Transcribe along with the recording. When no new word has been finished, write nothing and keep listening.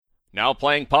Now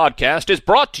Playing Podcast is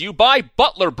brought to you by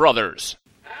Butler Brothers.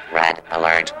 Red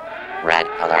alert. Red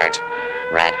alert.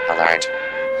 Red alert.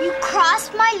 You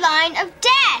crossed my line of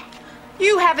death.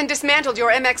 You haven't dismantled your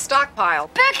MX stockpile.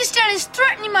 Pakistan is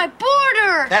threatening my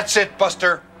border. That's it,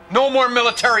 Buster. No more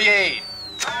military aid.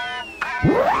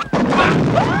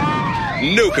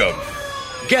 Nuke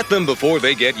 'em. Get them before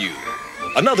they get you.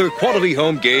 Another quality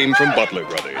home game from Butler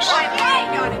Brothers.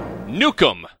 Nuke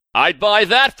 'em. I'd buy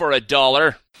that for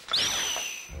 $1.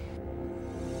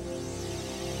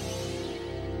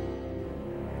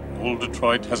 All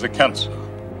Detroit has a cancer.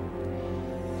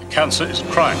 The cancer is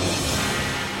crime.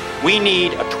 We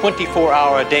need a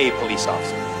 24-hour-a-day police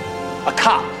officer. A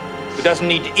cop who doesn't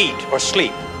need to eat or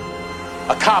sleep.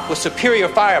 A cop with superior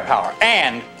firepower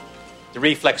and the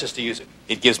reflexes to use it.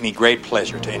 It gives me great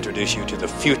pleasure to introduce you to the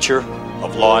future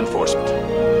of law enforcement.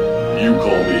 You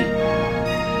call me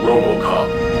RoboCop.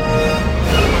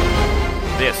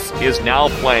 This is Now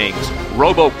Playing's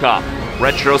RoboCop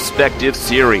Retrospective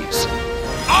Series.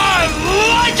 I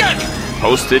like it!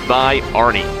 Hosted by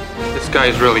Arnie. This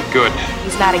guy's really good.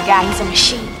 He's not a guy, he's a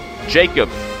machine. Jacob.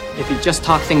 If he'd just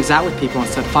talk things out with people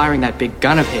instead of firing that big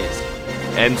gun of his.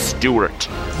 And Stuart.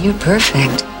 You're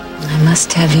perfect. I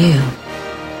must have you.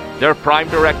 Their prime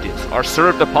directives are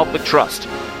serve the public trust,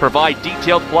 provide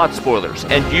detailed plot spoilers,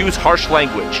 and use harsh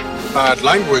language. Bad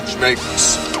language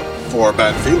makes for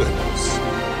bad feelings.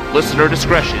 Listener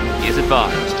discretion is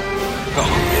advised. Oh,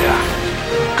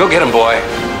 yeah. Go get him, boy.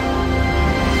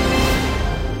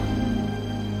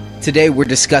 Today we're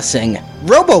discussing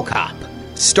RoboCop,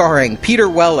 starring Peter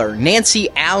Weller, Nancy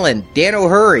Allen, Dan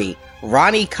O'Hurry,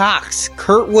 Ronnie Cox,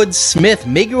 Kurtwood Smith,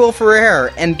 Miguel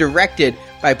Ferrer, and directed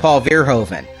by Paul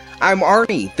Verhoeven. I'm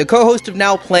Arnie, the co-host of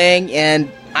Now Playing,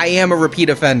 and I am a repeat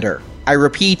offender. I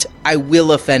repeat, I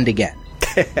will offend again.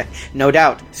 No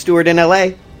doubt. Stuart in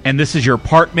L.A. And this is your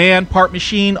part man, part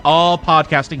machine, all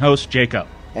podcasting host, Jacob.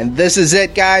 And this is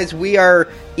it, guys. We are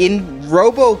in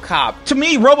RoboCop. To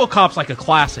me, RoboCop's like a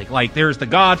classic. Like, there's The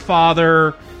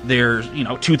Godfather, there's,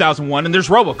 2001, and there's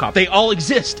RoboCop. They all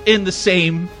exist in the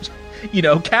same,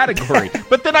 category.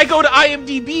 But then I go to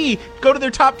IMDb, go to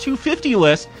their top 250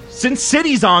 list. Sin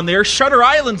City's on there, Shutter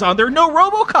Island's on there, no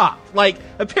RoboCop. Like,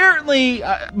 apparently,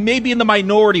 maybe in the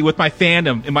minority with my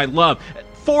fandom and my love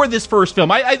for this first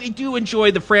film. I do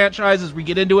enjoy the franchise as we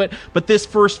get into it, but this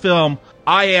first film,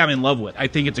 I am in love with. I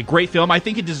think it's a great film. I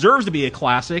think it deserves to be a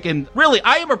classic, and really,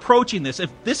 I am approaching this.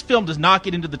 If this film does not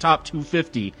get into the top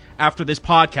 250 after this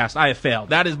podcast, I have failed.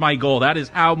 That is my goal. That is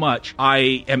how much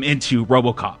I am into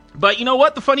RoboCop. But you know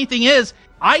what? The funny thing is,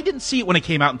 I didn't see it when it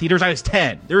came out in theaters. I was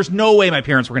 10. There's no way my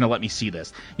parents were going to let me see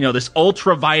this. This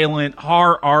ultra-violent,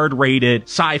 R-rated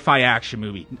sci-fi action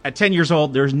movie. At 10 years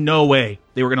old, there's no way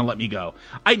they were going to let me go.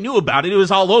 I knew about it. It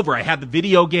was all over. I had the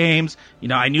video games.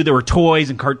 I knew there were toys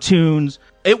and cartoons.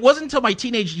 It wasn't until my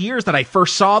teenage years that I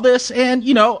first saw this, and,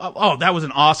 that was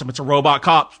an awesome. It's a robot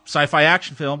cop sci-fi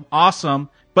action film. Awesome.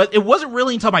 But it wasn't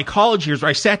really until my college years where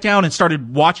I sat down and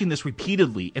started watching this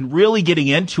repeatedly and really getting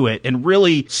into it and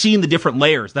really seeing the different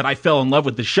layers that I fell in love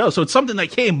with the show. So it's something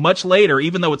that came much later,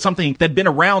 even though it's something that had been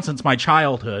around since my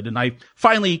childhood. And I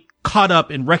finally caught up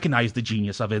and recognized the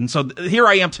genius of it. And so here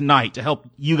I am tonight to help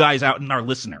you guys out and our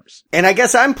listeners. And I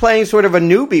guess I'm playing sort of a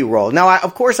newbie role. Now,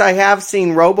 of course, I have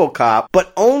seen RoboCop,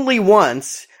 but only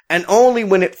once, and only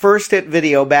when it first hit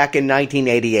video back in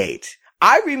 1988.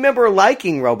 I remember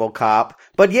liking RoboCop,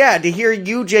 but yeah, to hear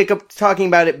you, Jacob, talking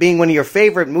about it being one of your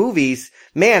favorite movies,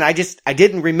 man, I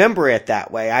didn't remember it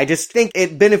that way. I just think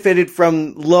it benefited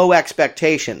from low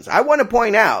expectations. I want to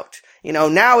point out,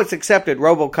 now it's accepted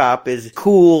RoboCop is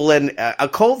cool and a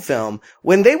cult film.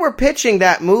 When they were pitching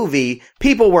that movie,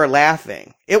 people were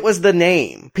laughing. It was the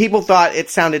name. People thought it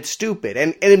sounded stupid.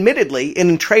 And admittedly,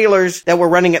 in trailers that were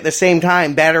running at the same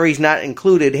time, batteries not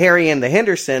included, Harry and the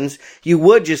Hendersons, you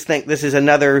would just think this is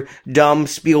another dumb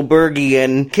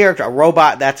Spielbergian character, a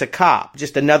robot that's a cop,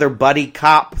 just another buddy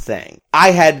cop thing.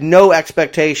 I had no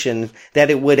expectation that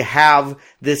it would have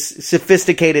this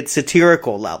sophisticated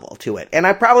satirical level to it. And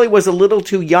I probably was a little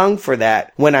too young for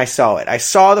that when I saw it. I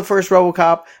saw the first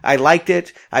RoboCop. I liked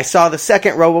it. I saw the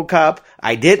second RoboCop.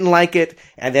 I didn't like it.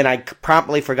 And then I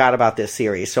promptly forgot about this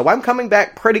series. So I'm coming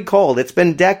back pretty cold. It's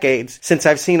been decades since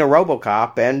I've seen a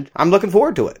RoboCop, and I'm looking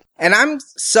forward to it. And I'm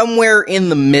somewhere in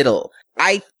the middle.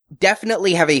 I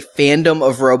definitely have a fandom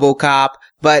of RoboCop,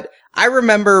 but I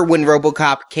remember when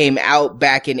RoboCop came out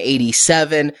back in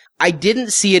 87. I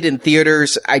didn't see it in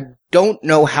theaters. I don't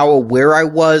know how aware I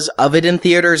was of it in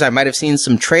theaters. I might have seen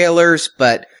some trailers,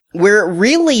 but where it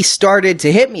really started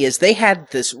to hit me is they had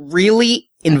this really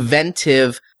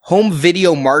inventive home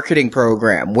video marketing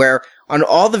program where on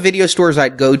all the video stores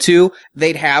I'd go to,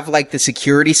 they'd have like the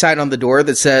security sign on the door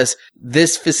that says,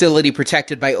 this facility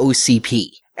protected by OCP.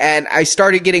 And I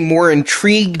started getting more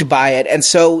intrigued by it. And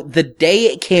so the day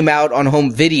it came out on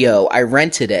home video, I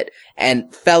rented it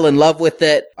and fell in love with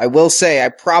it. I will say I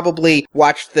probably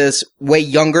watched this way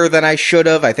younger than I should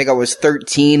have. I think I was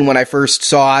 13 when I first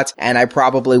saw it, and I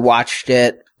probably watched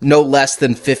it no less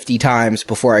than 50 times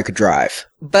before I could drive.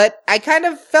 But I kind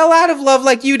of fell out of love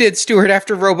like you did, Stuart,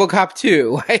 after RoboCop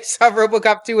 2. I saw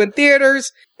RoboCop 2 in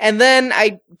theaters, and then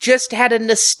I just had a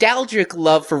nostalgic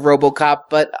love for RoboCop,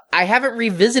 but I haven't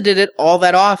revisited it all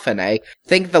that often. I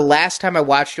think the last time I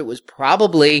watched it was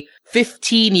probably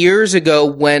 15 years ago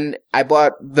when I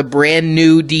bought the brand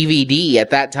new DVD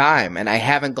at that time, and I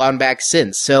haven't gone back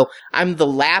since. So I'm the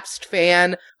lapsed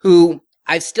fan who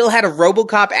I've still had a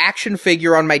RoboCop action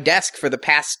figure on my desk for the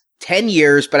past 10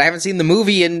 years, but I haven't seen the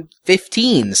movie in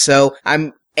 15. So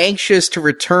I'm anxious to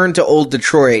return to old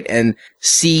Detroit and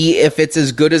see if it's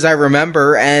as good as I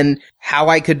remember and how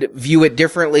I could view it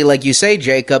differently, like you say,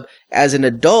 Jacob, as an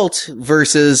adult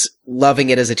versus loving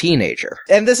it as a teenager.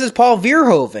 And this is Paul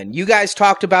Verhoeven. You guys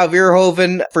talked about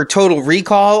Verhoeven for Total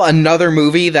Recall, another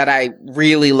movie that I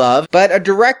really love, but a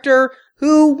director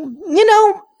who, you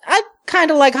know, I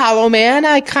kind of like Hollow Man.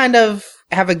 I kind of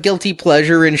have a guilty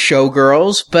pleasure in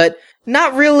Showgirls, but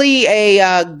not really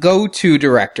a go-to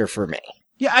director for me.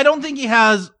 Yeah, I don't think he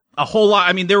has a whole lot.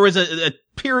 I mean, there was a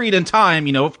period in time,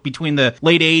 you know, between the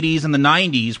late 80s and the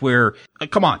 90s where,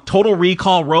 come on, Total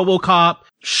Recall, RoboCop,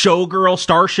 Showgirl,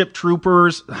 Starship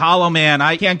Troopers, Hollow Man.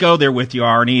 I can't go there with you,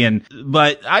 Arnie.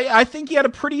 But I think he had a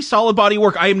pretty solid body of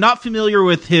work. I am not familiar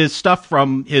with his stuff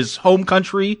from his home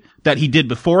country that he did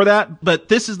before that, but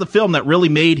this is the film that really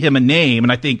made him a name.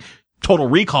 And I think Total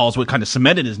Recall is what kind of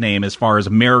cemented his name as far as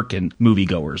American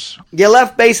moviegoers. You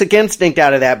left Basic Instinct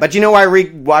out of that, but you know, I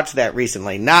watched that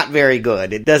recently. Not very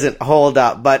good. It doesn't hold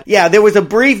up. But yeah, there was a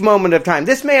brief moment of time.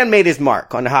 This man made his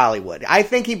mark on Hollywood. I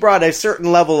think he brought a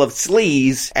certain level of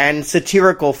sleaze and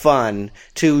satirical fun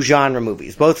to genre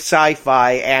movies, both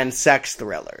sci-fi and sex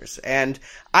thrillers. And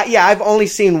I've only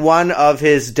seen one of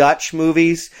his Dutch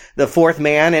movies, The Fourth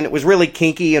Man, and it was really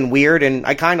kinky and weird, and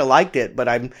I kind of liked it, but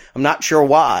I'm not sure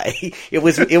why. It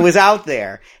was out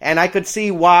there, and I could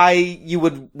see why you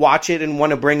would watch it and want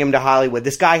to bring him to Hollywood.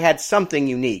 This guy had something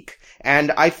unique.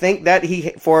 And I think that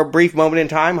for a brief moment in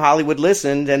time, Hollywood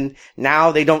listened, and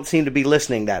now they don't seem to be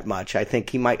listening that much. I think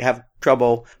he might have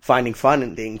trouble finding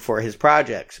funding for his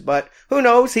projects. But who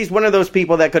knows? He's one of those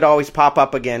people that could always pop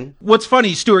up again. What's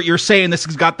funny, Stuart, you're saying this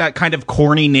has got that kind of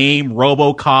corny name,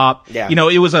 RoboCop. Yeah. You know,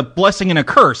 it was a blessing and a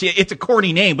curse. It's a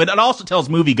corny name, but it also tells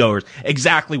moviegoers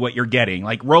exactly what you're getting.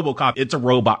 Like RoboCop, it's a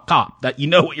robot cop that you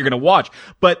know what you're going to watch.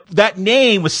 But that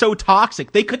name was so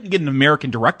toxic, they couldn't get an American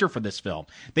director for this film.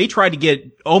 They tried to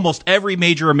get almost every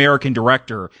major American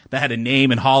director that had a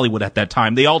name in Hollywood at that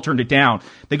time. They all turned it down.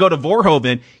 They go to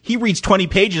Verhoeven. He reads 20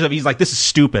 pages of it. He's like, this is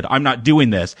stupid. I'm not doing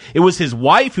this. It was his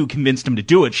wife who convinced him to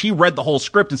do it. She read the whole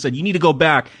script and said, you need to go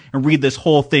back and read this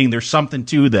whole thing. There's something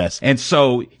to this. And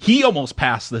so he almost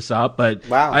passed this up, but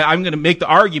wow. I'm going to make the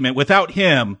argument without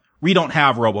him, we don't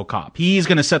have RoboCop. He's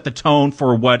going to set the tone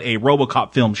for what a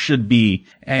RoboCop film should be.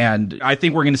 And I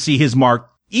think we're going to see his mark.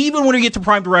 Even when we get to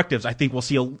Prime Directives, I think we'll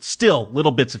see still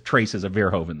little bits of traces of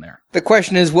Verhoeven there. The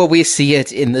question is, will we see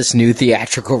it in this new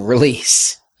theatrical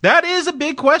release? That is a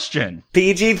big question.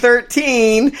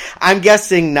 PG-13? I'm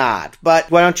guessing not.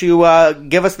 But why don't you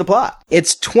give us the plot?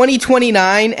 It's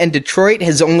 2029 and Detroit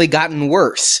has only gotten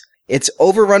worse. It's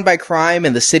overrun by crime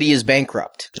and the city is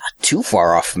bankrupt. Not too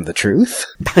far off from the truth.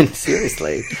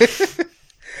 Seriously.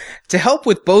 To help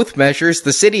with both measures,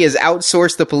 the city has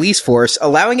outsourced the police force,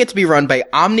 allowing it to be run by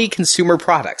Omni Consumer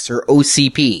Products, or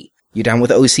OCP. You down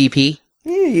with OCP?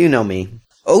 Yeah, you know me.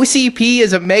 OCP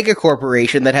is a mega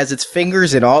corporation that has its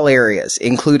fingers in all areas,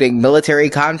 including military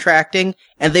contracting,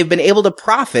 and they've been able to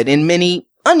profit in many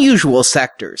unusual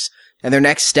sectors. And their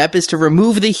next step is to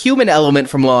remove the human element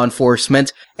from law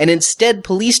enforcement and instead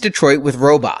police Detroit with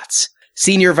robots.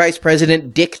 Senior Vice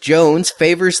President Dick Jones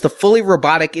favors the fully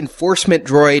robotic enforcement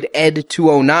droid Ed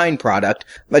 209 product,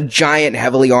 a giant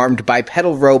heavily armed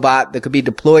bipedal robot that could be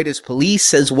deployed as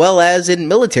police as well as in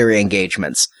military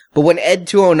engagements. But when Ed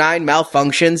 209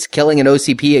 malfunctions, killing an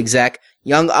OCP exec,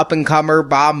 young up-and-comer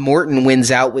Bob Morton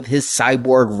wins out with his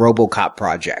cyborg RoboCop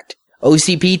project.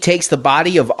 OCP takes the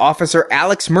body of Officer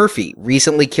Alex Murphy,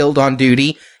 recently killed on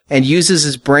duty, and uses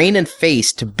his brain and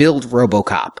face to build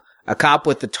RoboCop, a cop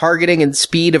with the targeting and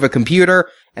speed of a computer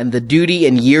and the duty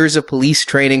and years of police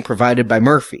training provided by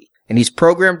Murphy. And he's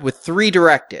programmed with 3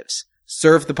 directives: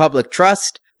 serve the public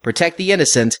trust, protect the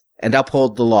innocent, and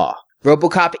uphold the law.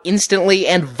 RoboCop instantly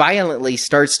and violently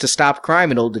starts to stop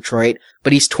crime in Old Detroit,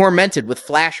 but he's tormented with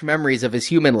flash memories of his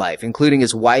human life, including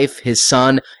his wife, his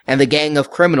son, and the gang of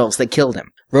criminals that killed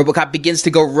him. RoboCop begins to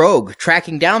go rogue,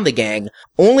 tracking down the gang,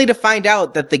 only to find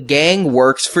out that the gang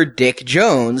works for Dick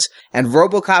Jones, and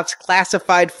RoboCop's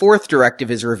classified fourth directive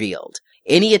is revealed.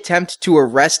 Any attempt to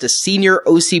arrest a senior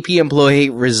OCP employee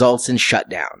results in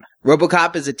shutdown.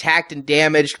 RoboCop is attacked and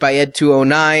damaged by Ed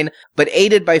 209, but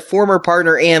aided by former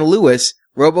partner Ann Lewis,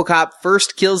 RoboCop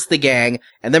first kills the gang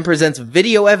and then presents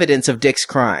video evidence of Dick's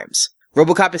crimes.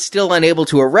 RoboCop is still unable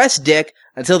to arrest Dick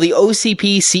until the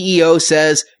OCP CEO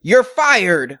says, "You're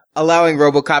fired!" allowing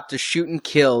RoboCop to shoot and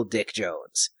kill Dick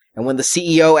Jones. And when the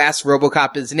CEO asks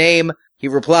RoboCop his name, he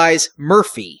replies,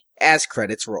 "Murphy," as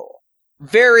credits roll.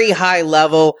 Very high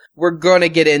level. We're gonna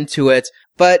get into it.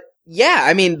 But yeah,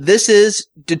 I mean, this is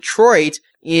Detroit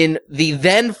in the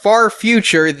then far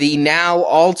future, the now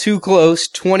all too close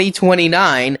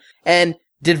 2029. And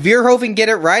did Verhoeven get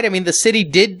it right? I mean, the city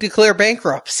did declare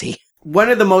bankruptcy. One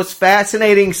of the most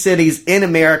fascinating cities in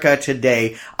America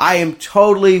today. I am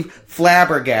totally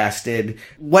flabbergasted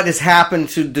what has happened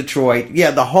to Detroit.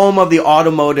 Yeah, the home of the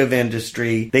automotive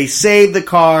industry. They saved the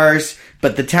cars,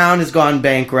 but the town has gone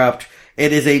bankrupt.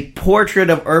 It is a portrait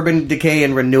of urban decay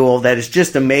and renewal that is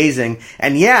just amazing.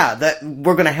 And yeah, that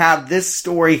we're going to have this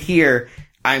story here.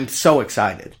 I'm so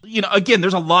excited. You know, again,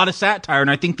 there's a lot of satire, and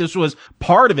I think this was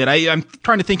part of it. I'm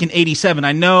trying to think in 87.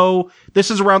 I know this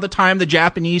is around the time the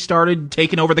Japanese started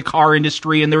taking over the car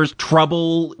industry, and there was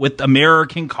trouble with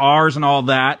American cars and all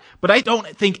that. But I don't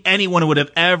think anyone would have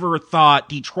ever thought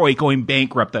Detroit going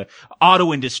bankrupt, the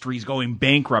auto industry's going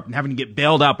bankrupt and having to get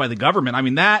bailed out by the government. I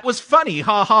mean, that was funny.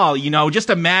 Ha ha. You know, just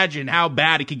imagine how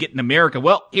bad it could get in America.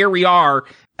 Well, here we are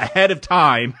ahead of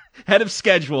time. Head of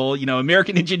schedule, you know,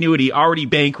 American Ingenuity already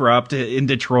bankrupt in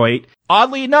Detroit.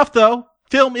 Oddly enough, though,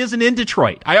 film isn't in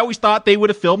Detroit. I always thought they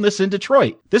would have filmed this in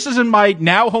Detroit. This is in my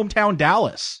now hometown,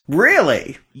 Dallas.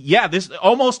 Really? Yeah, this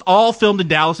almost all filmed in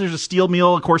Dallas. There's a steel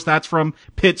mill. Of course, that's from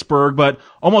Pittsburgh, but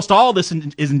almost all of this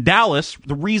is in Dallas.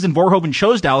 The reason Verhoeven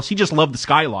chose Dallas, he just loved the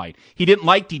skyline. He didn't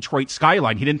like Detroit's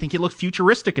skyline. He didn't think it looked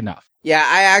futuristic enough. Yeah,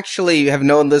 I actually have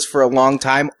known this for a long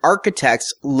time.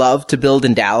 Architects love to build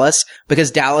in Dallas because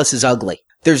Dallas is ugly.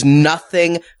 There's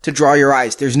nothing to draw your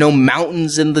eyes. There's no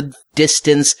mountains in the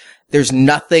distance. There's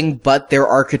nothing but their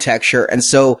architecture. And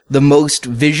so the most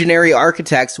visionary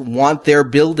architects want their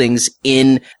buildings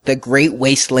in the great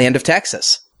wasteland of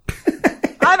Texas.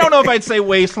 I don't know if I'd say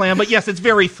wasteland, but yes, it's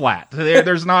very flat.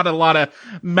 There's not a lot of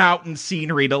mountain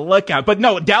scenery to look at. But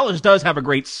no, Dallas does have a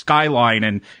great skyline,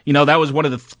 and, you know, that was one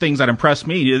of the things that impressed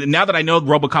me. Now that I know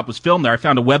RoboCop was filmed there, I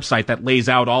found a website that lays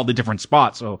out all the different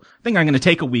spots. So I think I'm going to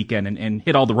take a weekend and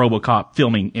hit all the RoboCop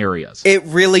filming areas. It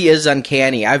really is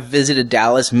uncanny. I've visited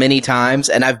Dallas many times,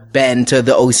 and I've been to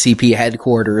the OCP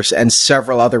headquarters and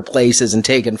several other places and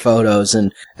taken photos,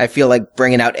 and I feel like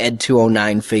bringing out Ed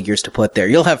 209 figures to put there.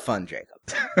 You'll have fun, Jacob.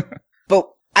 But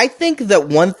I think that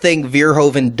one thing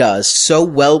Verhoeven does so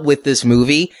well with this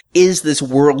movie is this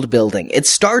world building. It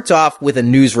starts off with a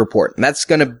news report, and that's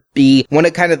going to be one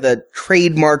of kind of the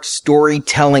trademark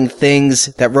storytelling things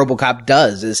that RoboCop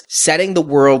does, is setting the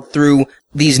world through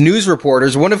these news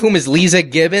reporters, one of whom is Lisa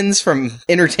Gibbons from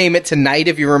Entertainment Tonight,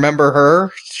 if you remember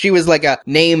her. She was like a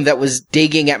name that was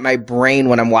digging at my brain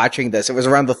when I'm watching this. It was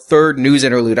around the third news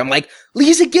interlude. I'm like,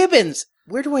 Lisa Gibbons!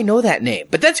 Where do I know that name?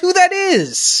 But that's who that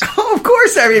is. Oh, of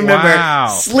course I remember. Wow.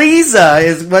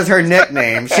 Sleaza was her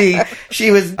nickname.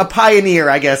 She was a pioneer,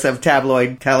 I guess, of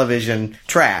tabloid television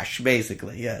trash,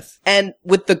 basically, yes. And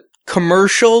with the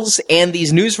commercials and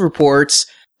these news reports,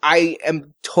 I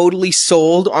am totally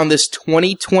sold on this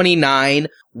 2029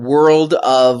 world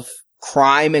of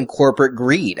crime and corporate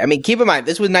greed. I mean, keep in mind,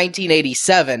 this was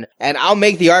 1987, and I'll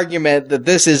make the argument that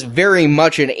this is very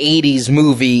much an 80s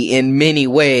movie in many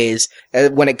ways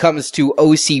when it comes to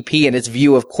OCP and its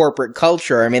view of corporate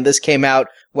culture. I mean, this came out,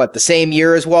 the same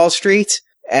year as Wall Street?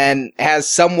 And has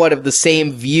somewhat of the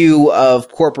same view of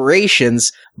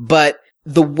corporations, but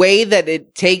the way that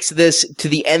it takes this to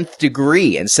the nth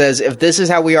degree and says, if this is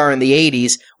how we are in the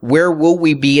 80s, where will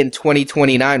we be in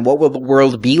 2029? What will the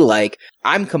world be like?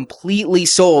 I'm completely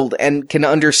sold and can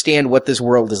understand what this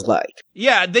world is like.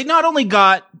 Yeah, they not only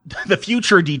got the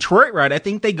future of Detroit right, I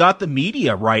think they got the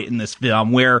media right in this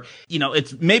film where, you know,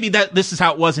 it's maybe that this is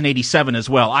how it was in 87 as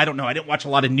well. I don't know. I didn't watch a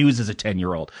lot of news as a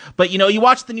 10-year-old. But, you know, you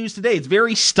watch the news today, it's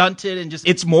very stunted and just,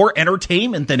 it's more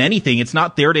entertainment than anything. It's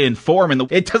not there to inform. And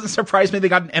it doesn't surprise me they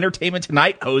got an Entertainment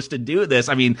Tonight host to do this.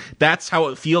 I mean, that's how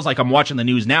it feels like I'm watching the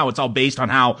news now. It's all based on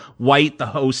how white the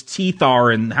host's teeth are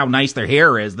and how nice their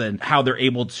hair is than how they're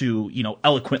able to, you know,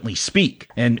 eloquently speak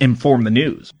and inform the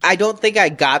news. I don't think I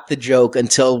got the joke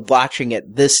until watching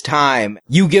it this time.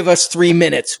 You give us 3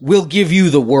 minutes, we'll give you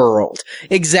the world.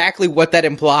 Exactly what that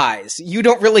implies. You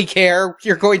don't really care.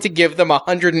 You're going to give them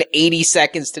 180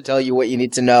 seconds to tell you what you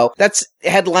need to know. That's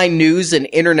headline news and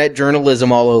internet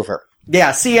journalism all over.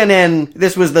 Yeah, CNN,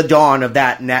 this was the dawn of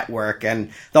that network and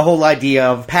the whole idea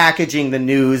of packaging the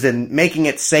news and making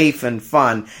it safe and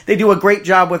fun. They do a great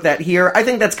job with that here. I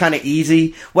think that's kind of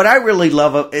easy. What I really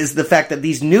love is the fact that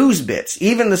these news bits,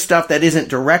 even the stuff that isn't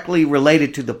directly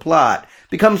related to the plot,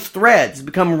 becomes threads,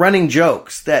 become running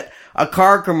jokes that a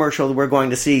car commercial we're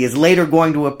going to see is later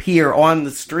going to appear on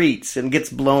the streets and gets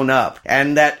blown up.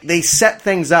 And that they set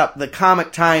things up, the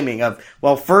comic timing of,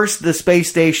 well, first the space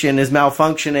station is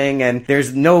malfunctioning and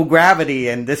there's no gravity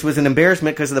and this was an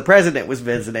embarrassment because the president was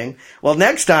visiting. Well,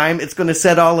 next time it's going to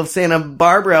set all of Santa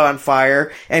Barbara on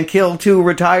fire and kill 2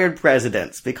 retired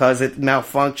presidents because it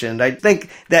malfunctioned. I think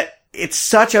that it's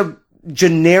such a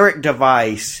generic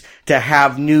device to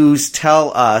have news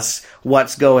tell us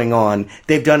what's going on.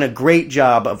 They've done a great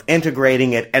job of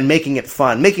integrating it and making it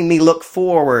fun, making me look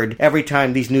forward every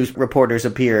time these news reporters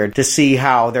appeared to see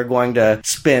how they're going to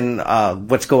spin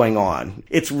what's going on.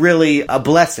 It's really a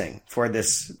blessing for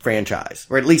this franchise,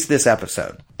 or at least this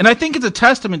episode. And I think it's a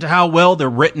testament to how well they're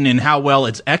written and how well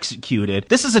it's executed.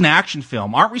 This is an action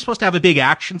film. Aren't we supposed to have a big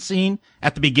action scene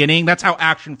at the beginning? That's how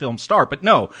action films start. But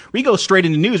no, we go straight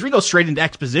into news. We go straight into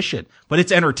exposition. But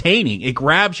it's entertaining. It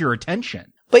grabs your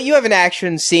attention. But you have an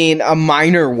action scene, a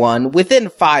minor one, within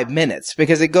 5 minutes,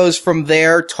 because it goes from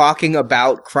there talking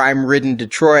about crime-ridden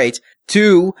Detroit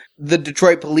to the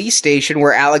Detroit police station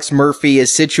where Alex Murphy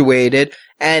is situated.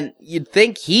 And you'd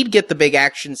think he'd get the big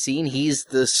action scene. He's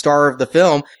the star of the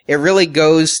film. It really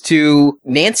goes to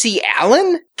Nancy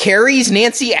Allen? Carrie's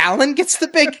Nancy Allen gets the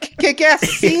big kick-ass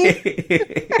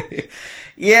scene?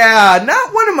 Yeah,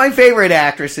 not one of my favorite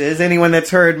actresses. Anyone that's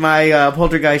heard my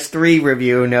Poltergeist 3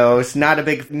 review knows. Not a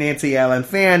big Nancy Allen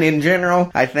fan in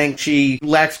general. I think she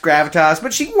lacks gravitas,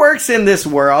 but she works in this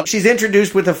world. She's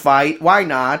introduced with a fight. Why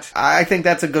not? I think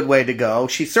that's a good way to go.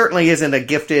 She certainly isn't a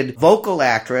gifted vocal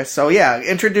actress, so yeah,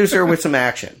 introduce her with some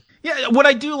action. Yeah, what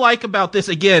I do like about this,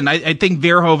 again, I think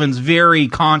Verhoeven's very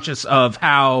conscious of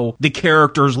how the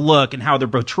characters look and how they're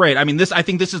portrayed. I mean, I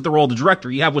think this is the role of the director.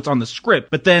 You have what's on the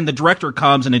script, but then the director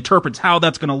comes and interprets how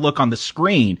that's going to look on the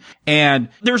screen. And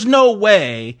there's no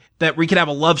way that we could have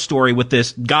a love story with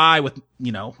this guy with,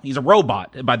 you know, he's a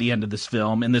robot by the end of this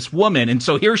film, and this woman. And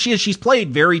so here she is. She's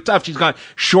played very tough. She's got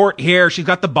short hair. She's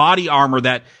got the body armor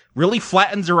that really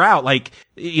flattens her out. Like,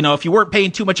 you know, if you weren't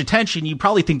paying too much attention, you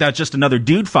probably think that's just another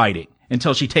dude fighting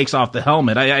until she takes off the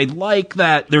helmet. I like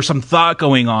that there's some thought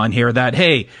going on here that,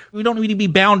 hey, we don't need to be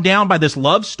bound down by this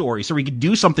love story, so we can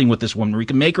do something with this woman. We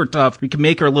can make her tough. We can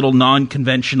make her a little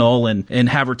non-conventional and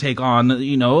have her take on,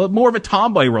 you know, more of a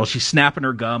tomboy role. She's snapping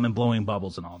her gum and blowing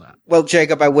bubbles and all that. Well,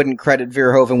 Jacob, I wouldn't credit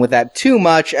Verhoeven with that too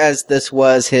much, as this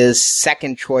was his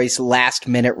second choice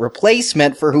last-minute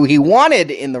replacement for who he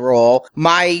wanted in the role.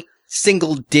 My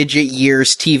single-digit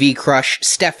years TV crush,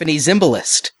 Stephanie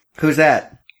Zimbalist. Who's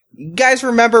that? You guys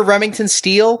remember Remington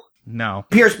Steele? No.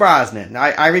 Pierce Brosnan.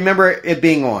 I remember it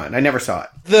being on. I never saw it.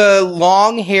 The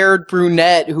long-haired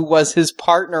brunette who was his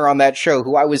partner on that show,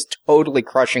 who I was totally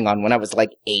crushing on when I was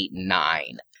like 8,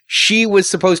 9. She was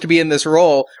supposed to be in this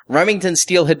role. Remington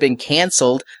Steele had been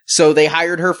canceled, so they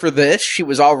hired her for this. She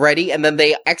was all ready, and then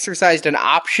they exercised an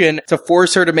option to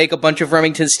force her to make a bunch of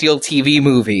Remington Steele TV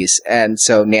movies. And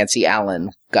so Nancy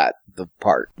Allen got the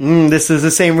part. This is the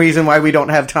same reason why we don't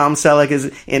have Tom Selleck as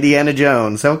Indiana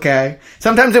Jones. Okay.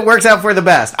 Sometimes it works out for the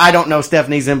best. I don't know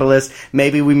Stephanie Zimbalist.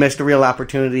 Maybe we missed a real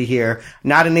opportunity here.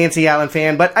 Not a Nancy Allen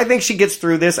fan, but I think she gets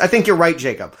through this. I think you're right,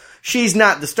 Jacob. She's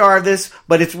not the star of this,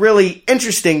 but it's really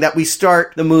interesting that we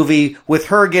start the movie with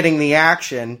her getting the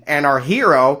action and our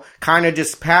hero kind of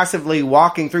just passively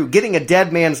walking through, getting a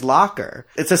dead man's locker.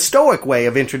 It's a stoic way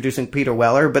of introducing Peter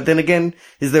Weller, but then again,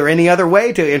 is there any other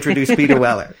way to introduce Peter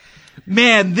Weller?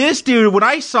 Man, this dude, when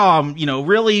I saw him, you know,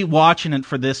 really watching it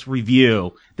for this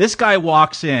review, this guy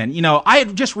walks in. You know, I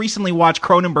had just recently watched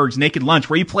Cronenberg's Naked Lunch,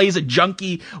 where he plays a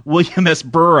junkie William S.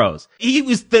 Burroughs. He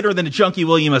was thinner than a junkie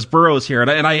William S. Burroughs here,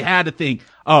 and I had to think,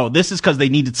 oh, this is because they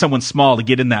needed someone small to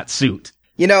get in that suit.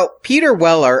 You know, Peter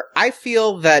Weller, I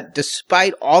feel that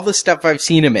despite all the stuff I've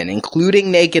seen him in, including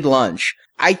Naked Lunch,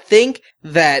 I think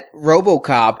that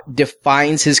RoboCop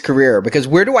defines his career, because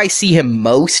where do I see him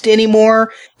most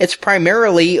anymore? It's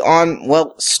primarily on,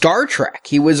 well, Star Trek.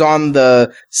 He was on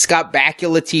the Scott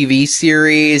Bakula TV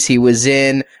series. He was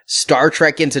in Star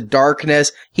Trek Into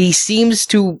Darkness. He seems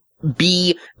to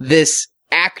be this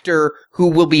actor who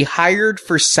will be hired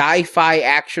for sci-fi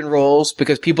action roles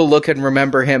because people look and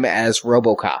remember him as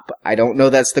RoboCop. I don't know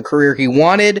that's the career he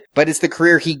wanted, but it's the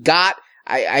career he got.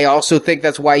 I also think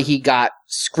that's why he got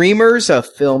Screamers, a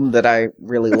film that I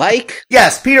really like.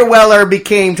 Yes, Peter Weller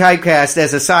became typecast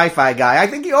as a sci-fi guy. I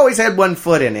think he always had one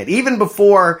foot in it. Even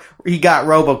before he got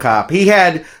RoboCop, he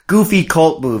had goofy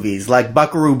cult movies like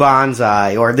Buckaroo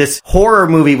Banzai, or this horror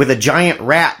movie with a giant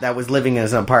rat that was living in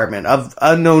his apartment of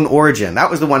unknown origin.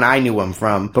 That was the one I knew him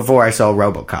from before I saw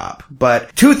RoboCop.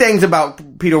 But two things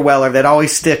about Peter Weller that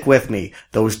always stick with me.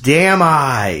 Those damn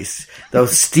eyes.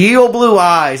 Those steel blue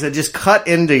eyes that just cut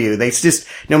into you. They just,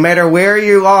 no matter where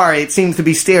you are, it seems to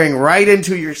be staring right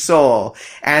into your soul.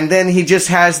 And then he just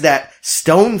has that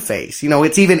stone face. You know,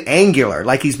 it's even angular,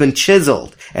 like he's been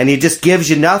chiseled. And he just gives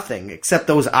you nothing except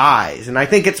those eyes. And I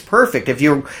think it's perfect. If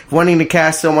you're wanting to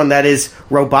cast someone that is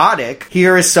robotic,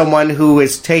 here is someone who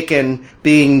has taken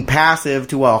being passive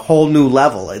to a whole new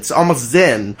level. It's almost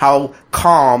zen how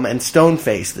calm and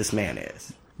stone-faced this man is.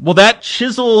 Well, that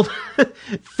chiseled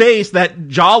face, that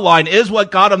jawline is what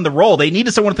got him the role. They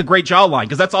needed someone with a great jawline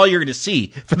because that's all you're going to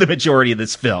see for the majority of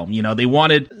this film. You know, they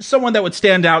wanted someone that would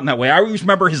stand out in that way. I always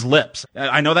remember his lips.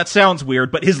 I know that sounds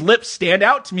weird, but his lips stand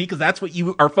out to me because that's what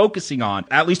you are focusing on,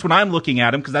 at least when I'm looking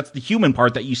at him, because that's the human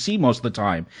part that you see most of the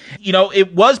time. You know,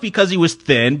 it was because he was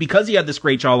thin, because he had this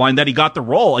great jawline that he got the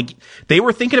role. Like, they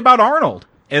were thinking about Arnold.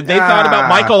 And they thought about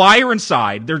Michael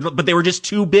Ironside, but they were just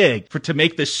too big to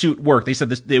make this suit work. They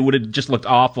said it would have just looked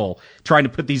awful trying to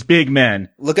put these big men.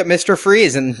 Look at Mr.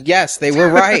 Freeze, and yes, they were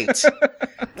right.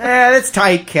 That's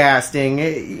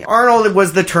typecasting. Arnold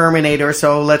was the Terminator,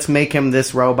 so let's make him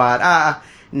this robot.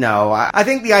 No, I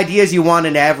think the idea is you want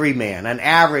an everyman, an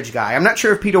average guy. I'm not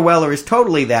sure if Peter Weller is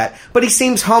totally that, but he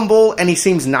seems humble and he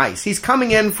seems nice. He's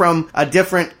coming in from a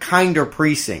different kind of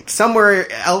precinct.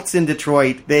 Somewhere else in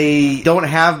Detroit, they don't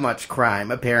have much crime,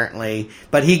 apparently,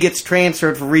 but he gets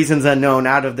transferred for reasons unknown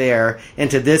out of there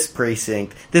into this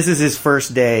precinct. This is his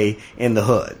first day in the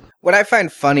hood. What I find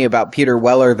funny about Peter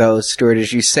Weller, though, Stuart,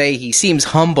 is you say he seems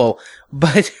humble,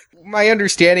 but my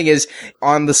understanding is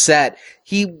on the set,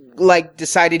 he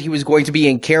decided he was going to be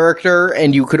in character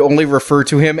and you could only refer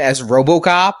to him as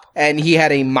RoboCop, and he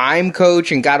had a mime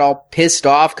coach and got all pissed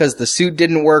off because the suit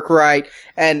didn't work right,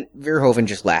 and Verhoeven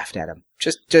just laughed at him.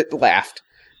 Just laughed.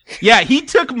 Yeah, he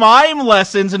took mime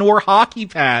lessons and wore hockey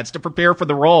pads to prepare for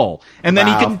the role. And then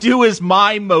he can do his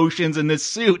mime motions in this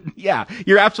suit. Yeah,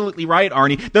 you're absolutely right,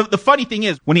 Arnie. The funny thing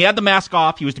is, when he had the mask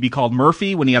off, he was to be called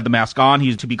Murphy. When he had the mask on, he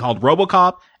was to be called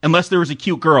RoboCop. Unless there was a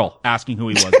cute girl asking who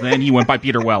he was. Then he went by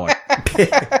Peter Weller.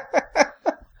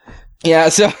 Yeah,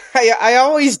 so I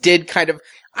always did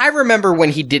I remember when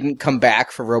he didn't come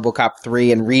back for RoboCop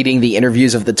 3 and reading the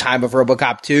interviews of the time of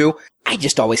RoboCop 2, I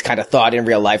just always kind of thought in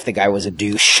real life the guy was a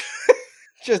douche.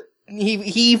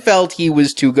 He felt he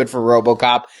was too good for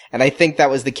RoboCop, and I think that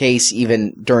was the case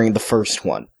even during the first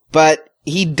one. But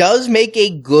he does make a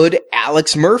good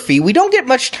Alex Murphy. We don't get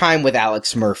much time with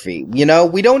Alex Murphy. You know,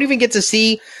 we don't even get to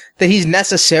see that he's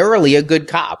necessarily a good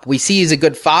cop. We see he's a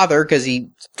good father because he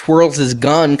twirls his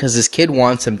gun because his kid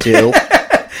wants him to.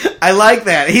 I like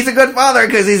that. He's a good father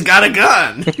because he's got a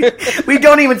gun. We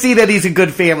don't even see that he's a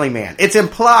good family man. It's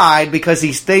implied because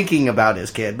he's thinking about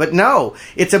his kid. But no,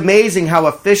 it's amazing how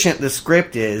efficient the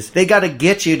script is. They got to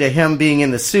get you to him being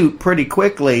in the suit pretty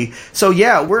quickly. So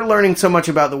yeah, we're learning so much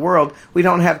about the world. We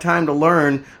don't have time to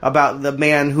learn about the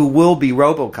man who will be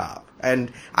RoboCop.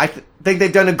 And I think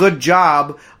they've done a good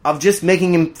job of just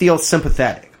making him feel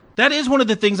sympathetic. That is one of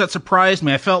the things that surprised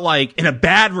me. I felt like in a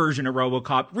bad version of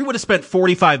RoboCop, we would have spent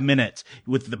 45 minutes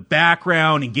with the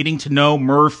background and getting to know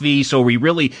Murphy, so we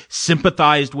really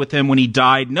sympathized with him when he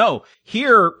died. No,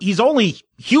 here, he's only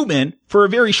human for a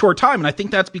very short time, and I think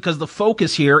that's because the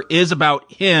focus here is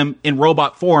about him in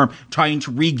robot form trying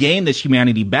to regain this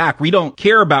humanity back. We don't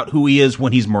care about who he is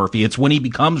when he's Murphy. It's when he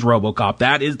becomes RoboCop.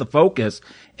 That is the focus,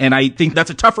 and I think that's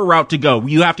a tougher route to go.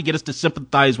 You have to get us to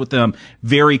sympathize with him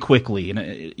very quickly, in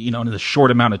a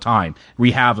short amount of time.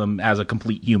 We have him as a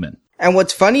complete human. And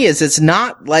what's funny is it's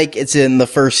not like it's in the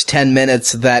first 10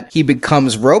 minutes that he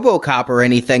becomes RoboCop or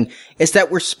anything. It's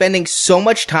that we're spending so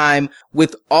much time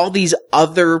with all these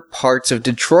other parts of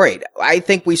Detroit. I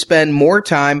think we spend more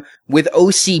time with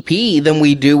OCP than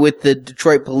we do with the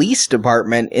Detroit Police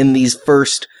Department in these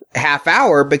first half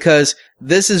hour, because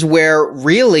this is where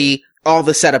really all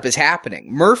the setup is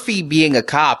happening. Murphy being a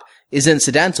cop is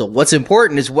incidental. What's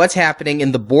important is what's happening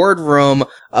in the boardroom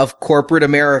of corporate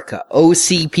America,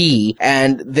 OCP,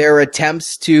 and their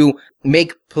attempts to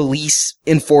make police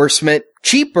enforcement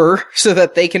cheaper so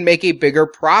that they can make a bigger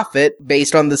profit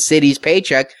based on the city's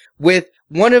paycheck with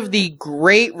one of the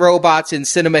great robots in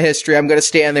cinema history. I'm going to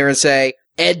stand there and say,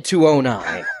 Ed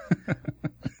 209.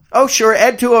 Oh, sure,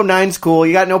 Ed 209's cool.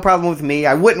 You got no problem with me.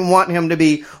 I wouldn't want him to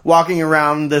be walking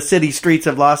around the city streets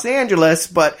of Los Angeles,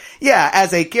 but yeah,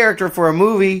 as a character for a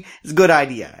movie, it's a good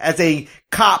idea. As a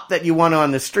cop that you want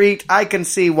on the street, I can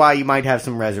see why you might have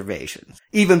some reservations.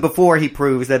 Even before he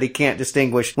proves that he can't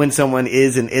distinguish when someone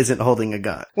is and isn't holding a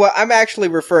gun. Well, I'm actually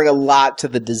referring a lot to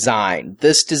the design.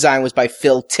 This design was by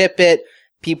Phil Tippett.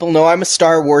 People know I'm a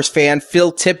Star Wars fan.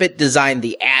 Phil Tippett designed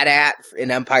the AT-AT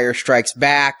in Empire Strikes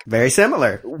Back. Very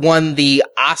similar. Won the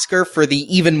Oscar for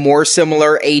the even more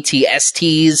similar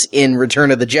AT-STs in Return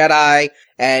of the Jedi.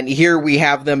 And here we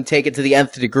have them take it to the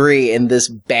nth degree in this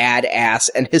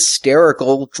badass and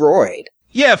hysterical droid.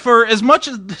 Yeah, for as much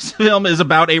as this film is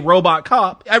about a robot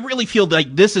cop, I really feel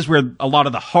like this is where a lot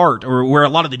of the heart, or where a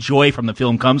lot of the joy from the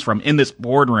film comes from, in this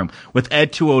boardroom with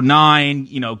Ed 209,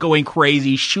 going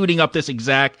crazy, shooting up this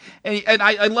exec. And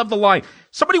I love the line.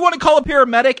 Somebody want to call a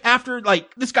paramedic after,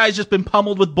 this guy's just been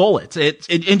pummeled with bullets.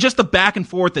 And just the back and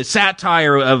forth, the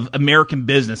satire of American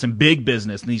business and big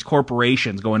business and these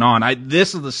corporations going on.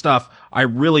 This is the stuff I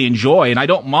really enjoy. And I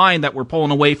don't mind that we're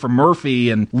pulling away from Murphy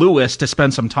and Lewis to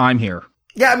spend some time here.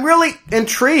 Yeah, I'm really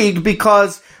intrigued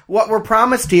because what we're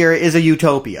promised here is a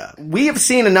utopia. We have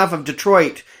seen enough of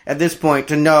Detroit at this point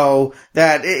to know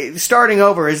that starting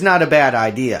over is not a bad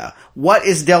idea. What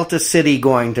is Delta City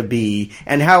going to be,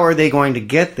 and how are they going to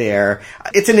get there?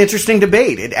 It's an interesting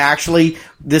debate.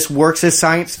 This works as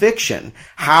science fiction.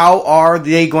 How are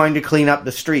they going to clean up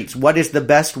the streets? What is the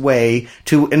best way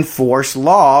to enforce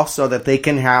law so that they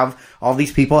can have all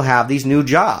these people have these new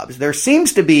jobs? There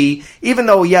seems to be, even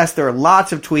though, yes, there are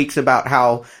lots of tweaks about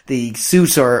how the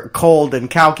suits are cold and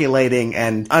calculating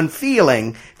and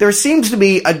unfeeling, there seems to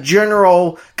be a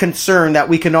general concern that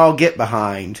we can all get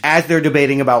behind as they're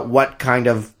debating about what kind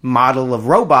of model of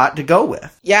robot to go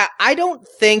with. Yeah, I don't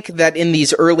think that in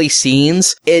these early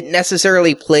scenes, it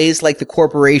necessarily plays like the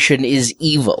corporation is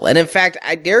evil. And in fact,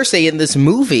 I dare say in this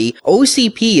movie,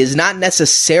 OCP is not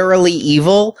necessarily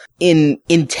evil in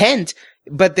intent,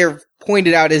 but they're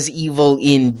pointed out as evil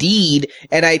indeed.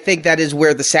 And I think that is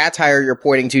where the satire you're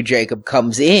pointing to, Jacob,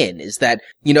 comes in, is that,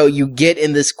 you get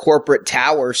in this corporate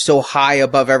tower so high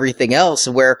above everything else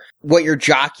where what you're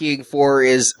jockeying for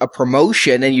is a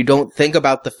promotion, and you don't think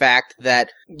about the fact that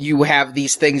you have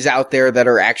these things out there that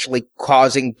are actually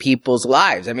causing people's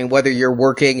lives. I mean, whether you're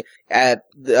working at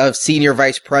a senior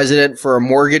vice president for a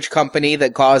mortgage company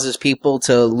that causes people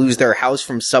to lose their house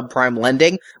from subprime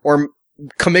lending, or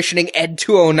commissioning Ed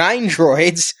 209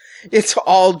 droids, it's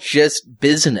all just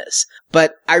business.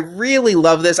 But I really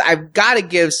love this. I've got to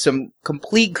give some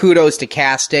complete kudos to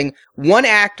casting. One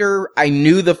actor I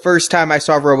knew the first time I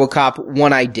saw RoboCop,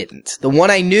 one I didn't. The one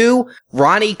I knew,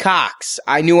 Ronnie Cox.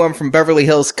 I knew him from Beverly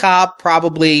Hills Cop,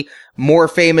 probably more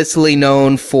famously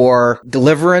known for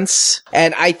Deliverance.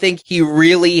 And I think he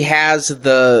really has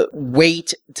the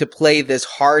weight to play this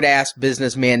hard-ass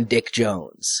businessman Dick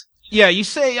Jones. Yeah, you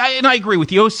say, and I agree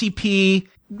with you, OCP,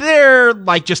 they're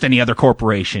like just any other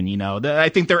corporation, I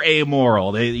think they're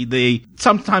amoral. They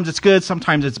sometimes it's good,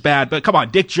 sometimes it's bad, but come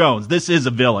on, Dick Jones, this is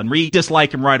a villain. We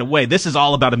dislike him right away. This is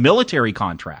all about a military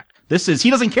contract. He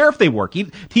doesn't care if they work.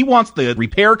 He wants the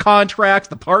repair contracts,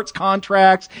 the parts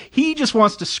contracts. He just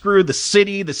wants to screw the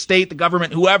city, the state, the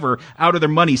government, whoever, out of their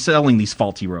money selling these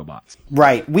faulty robots.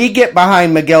 Right. We get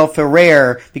behind Miguel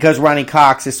Ferrer because Ronnie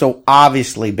Cox is so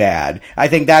obviously bad. I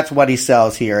think that's what he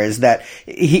sells here, is that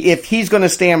if he's going to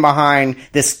stand behind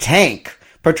this tank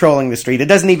patrolling the street, it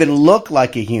doesn't even look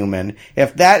like a human.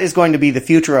 If that is going to be the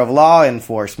future of law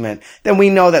enforcement, then we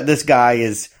know that this guy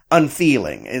is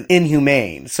unfeeling,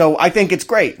 inhumane. So I think it's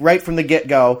great. Right from the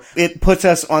get-go, it puts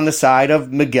us on the side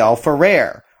of Miguel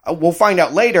Ferrer. We'll find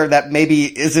out later that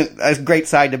maybe isn't a great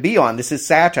side to be on. This is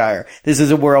satire. This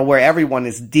is a world where everyone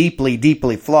is deeply,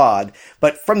 deeply flawed.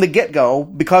 But from the get-go,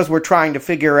 because we're trying to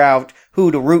figure out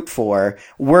who to root for.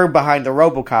 We're behind the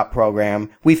RoboCop program.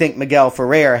 We think Miguel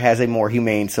Ferrer has a more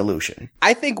humane solution.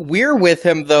 I think we're with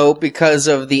him, though, because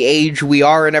of the age we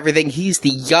are and everything. He's the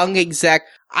young exec.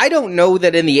 I don't know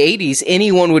that in the 80s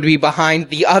anyone would be behind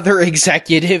the other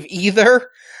executive either.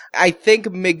 I think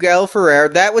Miguel Ferrer,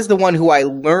 that was the one who I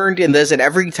learned in this, and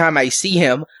every time I see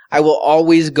him, I will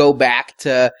always go back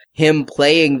to him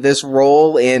playing this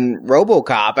role in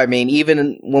RoboCop. I mean,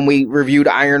 even when we reviewed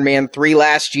Iron Man 3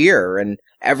 last year, and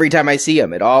every time I see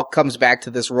him, it all comes back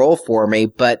to this role for me,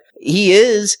 but he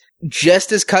is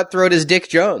just as cutthroat as Dick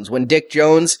Jones. When Dick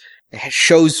Jones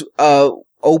shows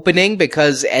opening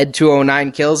because Ed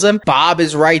 209 kills him, Bob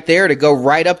is right there to go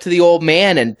right up to the old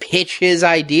man and pitch his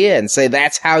idea and say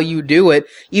that's how you do it,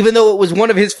 even though it was one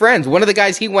of his friends. One of the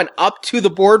guys he went up to the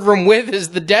boardroom with is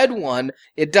the dead one.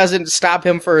 It doesn't stop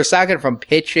him for a second from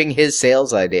pitching his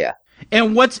sales idea.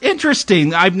 And what's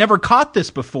interesting, I've never caught this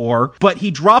before, but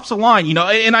he drops a line,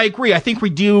 and I agree. I think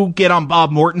we do get on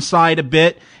Bob Morton's side a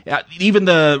bit. Even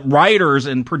the writers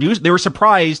and producers, they were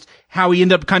surprised how he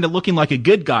ended up kind of looking like a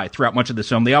good guy throughout much of the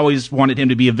film. They always wanted him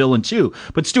to be a villain too.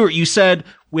 But Stuart, you said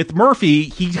with Murphy,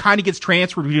 he kind of gets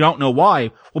transferred. We don't know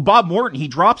why. Well, Bob Morton, he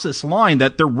drops this line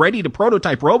that they're ready to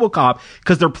prototype RoboCop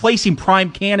because they're placing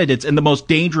prime candidates in the most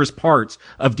dangerous parts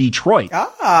of Detroit.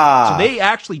 So they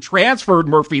actually transferred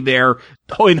Murphy there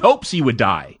in hopes he would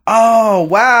die. Oh,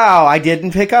 wow. I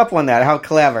didn't pick up on that. How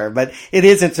clever. But it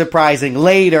isn't surprising.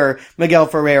 Later, Miguel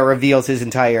Ferrer reveals his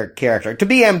entire character. To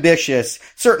be ambitious,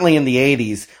 certainly in the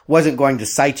 80s, wasn't going to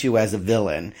cite you as a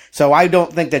villain. So I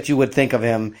don't think that you would think of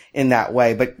him in that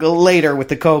way. But later, with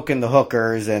the coke and the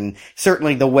hookers, and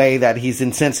certainly the way that he's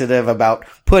insensitive about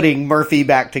putting Murphy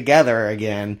back together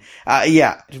again.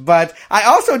 Yeah. But I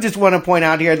also just want to point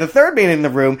out here, the third man in the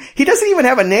room, he doesn't even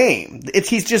have a name.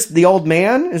 He's just the old man.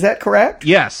 Is that correct?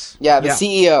 Yes. Yeah, the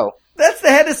CEO. That's the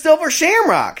head of Silver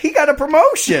Shamrock. He got a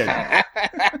promotion.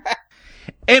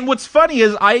 And what's funny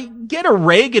is I get a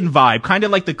Reagan vibe, kind of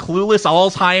like the clueless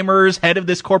Alzheimer's head of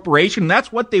this corporation.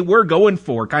 That's what they were going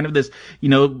for. Kind of this,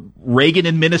 Reagan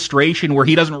administration where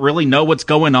he doesn't really know what's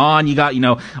going on. You got,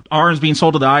 arms being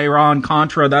sold to the Iran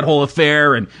Contra, that whole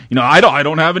affair. And, I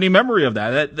don't have any memory of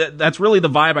that. That's really the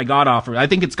vibe I got off of it. I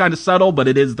think it's kind of subtle, but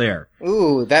it is there.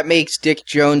 Ooh, that makes Dick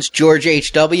Jones George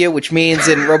H.W., which means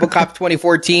in RoboCop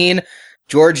 2014,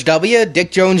 George W.,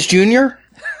 Dick Jones Jr.?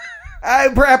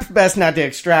 Perhaps best not to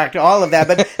extract all of that,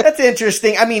 but that's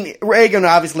interesting. I mean, Reagan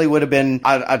obviously would have been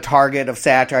a target of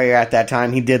satire at that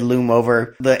time. He did loom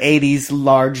over the 80s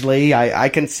largely. I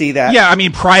can see that. Yeah, I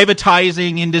mean,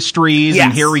 privatizing industries, yes.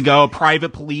 And here we go,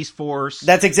 private police force.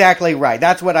 That's exactly right.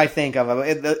 That's what I think of.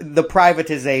 The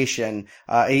privatization,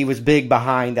 he was big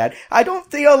behind that. I don't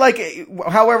feel like,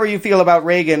 however you feel about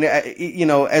Reagan,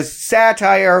 as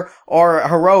satire or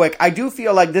heroic, I do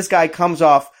feel like this guy comes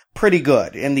off pretty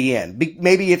good in the end.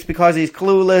 Maybe it's because he's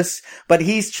clueless, but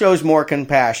he shows more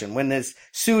compassion. When this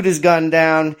suit is gunned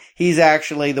down, he's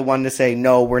actually the one to say,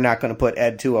 no, we're not going to put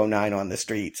Ed 209 on the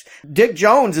streets. Dick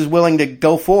Jones is willing to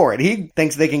go for it. He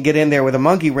thinks they can get in there with a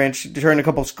monkey wrench, turn a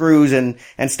couple screws, and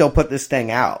still put this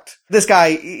thing out. This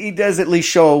guy, he does at least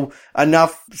show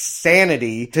enough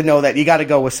sanity to know that you got to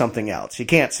go with something else. You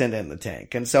can't send in the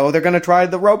tank. And so they're going to try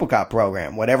the RoboCop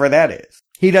program, whatever that is.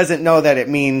 He doesn't know that it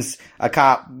means a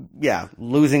cop,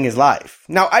 losing his life.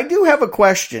 Now, I do have a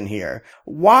question here.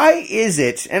 Why is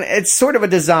it, and it's sort of a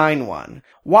design one,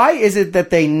 why is it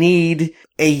that they need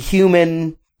a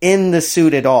human in the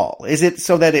suit at all? Is it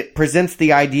so that it presents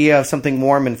the idea of something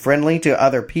warm and friendly to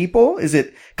other people? Is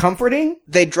it comforting?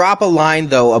 They drop a line,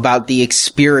 though, about the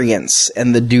experience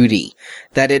and the duty,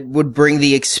 that it would bring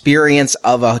the experience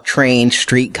of a trained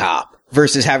street cop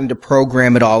versus having to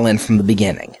program it all in from the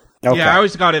beginning. Okay. Yeah, I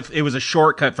always thought it was a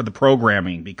shortcut for the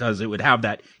programming because it would have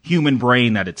that human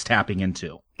brain that it's tapping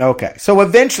into. Okay. So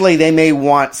eventually they may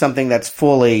want something that's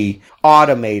fully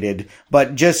automated,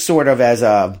 but just sort of as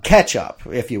a catch-up,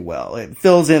 if you will. It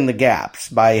fills in the gaps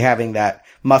by having that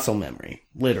muscle memory,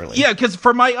 literally. Yeah, because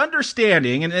from my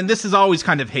understanding, and this is always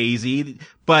kind of hazy,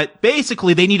 but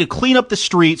basically they need to clean up the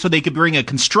street so they could bring a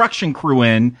construction crew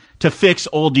in to fix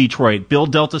old Detroit,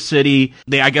 build Delta City.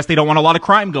 I guess they don't want a lot of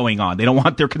crime going on. They don't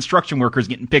want their construction workers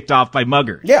getting picked off by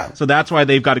muggers. Yeah. So that's why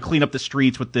they've got to clean up the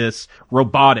streets with this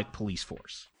robotic police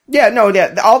force. Yeah, no,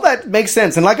 all that makes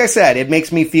sense. And like I said, it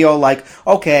makes me feel like,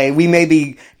 okay, we may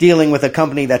be dealing with a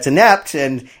company that's inept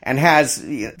and has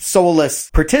soulless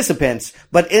participants,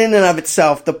 but in and of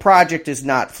itself, the project is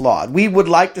not flawed. We would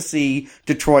like to see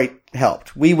Detroit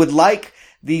helped. We would like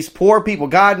these poor people,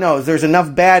 God knows, there's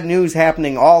enough bad news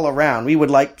happening all around. We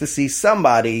would like to see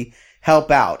somebody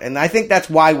help out. And I think that's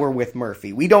why we're with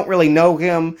Murphy. We don't really know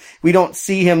him. We don't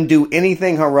see him do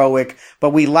anything heroic,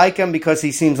 but we like him because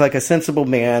he seems like a sensible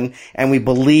man, and we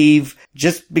believe,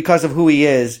 just because of who he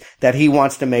is, that he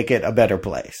wants to make it a better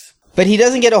place. But he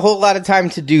doesn't get a whole lot of time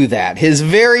to do that. His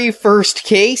very first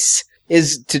case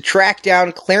is to track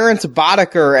down Clarence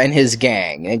Boddicker and his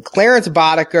gang. And Clarence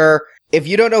Boddicker, if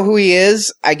you don't know who he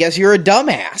is, I guess you're a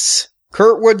dumbass.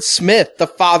 Kurtwood Smith, the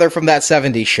father from That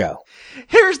 70s Show.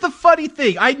 Here's the funny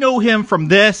thing. I know him from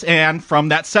this and from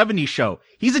That 70s Show.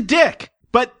 He's a dick.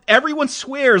 But everyone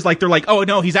swears like they're like, oh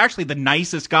no, he's actually the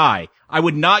nicest guy. I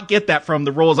would not get that from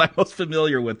the roles I'm most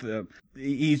familiar with him.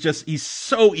 He's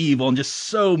so evil and just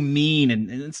so mean and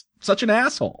it's such an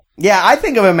asshole. Yeah, I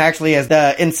think of him actually as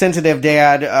the insensitive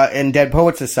dad in Dead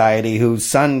Poets Society whose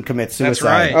son commits suicide. That's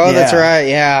right. Oh, yeah. That's right,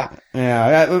 yeah.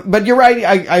 Yeah, but you're right,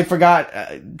 I forgot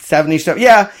 70s stuff.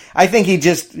 Yeah, I think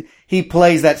he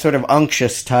plays that sort of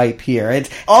unctuous type here.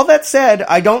 All that said,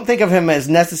 I don't think of him as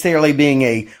necessarily being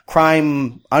a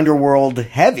crime underworld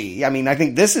heavy. I mean, I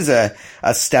think this is a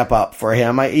step up for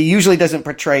him. He usually doesn't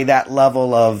portray that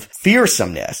level of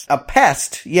fearsomeness. A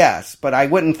pest, yes, but I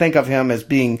wouldn't think of him as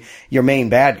being your main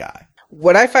bad guy.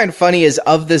 What I find funny is,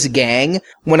 of this gang,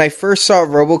 when I first saw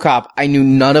RoboCop, I knew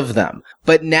none of them.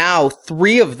 But now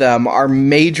 3 of them are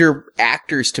major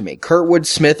actors to me. Kurtwood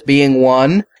Smith being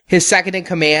one. His second in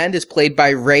command is played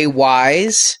by Ray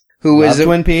Wise, who is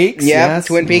Twin Peaks. Yeah, yes.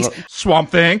 Twin Peaks. Swamp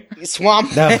Thing.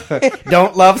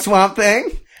 Don't love Swamp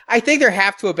Thing? I think there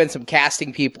have to have been some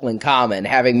casting people in common,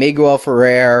 having Miguel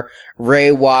Ferrer,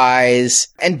 Ray Wise,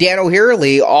 and Dan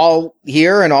O'Hurley all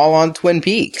here and all on Twin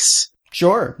Peaks.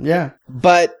 Sure, yeah.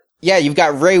 But, yeah, you've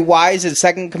got Ray Wise in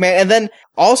second in command, and then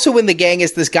also in the gang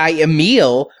is this guy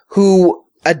Emil, who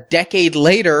a decade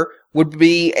later would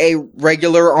be a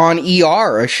regular on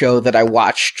ER, a show that I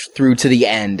watched through to the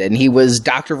end, and he was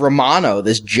Dr. Romano,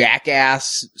 this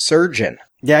jackass surgeon.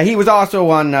 Yeah, he was also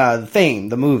on Fame,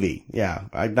 the movie. Yeah,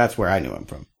 that's where I knew him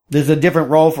from. There's a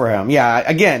different role for him. Yeah,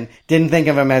 again, didn't think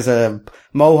of him as a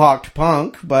mohawked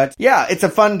punk, but yeah, it's a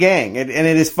fun gang, and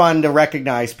it is fun to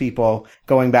recognize people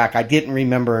going back. I didn't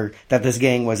remember that this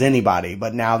gang was anybody,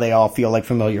 but now they all feel like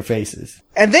familiar faces.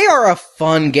 And they are a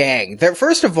fun gang.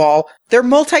 First of all, they're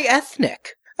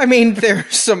multi-ethnic. I mean,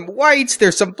 there's some whites,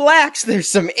 there's some blacks, there's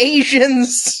some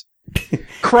Asians.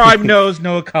 Crime knows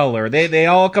no color. They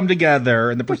all come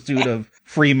together in the pursuit of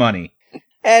free money.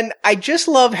 And I just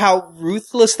love how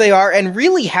ruthless they are and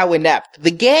really how inept.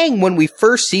 The gang, when we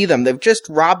first see them, they've just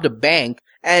robbed a bank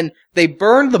and they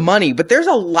burned the money, but there's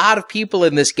a lot of people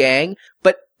in this gang,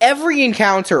 but every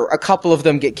encounter, a couple of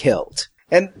them get killed.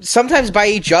 And sometimes by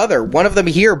each other. One of them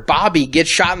here, Bobby, gets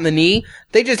shot in the knee.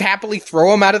 They just happily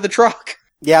throw him out of the truck.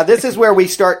 Yeah, this is where we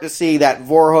start to see that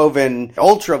Verhoeven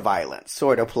ultra-violence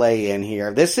sort of play in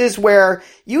here. This is where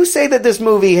you say that this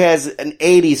movie has an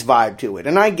 80s vibe to it,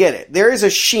 and I get it. There is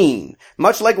a sheen,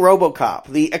 much like RoboCop.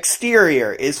 The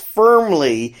exterior is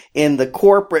firmly in the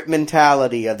corporate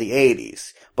mentality of the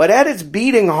 80s. But at its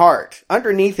beating heart,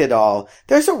 underneath it all,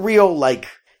 there's a real,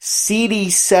 seedy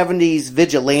 70s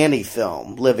vigilante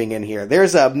film living in here.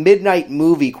 There's a midnight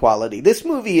movie quality. This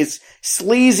movie is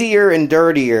sleazier and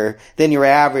dirtier than your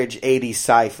average 80s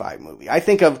sci-fi movie. I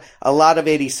think of a lot of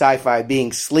 80s sci-fi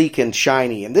being sleek and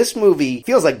shiny, and this movie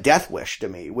feels like Death Wish to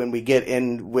me when we get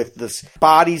in with the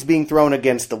bodies being thrown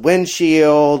against the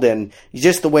windshield and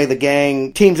just the way the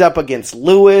gang teams up against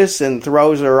Lewis and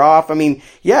throws her off. I mean,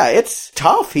 yeah, it's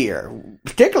tough here,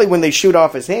 particularly when they shoot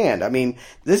off his hand. I mean,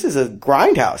 this is a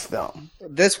grindhouse film.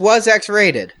 This was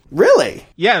X-rated. Really?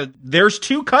 Yeah, there's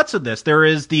 2 cuts of this. There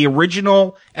is the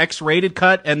original X-rated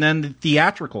cut and then the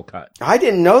theatrical cut. I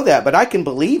didn't know that, but I can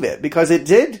believe it because it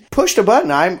did push the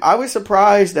button. I was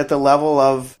surprised at the level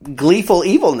of gleeful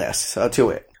evilness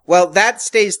to it. Well, that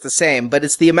stays the same, but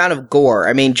it's the amount of gore.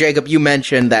 I mean, Jacob, you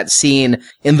mentioned that scene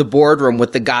in the boardroom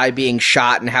with the guy being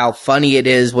shot and how funny it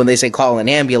is when they say call an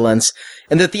ambulance.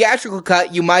 In the theatrical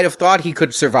cut, you might have thought he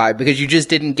could survive because you just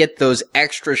didn't get those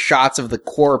extra shots of the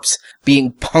corpse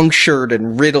being punctured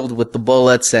and riddled with the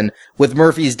bullets. And with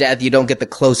Murphy's death, you don't get the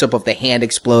close-up of the hand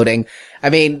exploding. I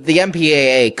mean, the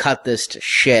MPAA cut this to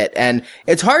shit, and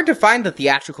it's hard to find the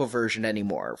theatrical version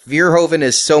anymore. Verhoeven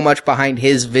is so much behind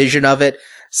his vision of it,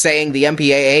 saying the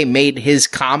MPAA made his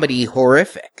comedy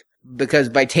horrific. Because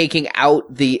by taking out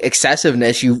the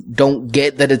excessiveness, you don't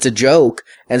get that it's a joke.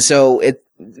 And so it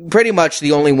pretty much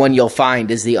the only one you'll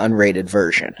find is the unrated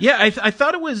version. Yeah, I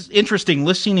thought it was interesting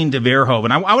listening to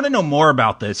Verhoeven. I want to know more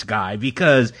about this guy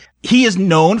because he is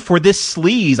known for this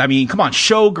sleaze. I mean, come on,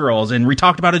 Showgirls, and we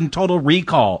talked about it in Total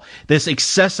Recall. This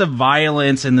excessive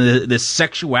violence and this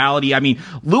sexuality. I mean,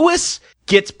 Lewis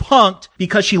gets punked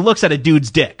because she looks at a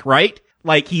dude's dick, right?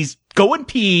 Like, he's going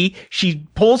pee, she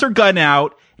pulls her gun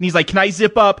out, and he's like, can I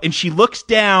zip up? And she looks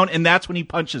down, and that's when he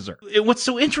punches her. What's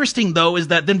so interesting, though, is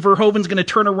that then Verhoeven's going to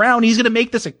turn around. He's going to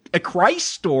make this a Christ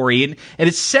story. And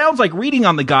it sounds like, reading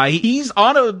on the guy, he's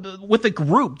with a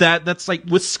group that's like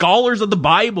with scholars of the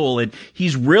Bible, and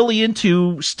he's really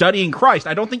into studying Christ.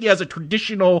 I don't think he has a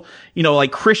traditional,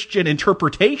 like Christian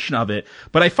interpretation of it,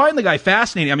 but I find the guy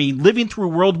fascinating. I mean, living through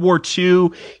World War II,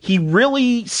 he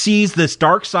really sees this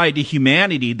dark side to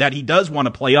humanity that he does want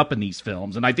to play up in these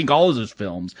films. And I think all of his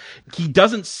films, he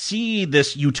doesn't see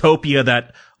this utopia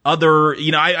that other,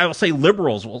 I will say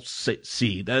liberals will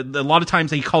see. A lot of times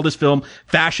they call this film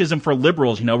fascism for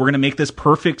liberals. We're going to make this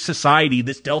perfect society,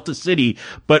 this Delta City,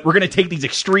 but we're going to take these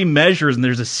extreme measures, and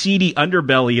there's a seedy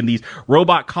underbelly and these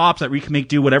robot cops that we can make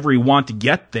do whatever we want to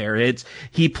get there.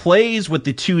 He plays with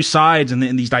the two sides and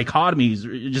these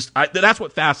dichotomies. That's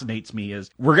what fascinates me.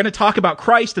 Is we're going to talk about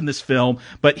Christ in this film,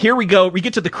 but here we go. We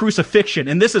get to the crucifixion,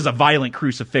 and this is a violent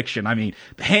crucifixion. I mean,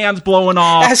 hands blowing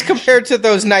off. As compared to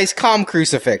those nice, calm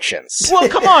crucifixions. Well,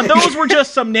 come on. Those were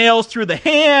just some nails through the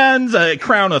hands, a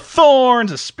crown of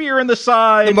thorns, a spear in the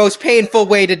side. The most painful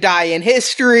way to die in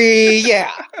history.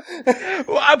 Yeah.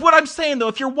 What I'm saying, though,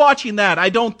 if you're watching that, I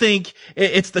don't think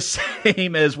it's the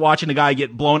same as watching a guy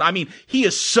get blown. I mean, he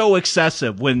is so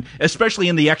excessive especially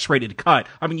in the X-rated cut.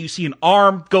 I mean, you see an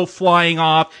arm go flying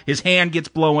off, his hand gets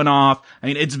blown off. I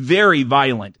mean, it's very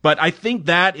violent. But I think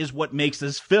that is what makes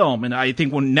this film. And I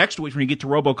think next week when you get to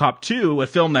RoboCop 2, a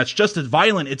film that's just as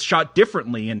violent, it's shot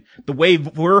differently, and the way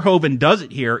Verhoeven does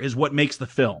it here is what makes the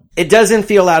film. It doesn't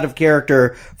feel out of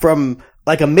character from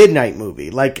like a midnight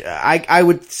movie. Like I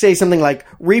would say something like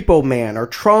Repo Man or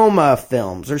Trauma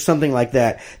films or something like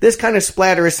that. This kind of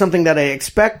splatter is something that I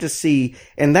expect to see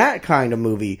in that kind of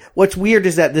movie. What's weird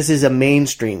is that this is a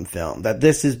mainstream film, that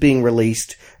this is being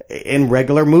released in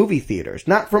regular movie theaters,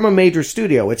 not from a major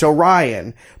studio. It's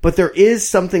Orion, but there is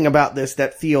something about this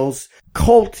that feels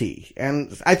culty,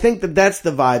 and I think that's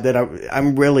the vibe that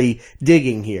I'm really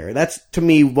digging here. That's, to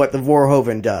me, what the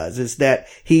Verhoeven does, is that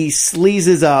he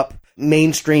sleazes up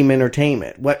mainstream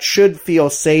entertainment. What should feel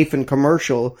safe and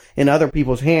commercial in other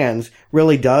people's hands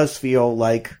really does feel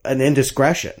like an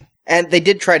indiscretion. And they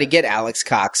did try to get Alex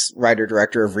Cox,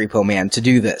 writer-director of Repo Man, to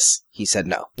do this. He said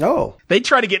no. Oh. They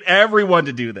try to get everyone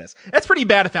to do this. That's pretty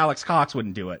bad if Alex Cox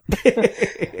wouldn't do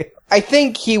it. I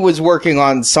think he was working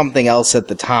on something else at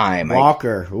the time.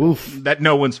 Walker. Oof. That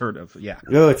no one's heard of, yeah.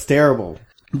 Oh, it's terrible.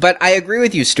 But I agree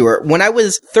with you, Stuart. When I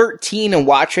was 13 and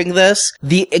watching this,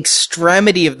 the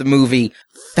extremity of the movie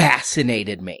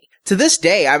fascinated me. To this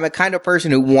day, I'm a kind of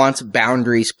person who wants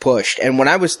boundaries pushed. And when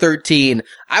I was 13,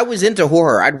 I was into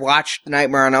horror. I'd watched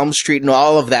Nightmare on Elm Street and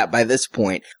all of that by this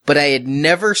point. But I had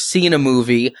never seen a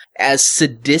movie as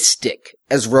sadistic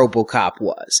as RoboCop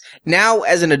was. Now,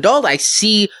 as an adult, I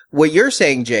see what you're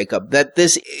saying, Jacob, that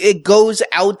it goes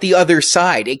out the other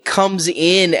side. It comes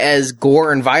in as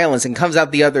gore and violence and comes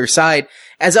out the other side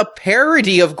as a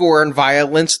parody of gore and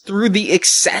violence through the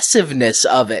excessiveness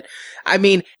of it. I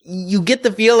mean, you get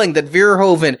the feeling that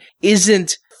Verhoeven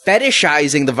isn't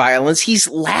fetishizing the violence. He's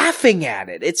laughing at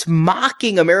it. It's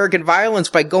mocking American violence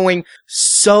by going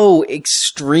so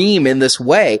extreme in this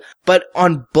way. But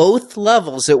on both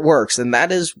levels, it works. And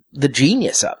that is the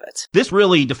genius of it. This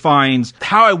really defines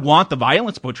how I want the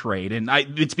violence portrayed. And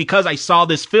it's because I saw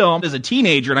this film as a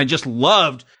teenager and I just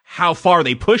loved how far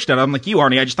they pushed it. I'm like you,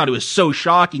 Arnie. I just thought it was so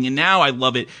shocking. And now I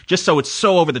love it just so it's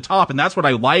so over the top. And that's what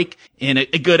I like in a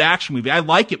good action movie. I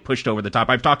like it pushed over the top.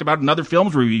 I've talked about it in other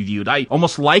films we reviewed. I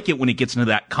almost like it when it gets into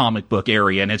that comic book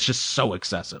area and it's just so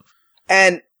excessive.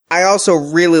 And I also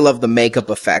really love the makeup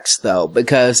effects, though,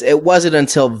 because it wasn't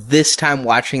until this time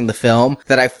watching the film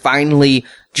that I finally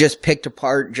just picked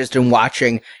apart just in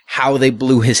watching how they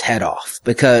blew his head off,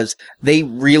 because they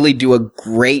really do a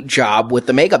great job with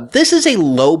the makeup. This is a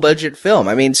low-budget film.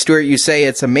 I mean, Stuart, you say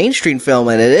it's a mainstream film,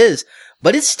 and it is,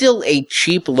 but it's still a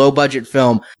cheap, low-budget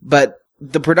film. But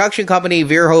the production company,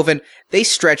 Verhoeven, they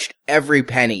stretched every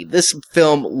penny. This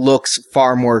film looks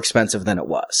far more expensive than it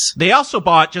was. They also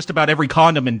bought just about every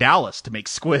condom in Dallas to make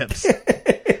squibs.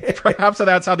 Perhaps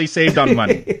that's how they saved on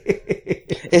money.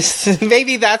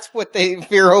 Maybe that's what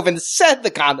Verhoeven said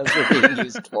the condoms were being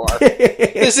used for.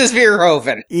 This is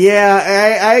Verhoeven.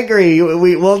 Yeah, I agree.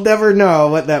 We'll never know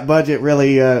what that budget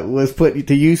really was put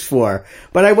to use for.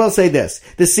 But I will say this.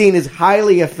 The scene is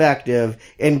highly effective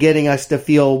in getting us to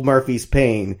feel Murphy's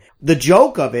pain. The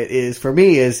joke of it is, for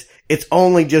me, is it's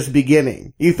only just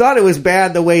beginning. You thought it was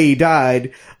bad the way he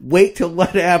died. Wait till what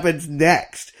happens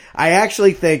next. I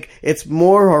actually think it's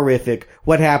more horrific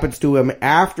what happens to him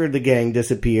after the gang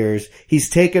disappears. He's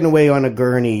taken away on a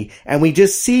gurney, and we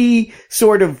just see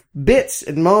sort of bits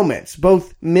and moments,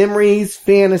 both memories,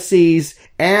 fantasies,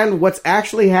 and what's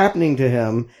actually happening to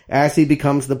him as he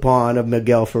becomes the pawn of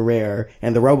Miguel Ferrer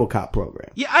and the RoboCop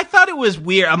program. Yeah, I thought it was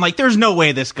weird. I'm like, there's no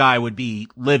way this guy would be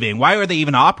living. Why are they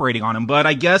even operating on him? But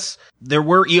I guess there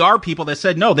were ER people that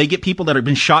said, no, they get people that have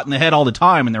been shot in the head all the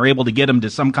time, and they're able to get them to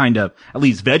some kind of, at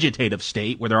least vegetative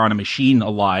state where they're on a machine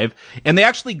alive. And they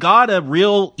actually got a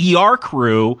real ER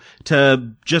crew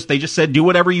to they just said, do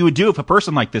whatever you would do if a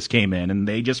person like this came in, and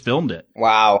they just filmed it.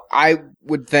 Wow. I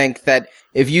would think that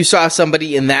if you saw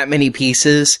somebody in that many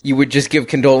pieces, you would just give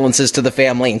condolences to the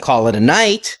family and call it a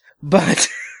night. But,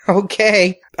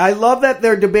 okay. I love that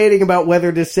they're debating about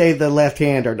whether to say the left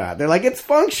hand or not. They're like, it's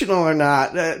functional or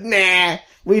not. Nah,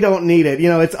 we don't need it. You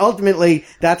know, it's ultimately,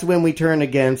 that's when we turn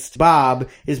against Bob,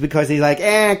 is because he's like,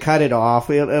 cut it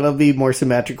off. It'll be more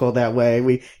symmetrical that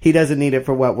way. He doesn't need it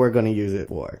for what we're going to use it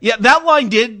for. Yeah, that line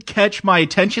did catch my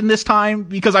attention this time,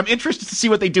 because I'm interested to see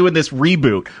what they do in this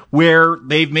reboot, where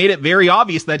they've made it very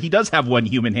obvious that he does have one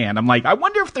human hand. I'm like, I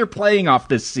wonder if they're playing off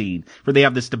this scene, where they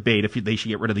have this debate if they should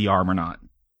get rid of the arm or not.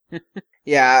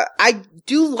 Yeah, I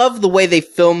do love the way they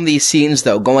film these scenes,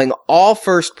 though, going all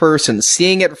first person,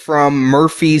 seeing it from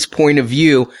Murphy's point of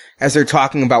view as they're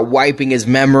talking about wiping his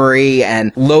memory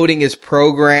and loading his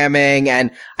programming. And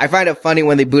I find it funny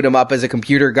when they boot him up as a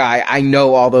computer guy. I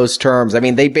know all those terms. I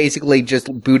mean, they basically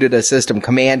just booted a system.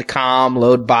 Command, com,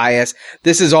 load bias.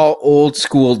 This is all old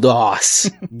school DOS.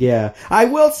 Yeah. I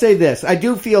will say this. I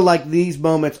do feel like these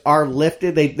moments are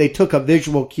lifted. They took a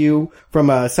visual cue from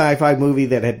a sci-fi movie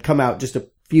that had come out just a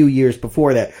few years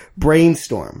before that,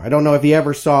 Brainstorm. I don't know if you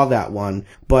ever saw that one,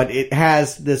 but it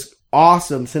has this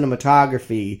awesome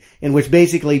cinematography in which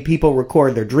basically people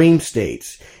record their dream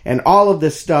states, and all of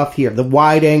this stuff here, the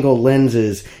wide angle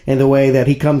lenses and the way that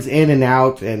he comes in and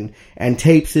out and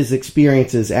tapes his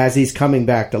experiences as he's coming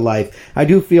back to life. I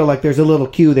do feel like there's a little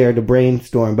cue there to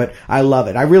Brainstorm, but I love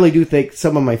it. I really do think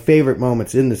some of my favorite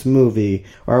moments in this movie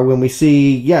are when we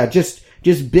see,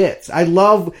 just bits. I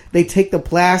love they take the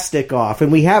plastic off,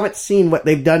 and we haven't seen what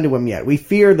they've done to him yet. We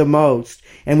fear the most,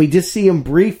 and we just see him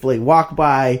briefly walk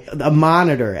by a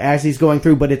monitor as he's going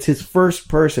through, but it's his first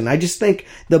person. I just think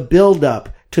the build up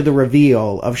to the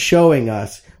reveal of showing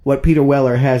us what Peter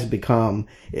Weller has become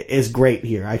is great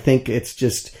here. I think it's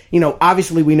just,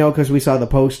 obviously we know because we saw the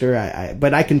poster,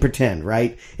 but I can pretend,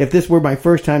 right? If this were my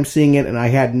first time seeing it and I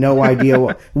had no idea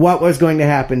what was going to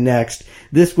happen next,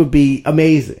 this would be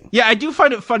amazing. Yeah, I do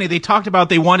find it funny. They talked about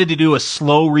they wanted to do a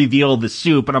slow reveal of the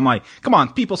suit, but I'm like, come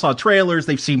on, people saw trailers,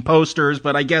 they've seen posters,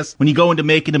 but I guess when you go into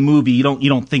making a movie, you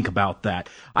don't think about that.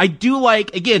 I do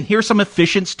like, again, here's some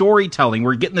efficient storytelling.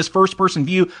 We're getting this first person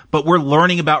view, but we're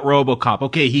learning about RoboCop.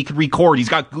 Okay, he could record. He's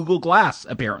got Google Glass,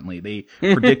 apparently. They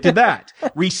predicted that.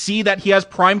 We see that he has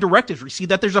prime directives. We see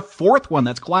that there's a fourth one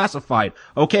that's classified.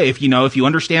 Okay, if you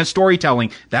understand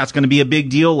storytelling, that's going to be a big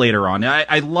deal later on.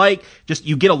 I like just,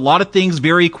 you get a lot of things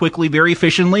very quickly, very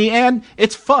efficiently, and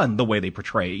it's fun the way they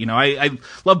portray it. I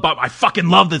love Bob. I fucking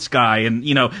love this guy. And,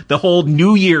 the whole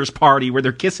New Year's party where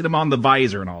they're kissing him on the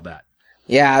visor and all that.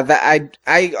 Yeah,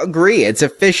 I agree. It's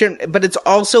efficient, but it's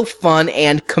also fun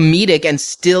and comedic and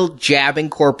still jabbing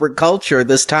corporate culture.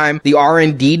 This time, the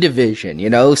R&D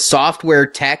division, software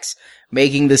techs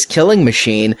making this killing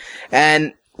machine.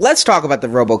 And let's talk about the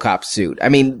RoboCop suit. I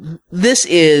mean, this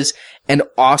is an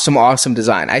awesome, awesome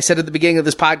design. I said at the beginning of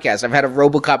this podcast, I've had a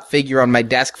RoboCop figure on my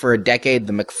desk for a decade,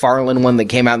 the McFarlane one that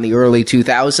came out in the early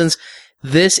 2000s.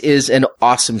 This is an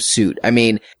awesome suit. I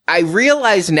mean, I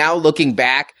realize now looking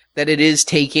back that it is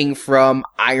taking from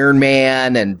Iron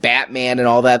Man and Batman and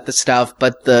all that stuff,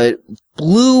 but the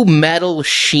blue metal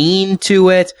sheen to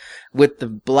it with the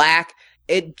black,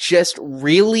 it just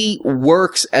really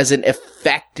works as an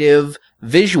effective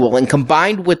visual. And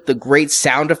combined with the great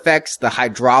sound effects, the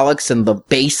hydraulics and the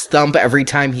bass thump every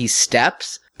time he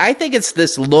steps, I think it's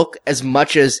this look as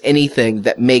much as anything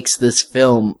that makes this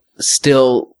film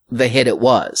still the hit it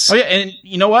was. Oh yeah, and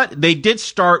you know what? They did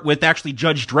start with actually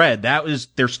Judge Dredd. That was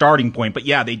their starting point. But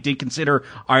yeah, they did consider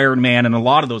Iron Man and a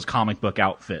lot of those comic book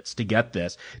outfits to get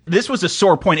this. This was a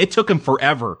sore point. It took them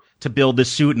forever to build this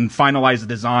suit and finalize the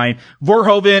design.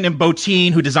 Verhoeven and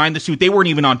Bottin, who designed the suit, they weren't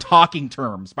even on talking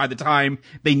terms by the time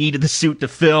they needed the suit to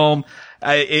film.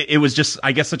 It was just,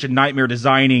 I guess, such a nightmare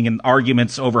designing and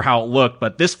arguments over how it looked.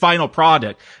 But this final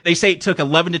product, they say it took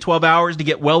 11 to 12 hours to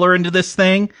get Weller into this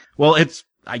thing. Well, it's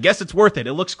I guess it's worth it.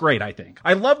 It looks great, I think.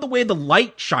 I love the way the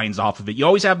light shines off of it. You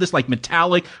always have this like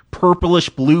metallic purplish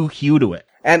blue hue to it.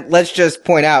 And let's just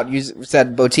point out, you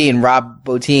said Rob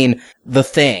Bottin, The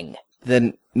Thing,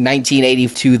 the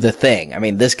 1982 The Thing. I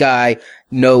mean, this guy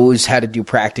knows how to do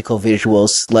practical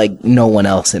visuals like no one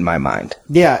else in my mind.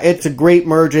 Yeah, it's a great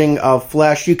merging of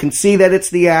flesh. You can see that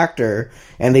it's the actor,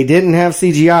 and they didn't have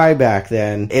CGI back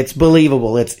then. It's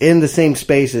believable. It's in the same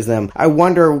space as them. I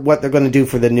wonder what they're going to do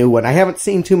for the new one. I haven't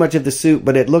seen too much of the suit,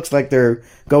 but it looks like they're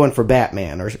going for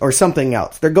Batman or something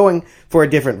else. They're going for a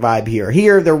different vibe here.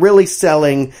 Here, they're really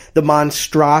selling the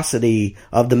monstrosity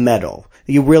of the metal.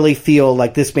 You really feel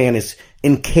like this man is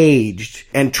encaged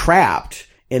and trapped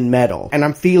in metal. And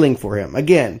I'm feeling for him.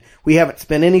 Again, we haven't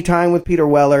spent any time with Peter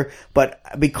Weller, but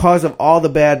because of all the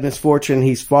bad misfortune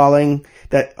he's falling,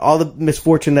 that all the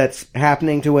misfortune that's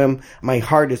happening to him, my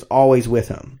heart is always with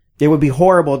him. It would be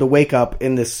horrible to wake up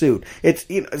in this suit. It's,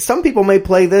 you know, some people may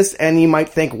play this and you might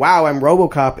think, wow, I'm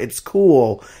RoboCop. It's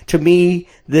cool. To me,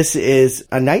 this is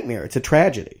a nightmare. It's a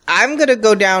tragedy. I'm going to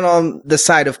go down on the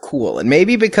side of cool, and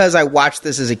maybe because I watched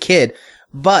this as a kid,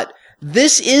 but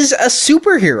this is a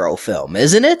superhero film,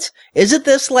 isn't it? Isn't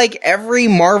this like every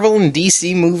Marvel and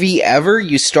DC movie ever?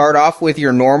 You start off with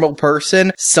your normal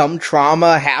person, some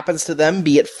trauma happens to them,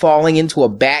 be it falling into a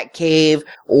bat cave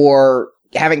or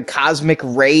having cosmic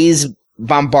rays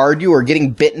bombard you or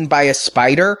getting bitten by a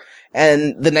spider.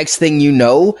 And the next thing you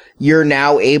know, you're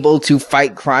now able to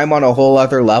fight crime on a whole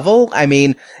other level. I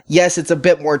mean, yes, it's a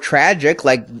bit more tragic,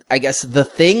 like, I guess, The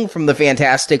Thing from the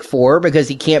Fantastic Four, because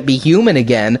he can't be human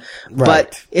again. Right.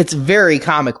 But it's very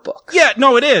comic book. Yeah,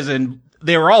 no, it is. And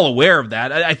they were all aware of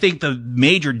that. I think the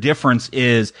major difference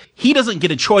is he doesn't get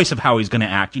a choice of how he's going to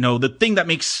act. You know, the thing that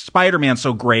makes Spider-Man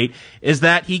so great is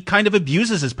that he kind of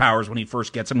abuses his powers when he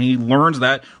first gets them. He learns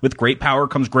that with great power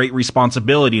comes great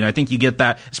responsibility. And I think you get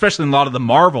that, especially in a lot of the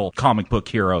Marvel comic book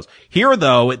heroes. Here,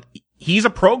 though, he's a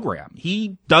program.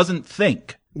 He doesn't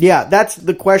think. Yeah, that's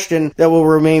the question that will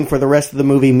remain for the rest of the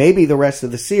movie, maybe the rest of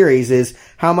the series, is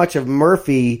how much of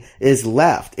Murphy is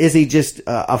left? Is he just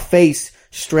a face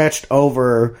stretched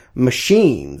over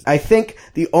machines? I think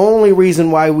the only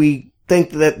reason why we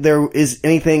think that there is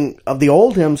anything of the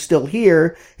old him still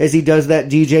here is he does that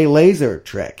DJ Laser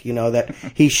trick, you know, that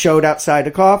he showed outside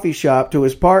a coffee shop to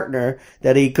his partner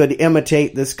that he could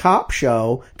imitate this cop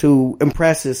show to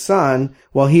impress his son.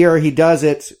 Well, here he does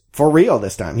it for real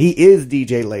this time. He is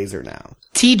DJ Laser now.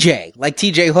 TJ, like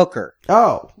TJ Hooker.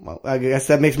 Oh, well, I guess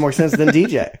that makes more sense than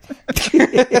DJ.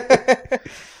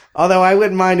 Although I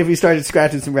wouldn't mind if he started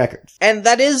scratching some records. And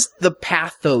that is the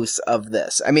pathos of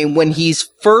this. I mean, when he's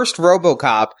first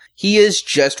RoboCop, he is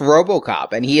just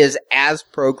RoboCop, and he is as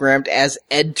programmed as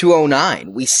Ed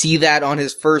 209. We see that on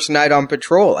his first night on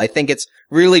patrol. I think it's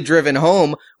really driven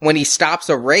home when he stops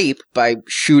a rape by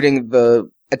shooting the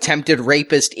attempted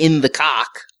rapist in the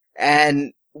cock.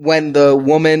 And when the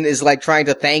woman is like trying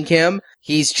to thank him,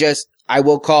 he's just, I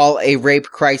will call a rape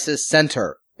crisis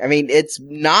center. I mean, it's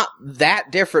not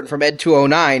that different from Ed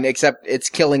 209, except it's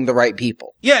killing the right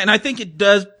people. Yeah, and I think it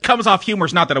comes off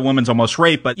humorous, not that a woman's almost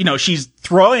raped, but, you know, she's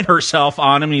throwing herself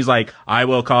on him, and he's like, I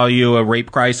will call you a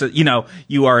rape crisis. You know,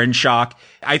 you are in shock.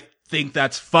 I think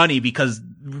that's funny because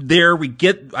there we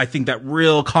get, I think, that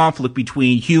real conflict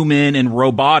between human and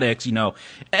robotics. You know,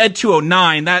 Ed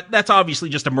 209, that's obviously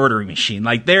just a murdering machine.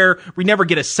 Like we never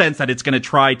get a sense that it's going to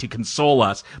try to console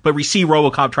us, but we see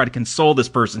RoboCop try to console this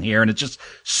person here, and it's just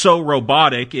so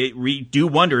robotic. We do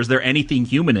wonder, is there anything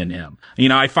human in him? You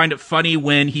know, I find it funny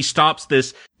when he stops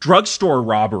this drugstore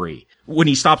robbery. When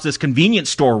he stops this convenience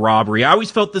store robbery, I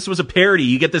always felt this was a parody.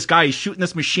 You get this guy, he's shooting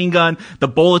this machine gun, the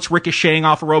bullets ricocheting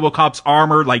off of RoboCop's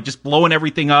armor, like just blowing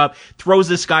everything up, throws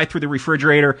this guy through the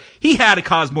refrigerator. He had to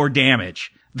cause more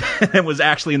damage than was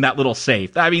actually in that little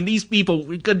safe. I mean, these people,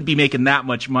 we couldn't be making that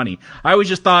much money. I always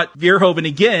just thought Verhoeven,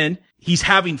 again, he's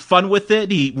having fun with it.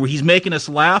 He's making us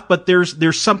laugh, but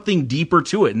there's something deeper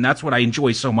to it. And that's what I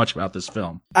enjoy so much about this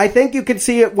film. I think you could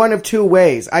see it one of two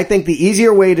ways. I think the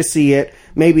easier way to see it,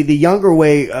 maybe the younger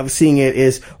way of seeing it,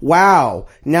 is, wow,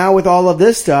 now with all of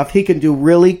this stuff, he can do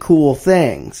really cool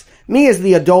things. Me as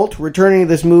the adult returning to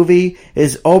this movie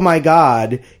is, oh my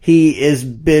God, he has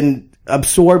been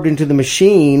absorbed into the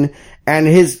machine, and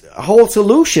his whole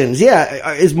solutions,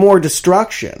 is more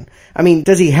destruction. I mean,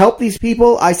 does he help these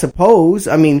people? I suppose.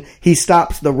 I mean, he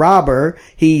stops the robber.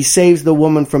 He saves the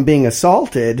woman from being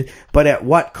assaulted, but at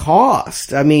what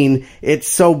cost? I mean, it's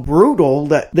so brutal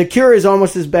that the cure is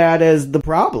almost as bad as the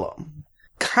problem.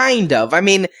 Kind of. I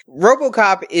mean,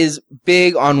 RoboCop is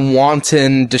big on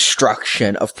wanton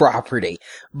destruction of property,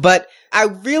 but I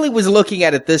really was looking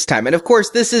at it this time. And of course,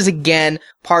 this is again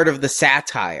part of the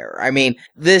satire. I mean,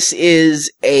 this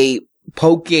is a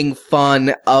poking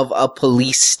fun of a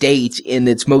police state in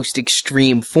its most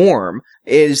extreme form,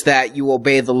 is that you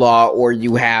obey the law or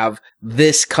you have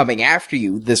this coming after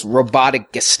you, this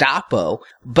robotic Gestapo.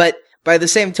 But by the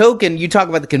same token, you talk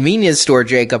about the convenience store,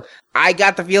 Jacob. I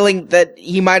got the feeling that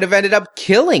he might have ended up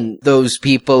killing those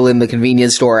people in the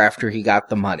convenience store after he got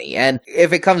the money. And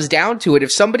if it comes down to it,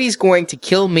 if somebody's going to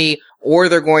kill me or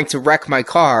they're going to wreck my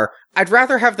car, I'd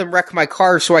rather have them wreck my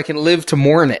car so I can live to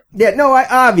mourn it. Yeah, no,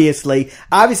 obviously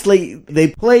they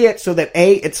play it so that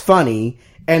A, it's funny,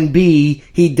 and B,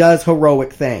 he does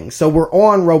heroic things. So we're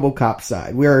on RoboCop's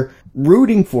side. We're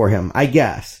rooting for him, I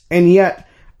guess. And yet,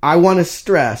 I want to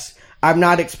stress, I'm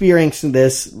not experiencing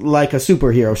this like a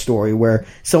superhero story where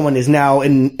someone is now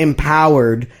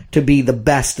empowered to be the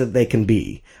best that they can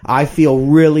be. I feel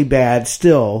really bad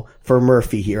still for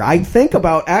Murphy here. I think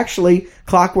about actually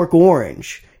Clockwork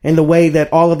Orange and the way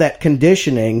that all of that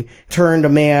conditioning turned a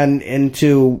man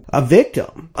into a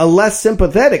victim, a less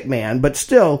sympathetic man, but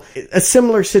still a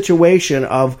similar situation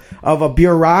of a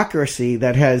bureaucracy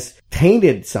that has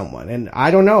tainted someone. And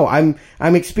I don't know, I'm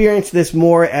experiencing this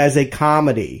more as a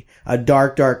comedy, a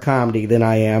dark comedy, than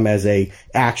I am as a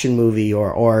action movie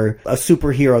or a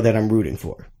superhero that I'm rooting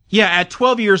for. Yeah, at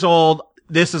 12 years old,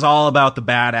 this is all about the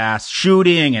badass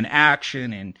shooting and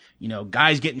action and,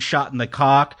 guys getting shot in the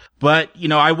cock. But,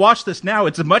 I watch this now.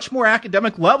 It's a much more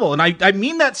academic level. And I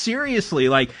mean that seriously.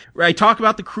 Like, I talk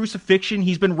about the crucifixion.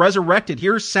 He's been resurrected.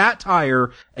 Here's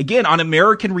satire, again, on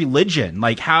American religion.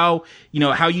 Like how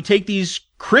you take these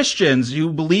Christians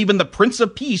who believe in the Prince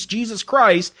of Peace, Jesus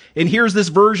Christ, and here's this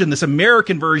version, this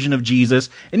American version of Jesus,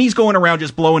 and he's going around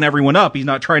just blowing everyone up. He's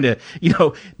not trying to,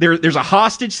 there's a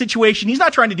hostage situation. He's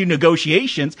not trying to do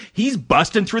negotiations. He's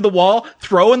busting through the wall,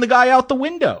 throwing the guy out the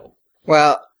window.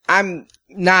 Well, I'm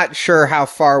not sure how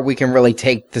far we can really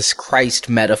take this Christ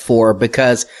metaphor,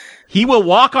 because he will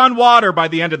walk on water by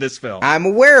the end of this film. I'm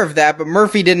aware of that, but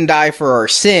Murphy didn't die for our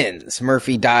sins.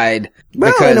 Murphy died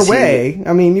well, because in a way.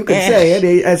 I mean, you could say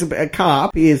it. As a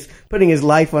cop, he is putting his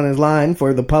life on his line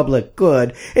for the public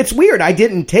good. It's weird. I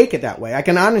didn't take it that way. I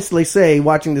can honestly say,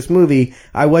 watching this movie,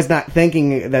 I was not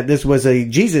thinking that this was a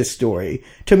Jesus story.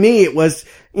 To me, it was,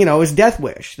 his death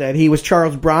wish, that he was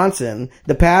Charles Bronson,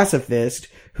 the pacifist,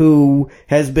 who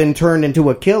has been turned into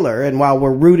a killer, and while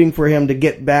we're rooting for him to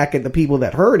get back at the people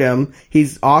that hurt him,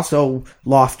 he's also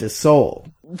lost his soul.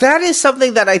 That is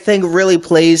something that I think really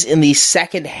plays in the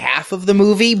second half of the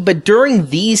movie, but during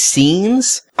these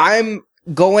scenes, I'm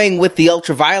going with the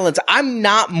ultraviolence. I'm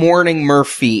not mourning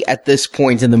Murphy at this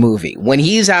point in the movie. When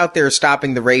he's out there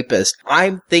stopping the rapist,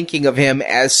 I'm thinking of him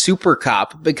as Super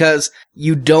Cop, because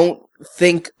you don't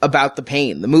think about the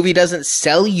pain. The movie doesn't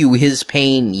sell you his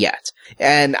pain yet.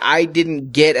 And I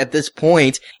didn't get, at this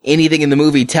point, anything in the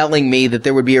movie telling me that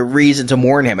there would be a reason to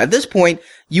mourn him. At this point,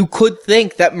 you could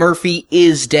think that Murphy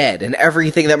is dead, and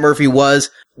everything that Murphy was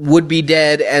would be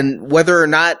dead, and whether or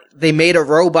not they made a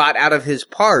robot out of his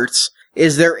parts,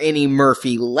 is there any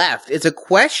Murphy left? It's a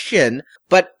question,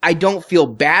 but I don't feel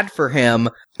bad for him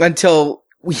until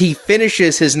he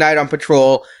finishes his night on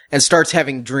patrol and starts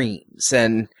having dreams.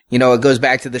 And, it goes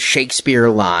back to the Shakespeare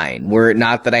line, were it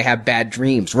not that I have bad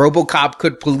dreams. RoboCop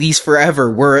could police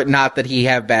forever, were it not that he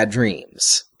have bad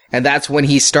dreams. And that's when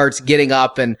he starts getting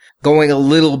up and going a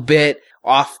little bit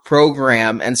off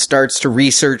program and starts to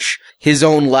research his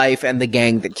own life and the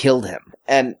gang that killed him.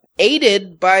 And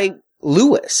aided by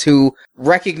Lewis, who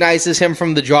recognizes him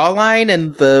from the jawline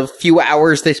and the few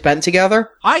hours they spent together.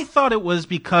 I thought it was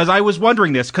because I was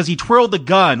wondering this, because he twirled the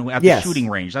gun at the shooting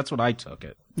range. That's what I took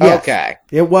it. Yes. Okay.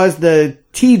 It was the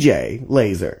TJ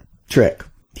laser trick.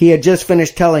 He had just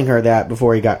finished telling her that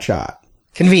before he got shot.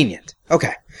 Convenient.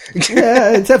 Okay.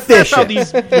 Yeah, it's efficient. That's how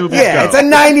these movies go. It's a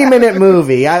 90-minute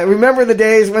movie. I remember the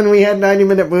days when we had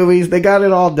 90-minute movies. They got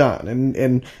it all done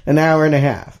in an hour and a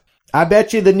half. I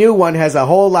bet you the new one has a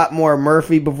whole lot more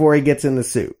Murphy before he gets in the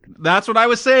suit. That's what I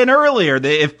was saying earlier.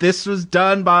 If this was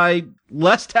done by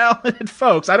less talented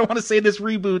folks, I don't want to say this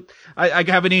reboot, I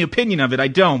have any opinion of it, I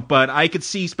don't, but I could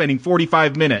see spending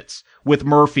 45 minutes with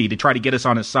Murphy to try to get us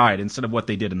on his side instead of what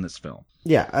they did in this film.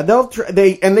 Yeah,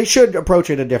 they should approach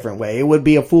it a different way. It would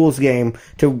be a fool's game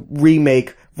to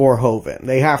remake Verhoeven.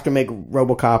 They have to make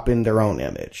RoboCop in their own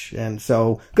image. And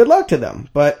so, good luck to them.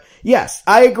 But yes,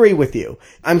 I agree with you.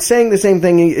 I'm saying the same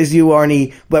thing as you,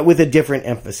 Arnie, but with a different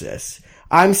emphasis.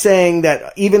 I'm saying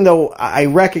that even though I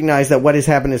recognize that what has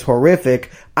happened is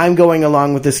horrific, I'm going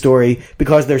along with the story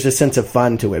because there's a sense of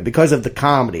fun to it, because of the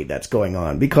comedy that's going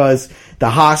on, because the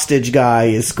hostage guy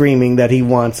is screaming that he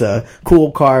wants a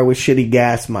cool car with shitty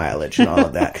gas mileage and all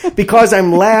of that. Because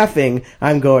I'm laughing,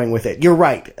 I'm going with it. You're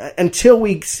right. Until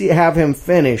we have him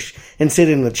finish and sit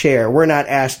in the chair, we're not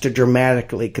asked to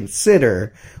dramatically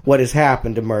consider what has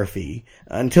happened to Murphy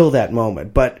until that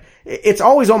moment. But it's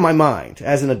always on my mind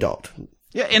as an adult.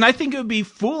 Yeah, and I think it would be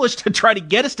foolish to try to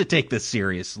get us to take this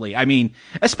seriously. I mean,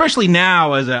 especially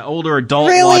now as an older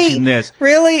adult watching this.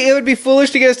 Really? It would be foolish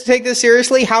to get us to take this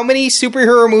seriously? How many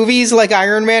superhero movies like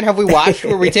Iron Man have we watched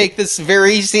where we take this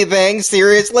very thing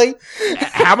seriously?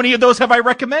 How many of those have I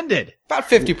recommended? About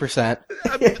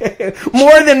 50%.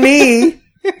 More than me.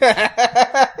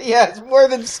 Yes, more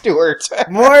than Stuart.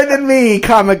 More than me,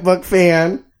 comic book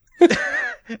fan.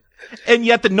 And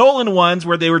yet the Nolan ones,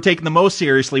 where they were taken the most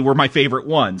seriously, were my favorite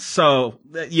ones. So,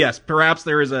 yes, perhaps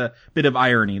there is a bit of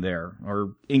irony there,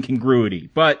 or incongruity.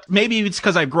 But maybe it's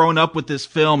because I've grown up with this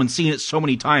film and seen it so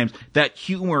many times that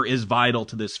humor is vital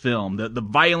to this film. The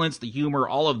violence, the humor,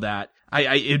 all of that.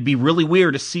 It'd be really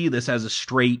weird to see this as a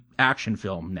straight action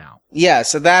film now. Yeah,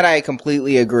 so that I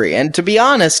completely agree. And to be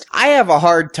honest, I have a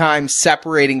hard time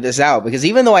separating this out, because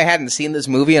even though I hadn't seen this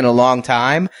movie in a long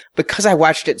time, because I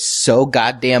watched it so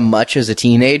goddamn much as a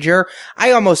teenager,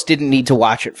 I almost didn't need to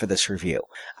watch it for this review.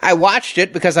 I watched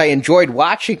it because I enjoyed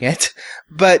watching it,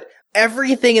 but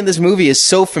everything in this movie is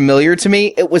so familiar to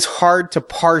me, it was hard to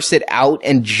parse it out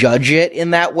and judge it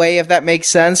in that way, if that makes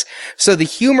sense. So the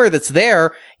humor that's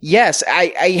there, yes,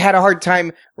 I had a hard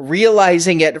time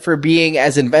realizing it for being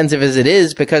as inventive as it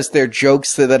is, because they're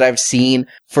jokes that I've seen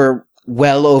for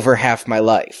well over half my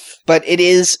life. But it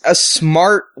is a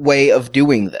smart way of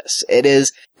doing this. It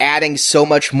is adding so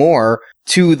much more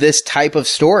to this type of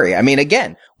story. I mean,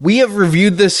 again, we have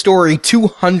reviewed this story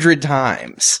 200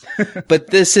 times, but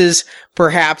this is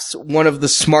perhaps one of the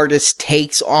smartest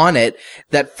takes on it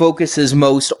that focuses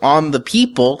most on the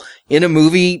people in a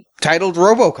movie titled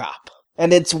RoboCop.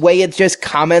 And its way it just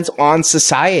comments on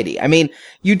society. I mean,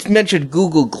 you mentioned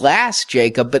Google Glass,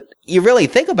 Jacob, but you really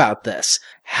think about this.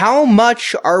 How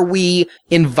much are we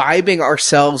imbibing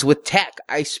ourselves with tech?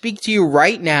 I speak to you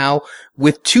right now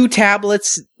with 2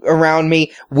 tablets around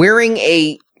me, wearing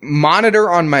a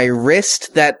monitor on my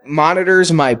wrist that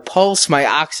monitors my pulse, my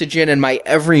oxygen, and my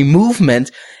every movement.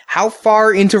 How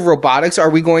far into robotics are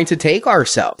we going to take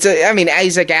ourselves? So, I mean,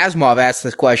 Isaac Asimov asked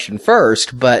this question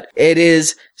first, but it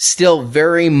is still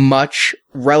very much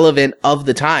relevant of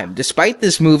the time. Despite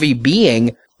this movie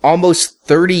being almost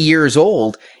 30 years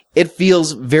old, it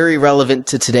feels very relevant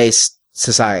to today's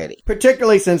society.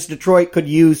 Particularly since Detroit could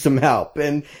use some help.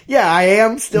 And yeah, I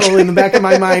am still in the back of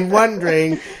my mind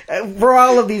wondering, for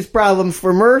all of these problems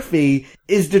for Murphy,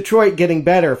 is Detroit getting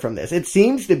better from this? It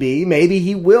seems to be. Maybe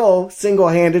he will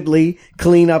single-handedly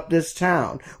clean up this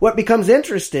town. What becomes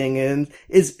interesting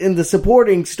is in the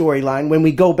supporting storyline, when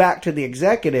we go back to the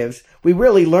executives, we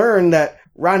really learn that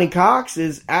Ronny Cox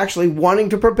is actually wanting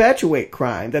to perpetuate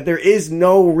crime, that there is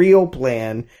no real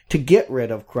plan to get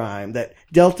rid of crime, that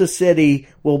Delta City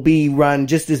will be run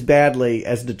just as badly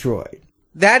as Detroit.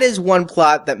 That is one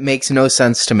plot that makes no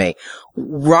sense to me.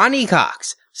 Ronny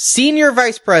Cox, senior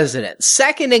vice president,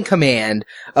 second in command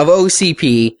of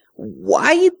OCP,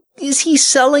 why is he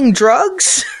selling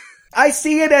drugs? I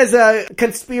see it as a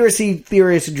conspiracy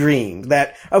theorist dream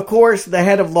that, of course, the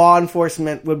head of law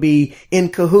enforcement would be in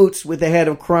cahoots with the head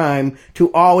of crime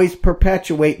to always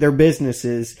perpetuate their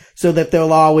businesses so that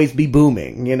they'll always be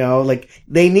booming, you know, like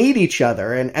they need each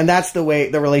other. And that's the way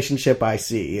the relationship I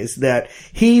see is that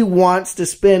he wants to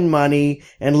spend money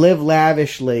and live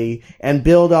lavishly and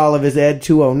build all of his Ed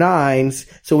 209s.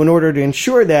 So in order to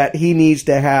ensure that, he needs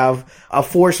to have a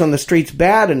force on the streets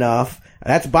bad enough.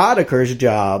 That's Bodeker's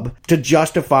job to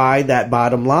justify that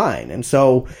bottom line. And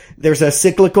so there's a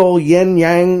cyclical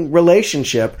yin-yang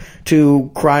relationship to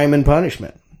crime and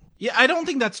punishment. Yeah, I don't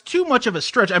think that's too much of a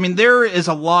stretch. I mean, there is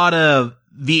a lot of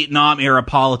Vietnam-era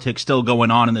politics still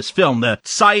going on in this film. The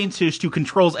scientist who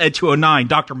controls Ed 209,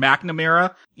 Dr.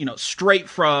 McNamara, you know, straight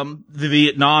from the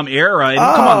Vietnam era. And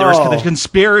come on, there's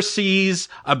conspiracies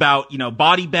about, you know,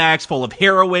 body bags full of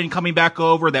heroin coming back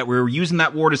over, that we were using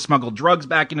that war to smuggle drugs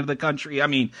back into the country. I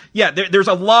mean, yeah, there's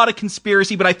a lot of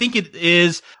conspiracy, but I think it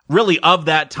is really of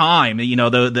that time, you know,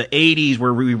 the 80s,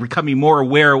 where we were becoming more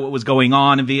aware of what was going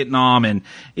on in Vietnam, and,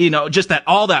 you know, just that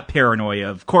all that paranoia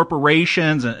of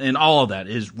corporations and all of that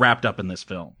is wrapped up in this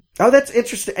film. Oh, that's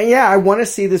interesting. And yeah, I want to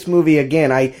see this movie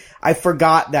again. I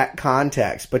forgot that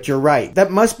context, but you're right.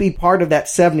 That must be part of that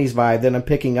 70s vibe that I'm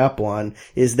picking up on,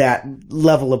 is that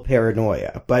level of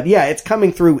paranoia. But yeah, it's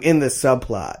coming through in this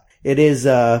subplot. It is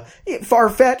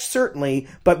far-fetched, certainly,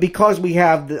 but because we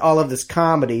have all of this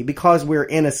comedy, because we're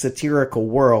in a satirical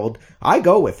world, I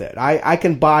go with it. I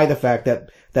can buy the fact that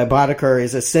Boddicker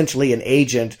is essentially an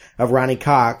agent of Ronnie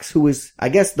Cox, who is, I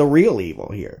guess, the real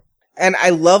evil here. And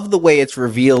I love the way it's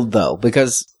revealed, though,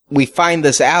 because we find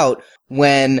this out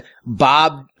when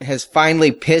Bob has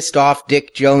finally pissed off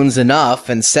Dick Jones enough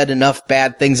and said enough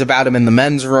bad things about him in the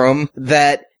men's room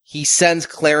that he sends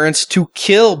Clarence to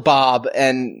kill Bob,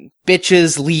 and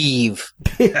bitches leave.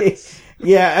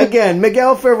 Yeah, again,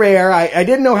 Miguel Ferrer, I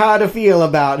didn't know how to feel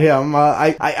about him.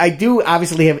 I do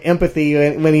obviously have empathy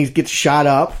when he gets shot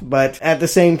up, but at the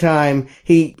same time,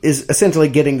 he is essentially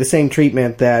getting the same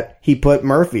treatment that he put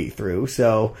Murphy through.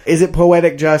 So, is it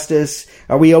poetic justice?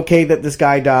 Are we okay that this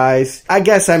guy dies? I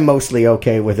guess I'm mostly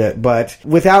okay with it, but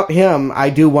without him, I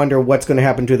do wonder what's going to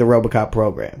happen to the RoboCop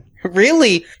program.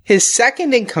 Really, his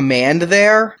second in command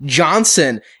there,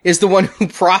 Johnson, is the one who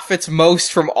profits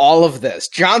most from all of this.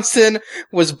 Johnson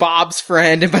was Bob's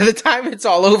friend, and by the time it's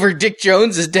all over, Dick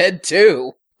Jones is dead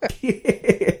too.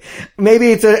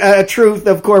 Maybe it's a truth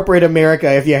of corporate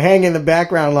America. If you hang in the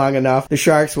background long enough, the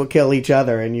sharks will kill each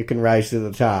other and you can rise to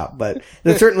the top. But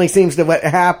that certainly seems to what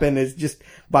happened is just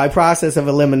by process of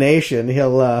elimination,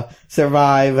 he'll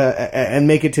survive and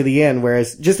make it to the end,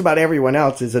 whereas just about everyone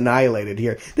else is annihilated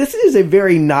here. This is a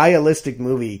very nihilistic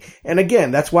movie. And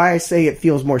again, that's why I say it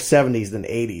feels more 70s than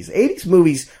 80s. 80s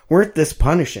movies weren't this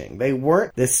punishing. They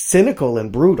weren't this cynical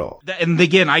and brutal. And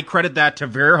again, I credit that to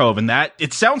Verhoeven. That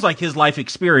it sounds like his life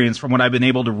experience from what I've been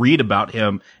able to read about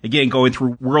him. Again, going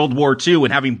through World War II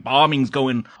and having bombings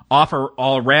going off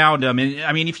all around him. And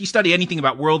I mean, if you study anything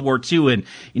about World War II and,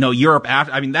 Europe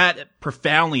after, I mean, that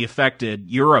profoundly affected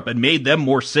Europe and made them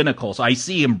more cynical. So I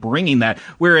see him bringing that.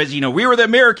 Whereas, we were the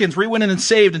Americans, we went in and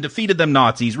saved and defeated them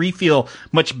Nazis. We feel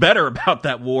much better about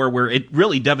that war where it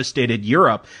really devastated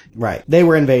Europe. Right. They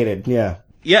were invaded. Yeah.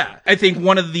 Yeah. I think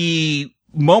one of the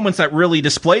moments that really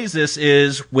displays this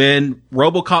is when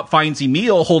RoboCop finds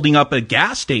Emil holding up a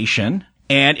gas station.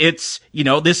 And it's,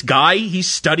 this guy,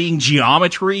 he's studying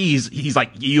geometry. He's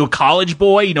like, you a college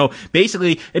boy?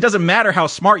 Basically, it doesn't matter how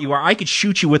smart you are. I could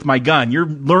shoot you with my gun. Your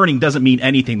learning doesn't mean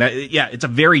anything. It's a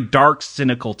very dark,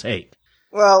 cynical take.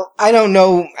 Well, I don't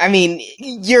know. I mean,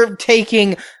 you're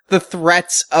taking the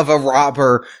threats of a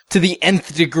robber to the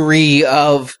nth degree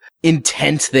of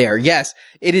intent there. Yes,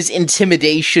 it is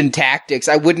intimidation tactics.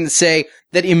 I wouldn't say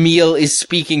that Emil is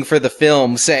speaking for the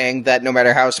film, saying that no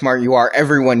matter how smart you are,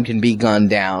 everyone can be gunned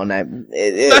down.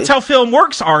 That's how film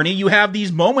works, Arnie. You have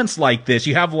these moments like this.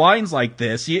 You have lines like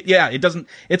this. Yeah,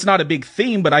 it's not a big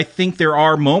theme, but I think there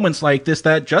are moments like this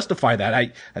that justify that.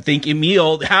 I think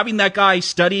Emil, having that guy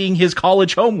studying his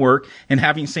college homework and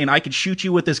saying, I could shoot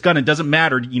you with this gun. It doesn't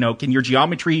matter. Can your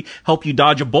geometry help you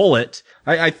dodge a bullet?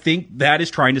 I think that is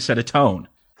trying to set a tone.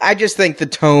 I just think the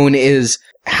tone is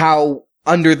how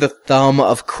under the thumb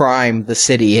of crime the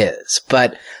city is.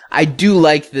 But I do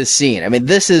like this scene. I mean,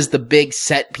 this is the big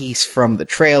set piece from the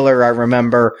trailer, I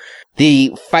remember.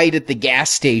 The fight at the gas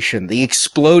station, the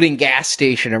exploding gas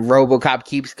station, and RoboCop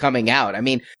keeps coming out. I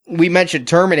mean, we mentioned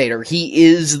Terminator. He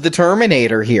is the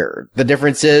Terminator here. The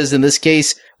difference is, in this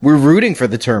case, we're rooting for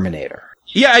the Terminator.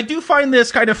 Yeah, I do find this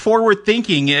kind of forward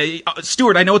thinking.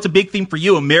 Stuart, I know it's a big theme for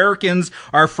you. Americans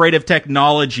are afraid of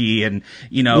technology and,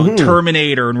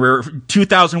 Terminator, and we're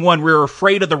 2001, we're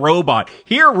afraid of the robot.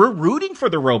 Here, we're rooting for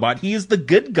the robot. He is the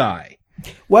good guy.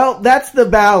 Well, that's the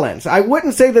balance. I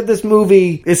wouldn't say that this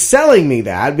movie is selling me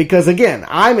that because, again,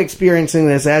 I'm experiencing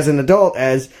this as an adult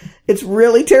as it's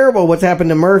really terrible what's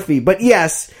happened to Murphy. But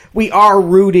yes, we are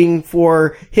rooting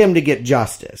for him to get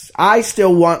justice. I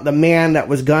still want the man that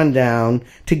was gunned down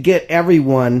to get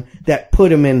everyone that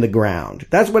put him in the ground.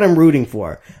 That's what I'm rooting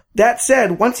for. That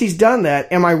said, once he's done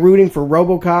that, am I rooting for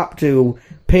RoboCop to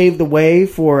pave the way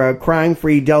for a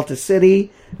crime-free Delta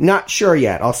City? Not sure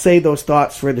yet. I'll save those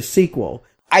thoughts for the sequel.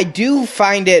 I do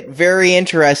find it very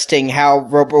interesting how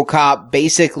RoboCop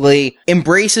basically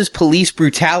embraces police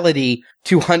brutality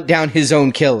to hunt down his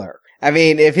own killer. I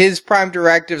mean, if his prime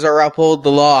directives are uphold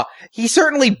the law, he's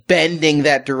certainly bending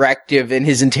that directive in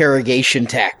his interrogation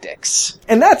tactics.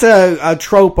 And that's a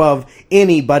trope of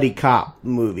any buddy cop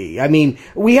movie. I mean,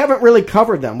 we haven't really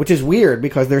covered them, which is weird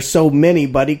because there's so many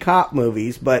buddy cop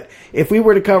movies. But if we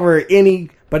were to cover any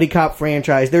buddy cop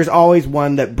franchise, there's always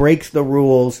one that breaks the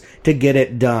rules to get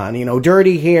it done. You know,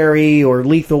 Dirty Harry or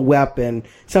Lethal Weapon.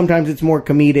 Sometimes it's more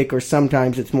comedic or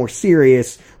sometimes it's more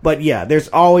serious. But yeah, there's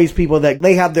always people that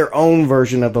they have their own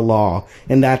version of the law,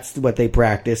 and that's what they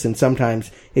practice, and sometimes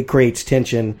it creates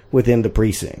tension within the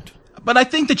precinct. But I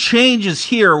think the change is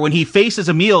here when he faces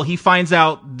Emil. He finds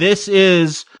out this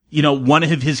is, you know, one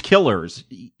of his killers.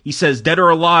 He says, dead or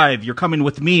alive, you're coming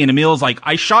with me. And Emil's like,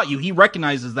 I shot you. He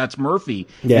recognizes that's Murphy.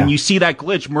 Yeah. And you see that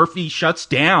glitch. Murphy shuts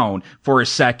down for a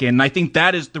second. And I think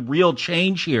that is the real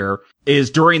change here, is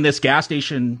during this gas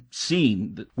station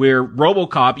scene where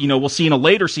RoboCop, you know, we'll see in a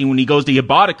later scene when he goes to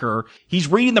Boddicker, he's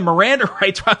reading the Miranda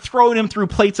rights by throwing him through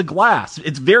plates of glass.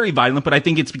 It's very violent, but I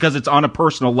think it's because it's on a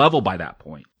personal level by that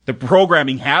point. The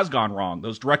programming has gone wrong.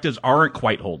 Those directives aren't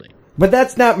quite holding. But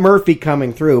that's not Murphy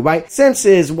coming through. My sense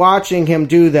is watching him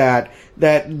do that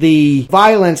the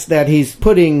violence that he's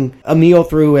putting Emil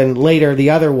through and later the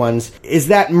other ones, is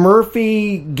that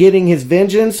Murphy getting his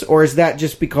vengeance, or is that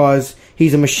just because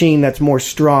he's a machine that's more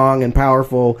strong and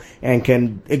powerful and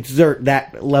can exert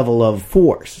that level of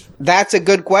force? That's a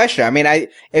good question. I mean,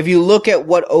 if you look at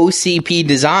what OCP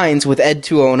designs with Ed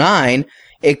 209,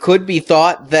 it could be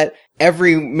thought that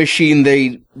every machine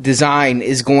they design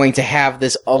is going to have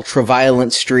this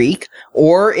ultra-violent streak,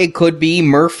 or it could be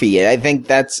Murphy. I think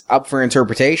that's up for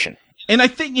interpretation. And I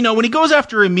think, you know, when he goes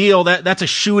after Emil, that's a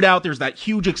shootout. There's that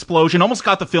huge explosion. Almost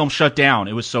got the film shut down.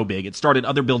 It was so big. It started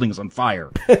other buildings on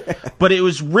fire. But it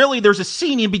was really, there's a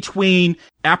scene in between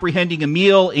apprehending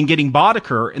Emil and getting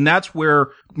Boddicker, and that's where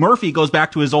Murphy goes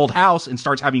back to his old house and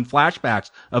starts having flashbacks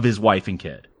of his wife and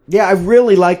kid. Yeah, I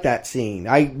really like that scene.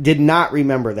 I did not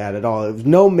remember that at all. There was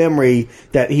no memory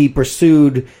that he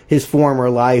pursued his former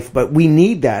life, but we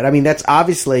need that. I mean, that's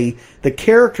obviously the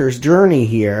character's journey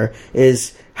here,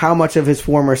 is how much of his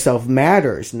former self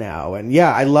matters now. And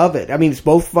yeah, I love it. I mean, it's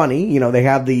both funny. You know, they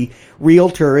have the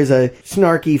realtor as a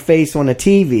snarky face on a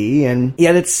TV, and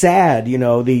yet it's sad. You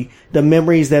know, the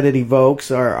memories that it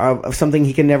evokes are of something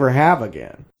he can never have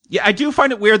again. Yeah, I do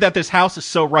find it weird that this house is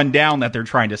so run down that they're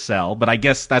trying to sell, but I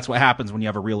guess that's what happens when you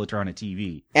have a realtor on a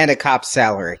TV. And a cop's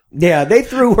salary. Yeah, they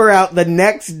threw her out the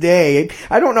next day.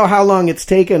 I don't know how long it's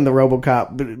taken the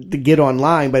RoboCop to get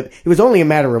online, but it was only a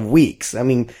matter of weeks. I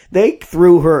mean, they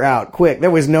threw her out quick. There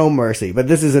was no mercy, but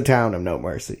this is a town of no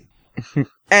mercy.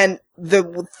 And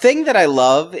the thing that I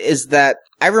love is that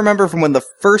I remember from when the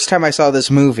first time I saw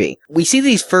this movie, we see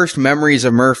these first memories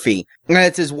of Murphy, and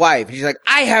it's his wife. She's like,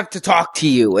 I have to talk to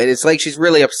you. And it's like she's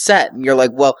really upset. And you're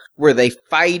like, well, were they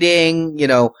fighting? You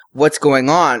know, what's going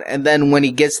on? And then when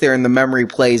he gets there and the memory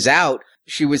plays out,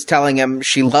 she was telling him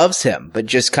she loves him, but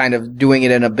just kind of doing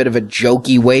it in a bit of a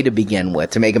jokey way to begin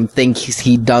with, to make him think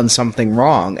he'd done something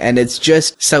wrong. And it's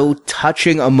just so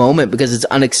touching a moment because it's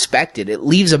unexpected. It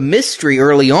leaves a mystery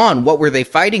early on. What were they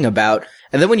fighting about?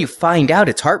 And then when you find out,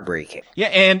 it's heartbreaking. Yeah,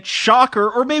 and shocker,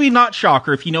 or maybe not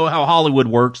shocker, if you know how Hollywood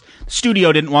works, the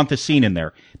studio didn't want this scene in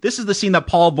there. This is the scene that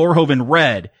Paul Verhoeven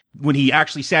read when he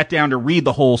actually sat down to read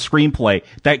the whole screenplay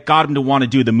that got him to want to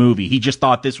do the movie. He just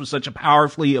thought this was such a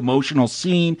powerfully emotional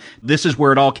scene. This is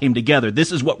where it all came together.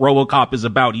 This is what RoboCop is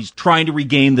about. He's trying to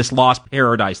regain this lost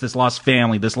paradise, this lost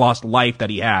family, this lost life that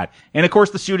he had. And of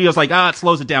course the studio's like, it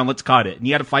slows it down, let's cut it. And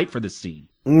you had to fight for this scene.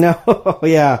 No,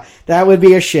 yeah, that would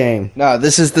be a shame. No,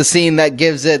 this is the scene that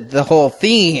gives it the whole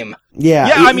theme. Yeah.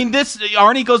 Yeah, I mean, this,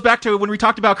 Arnie goes back to when we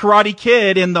talked about Karate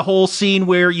Kid and the whole scene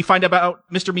where you find out about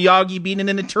Mr. Miyagi being in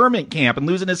an internment camp and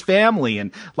losing his family.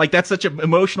 And, like, that's such an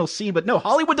emotional scene. But no,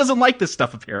 Hollywood doesn't like this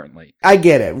stuff, apparently. I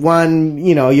get it. One,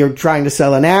 you know, you're trying to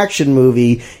sell an action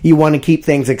movie. You want to keep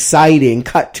things exciting.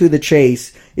 Cut to the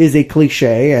chase is a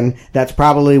cliche, and that's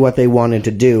probably what they wanted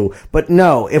to do. But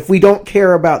no, if we don't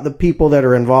care about the people that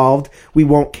are involved, we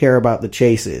won't care about the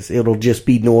chases. It'll just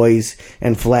be noise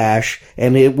and flash,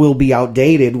 and it will be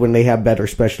outdated when they have better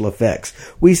special effects.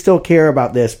 We still care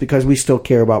about this because we still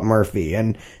care about Murphy.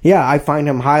 And yeah, I find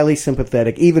him highly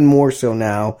sympathetic, even more so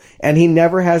now. And he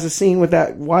never has a scene with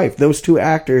that wife. Those two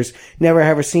actors never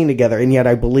have a scene together, and yet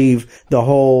I believe the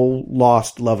whole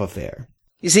lost love affair.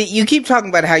 You see, you keep talking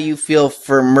about how you feel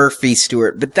for Murphy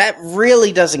Stewart, but that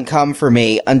really doesn't come for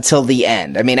me until the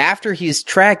end. I mean, after he's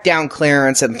tracked down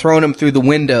Clarence and thrown him through the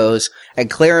windows,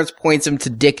 and Clarence points him to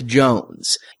Dick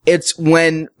Jones, it's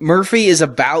when Murphy is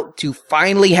about to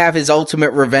finally have his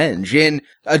ultimate revenge. In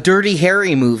a Dirty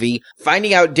Harry movie,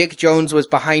 finding out Dick Jones was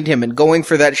behind him and going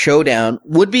for that showdown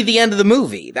would be the end of the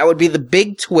movie. That would be the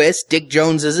big twist. Dick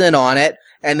Jones is in on it,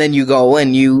 and then you go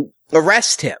and you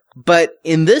arrest him. But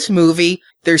in this movie,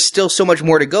 there's still so much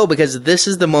more to go, because this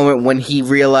is the moment when he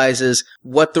realizes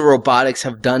what the robotics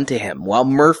have done to him. While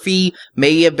Murphy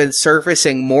may have been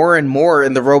surfacing more and more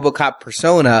in the RoboCop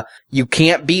persona, you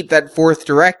can't beat that fourth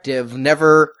directive,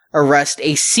 never arrest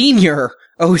a senior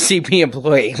OCP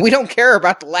employee. We don't care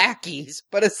about the lackeys,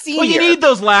 but a senior. Well, you need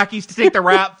those lackeys to take the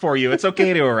rap for you. It's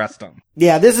okay to arrest them.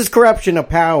 Yeah, this is corruption of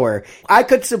power. I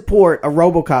could support a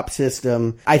RoboCop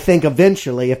system. I think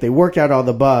eventually, if they worked out all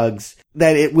the bugs,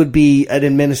 that it would be an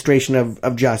administration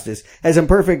of justice. As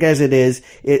imperfect as it is,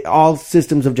 all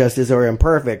systems of justice are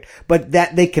imperfect, but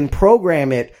that they can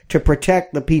program it to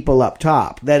protect the people up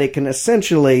top, that it can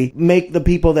essentially make the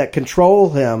people that control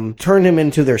him, turn him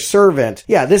into their servant.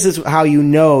 Yeah, this is how you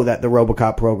know that the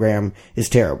RoboCop program is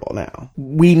terrible now.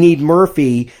 We need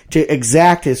Murphy to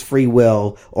exact his free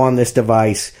will on this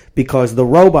device because the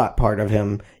robot part of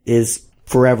him is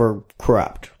forever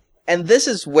corrupt. And this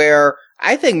is where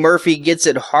I think Murphy gets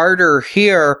it harder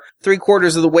here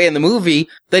 3/4 of the way in the movie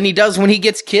than he does when he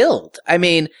gets killed. I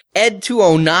mean, Ed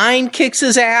 209 kicks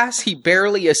his ass. He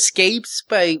barely escapes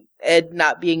by Ed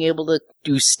not being able to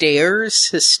do stairs.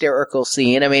 Hysterical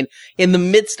scene. I mean, in the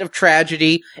midst of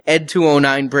tragedy, Ed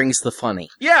 209 brings the funny.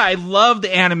 Yeah, I love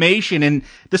the animation, and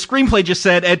the screenplay just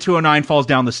said Ed 209 falls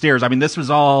down the stairs. I mean, this was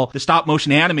all the stop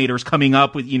motion animators coming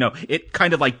up with, it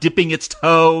kind of like dipping its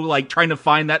toe, like trying to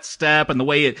find that step, and the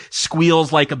way it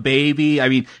squeals like a baby. I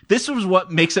mean, this was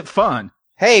what makes it fun.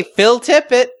 Hey, Phil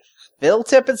Tippett. Phil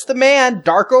Tippett's the man.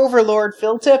 Dark Overlord,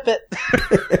 Phil Tippett.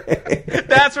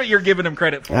 That's what you're giving him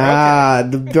credit for. Okay.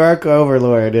 The Dark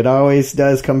Overlord. It always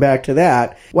does come back to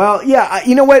that. Well, yeah,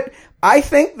 you know what? I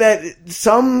think that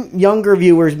some younger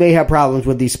viewers may have problems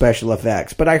with these special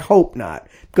effects, but I hope not.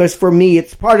 Because for me,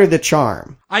 it's part of the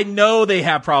charm. I know they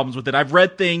have problems with it. I've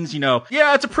read things, yeah,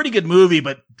 it's a pretty good movie,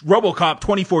 but RoboCop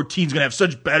 2014 is going to have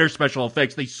such better special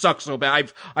effects. They suck so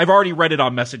bad. I've already read it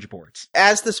on message boards.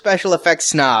 As the special effects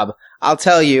snob, I'll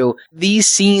tell you, these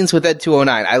scenes with Ed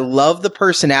 209, I love the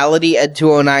personality Ed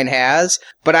 209 has,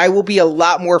 but I will be a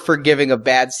lot more forgiving of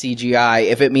bad CGI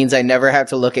if it means I never have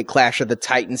to look at Clash of the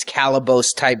Titans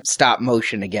Calibos type stop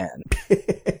motion again.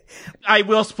 I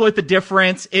will split the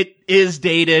difference. It is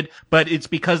dated, but it's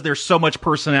because there's so much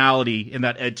personality in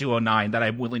that Ed 209 that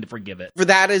I'm willing to forgive it. For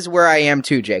that is where I am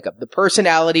too, Jacob. The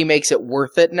personality makes it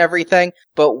worth it and everything,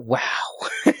 but wow.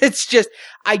 It's just,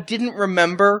 I didn't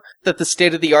remember that the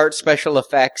state-of-the-art special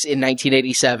effects in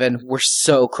 1987 were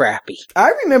so crappy.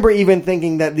 I remember even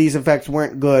thinking that these effects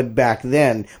weren't good back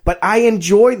then, but I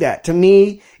enjoy that. To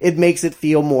me, it makes it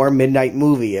feel more midnight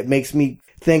movie. It makes me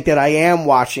think that I am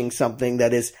watching something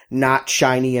that is not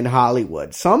shiny in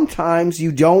Hollywood. Sometimes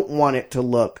you don't want it to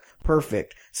look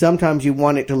perfect. Sometimes you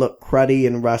want it to look cruddy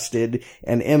and rusted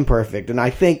and imperfect. And I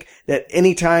think that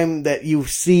anytime that you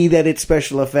see that it's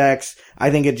special effects, I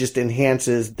think it just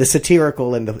enhances the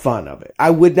satirical and the fun of it.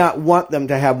 I would not want them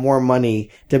to have more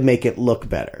money to make it look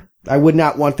better. I would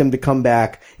not want them to come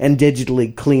back and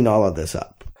digitally clean all of this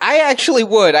up. I actually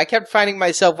would. I kept finding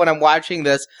myself when I'm watching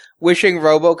this wishing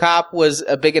RoboCop was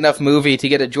a big enough movie to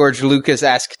get a George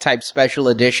Lucas-esque type special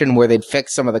edition where they'd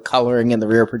fix some of the coloring in the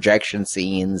rear projection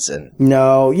scenes. And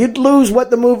no, you'd lose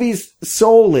what the movie's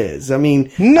soul is. I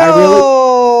mean,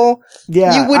 no,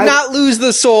 you would not lose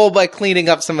the soul by cleaning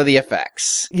up some of the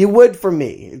effects. You would for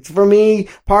me. For me,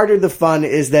 part of the fun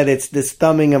is that it's this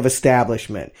thumbing of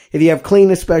establishment. If you have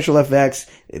clean special effects,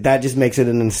 that just makes it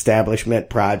an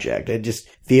establishment project. It just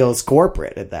feels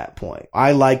corporate at that point.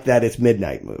 I like that it's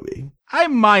midnight movie. I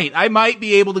might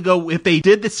be able to go, if they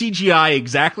did the CGI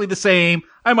exactly the same,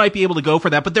 I might be able to go for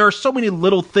that. But there are so many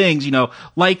little things,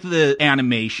 like the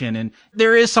animation, and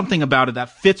there is something about it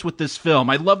that fits with this film.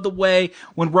 I love the way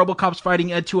when RoboCop's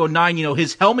fighting Ed 209,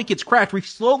 his helmet gets cracked. We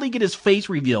slowly get his face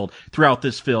revealed throughout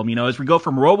this film. As we go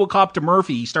from RoboCop to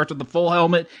Murphy, he starts with the full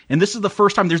helmet, and this is the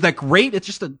first time there's that great, it's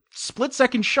just a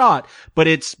split-second shot, but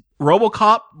it's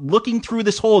RoboCop looking through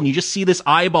this hole, and you just see this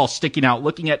eyeball sticking out,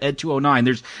 looking at Ed 209.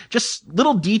 There's just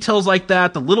little details like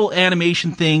that, the little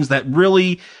animation things that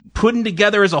really, putting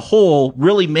together as a whole,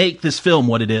 really make this film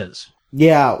what it is.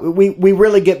 Yeah, we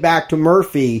really get back to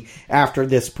Murphy after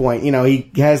this point. He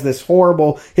has this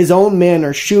horrible, his own men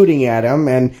are shooting at him,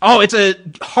 and it's a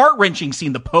heart-wrenching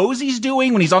scene. The pose he's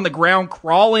doing when he's on the ground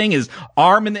crawling, his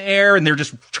arm in the air, and they're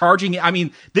just charging it. I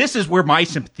mean, this is where my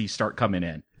sympathies start coming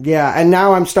in. Yeah, and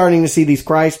now I'm starting to see these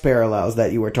Christ parallels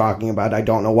that you were talking about. I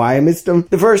don't know why I missed them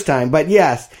the first time, but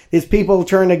yes, his people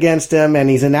turn against him and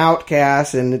he's an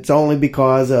outcast, and it's only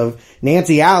because of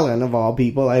Nancy Allen, of all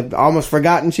people. I've almost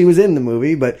forgotten she was in the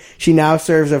movie, but she now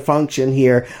serves a function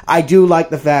here. I do like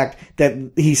the fact that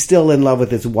he's still in love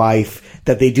with his wife,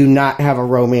 that they do not have a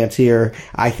romance here.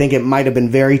 I think it might have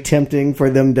been very tempting for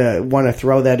them to want to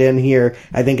throw that in here.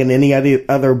 I think in any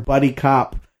other buddy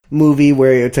cop movie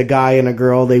where it's a guy and a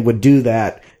girl, they would do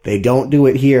that. They don't do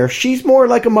it here. She's more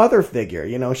like a mother figure.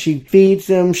 You know, she feeds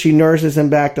him, she nurses him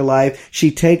back to life.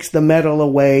 She takes the metal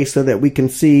away so that we can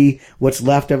see what's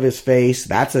left of his face.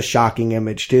 That's a shocking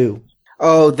image too.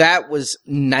 Oh, that was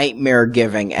nightmare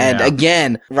giving. And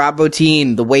again, Rob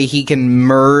Bottin, the way he can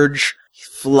merge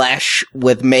flesh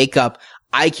with makeup,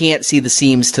 I can't see the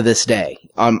seams to this day.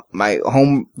 On my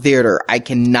home theater, I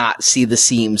cannot see the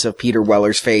seams of Peter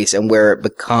Weller's face and where it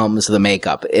becomes the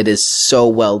makeup. It is so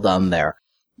well done there.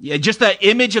 Yeah, just that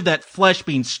image of that flesh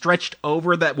being stretched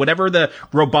over that, whatever the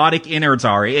robotic innards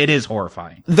are, it is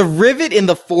horrifying. The rivet in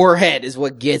the forehead is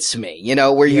what gets me, you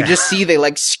know, where you just see they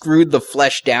like screwed the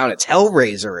flesh down. It's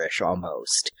Hellraiser-ish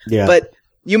almost. Yeah. But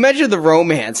you mentioned the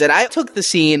romance, and I took the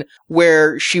scene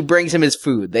where she brings him his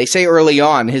food. They say early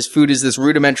on his food is this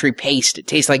rudimentary paste. It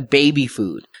tastes like baby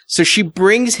food. So she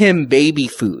brings him baby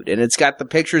food, and it's got the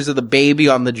pictures of the baby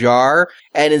on the jar,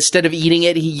 and instead of eating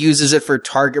it, he uses it for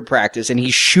target practice, and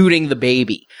he's shooting the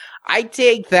baby. I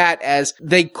take that as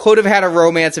they could have had a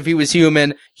romance if he was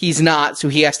human. He's not, so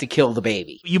he has to kill the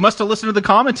baby. You must have listened to the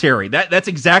commentary. That's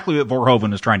exactly what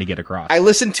Verhoeven was trying to get across. I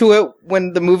listened to it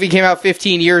when the movie came out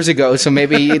 15 years ago, so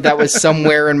maybe that was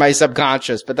somewhere in my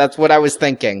subconscious, but that's what I was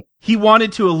thinking. He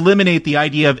wanted to eliminate the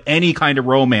idea of any kind of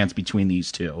romance between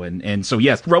these two. And so,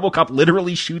 yes, RoboCop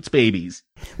literally shoots babies.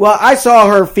 Well, I saw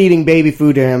her feeding baby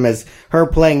food to him as her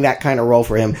playing that kind of role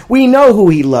for him. We know who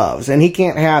he loves, and he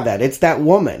can't have that. It's that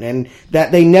woman, and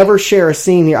that they never share a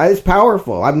scene here. It's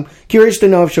powerful. I'm curious to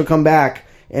know if she'll come back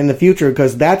in the future,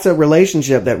 because that's a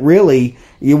relationship that really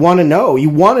you want to know. You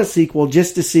want a sequel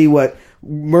just to see what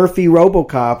Murphy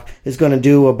RoboCop is going to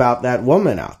do about that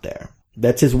woman out there.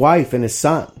 That's his wife and his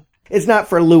son. It's not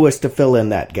for Lewis to fill in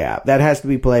that gap. That has to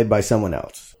be played by someone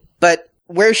else. But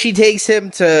where she takes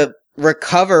him to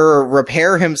recover or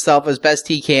repair himself as best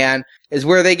he can is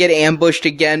where they get ambushed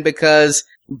again, because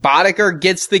Boddicker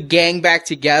gets the gang back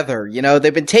together. You know,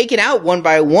 they've been taken out one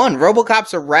by one.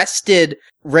 RoboCop's arrested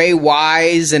Ray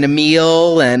Wise and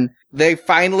Emil, and they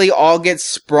finally all get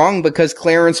sprung because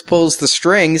Clarence pulls the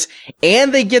strings,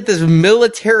 and they get this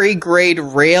military-grade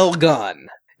railgun.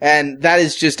 And that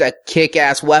is just a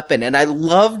kick-ass weapon. And I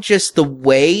love just the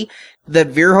way that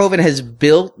Verhoeven has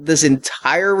built this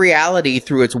entire reality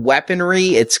through its weaponry,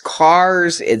 its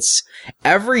cars, its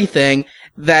everything,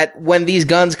 that when these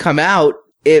guns come out,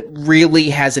 it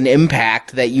really has an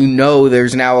impact that you know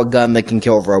there's now a gun that can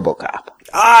kill RoboCop.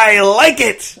 I like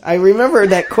it! I remember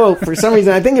that quote for some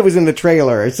reason. I think it was in the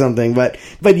trailer or something, but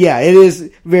yeah, it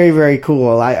is very, very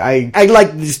cool. I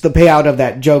like just the payout of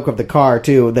that joke of the car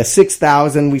too. The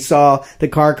 6,000, we saw the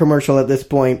car commercial at this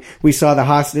point. We saw the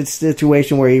hostage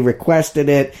situation where he requested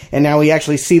it, and now we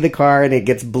actually see the car and it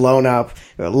gets blown up.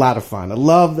 A lot of fun. I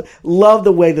love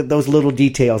the way that those little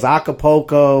details,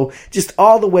 Acapulco, just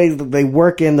all the ways that they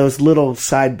work in those little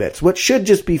side bits. What should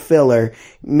just be filler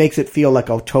makes it feel like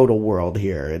a total world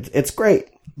here. It's great.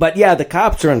 But yeah, the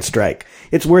cops are on strike.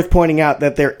 It's worth pointing out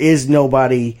that there is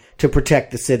nobody to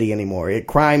protect the city anymore.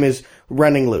 Crime is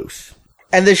running loose.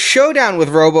 And the showdown with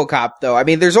RoboCop, though, I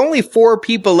mean, there's only 4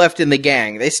 people left in the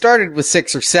gang. They started with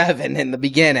 6 or 7 in the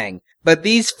beginning. But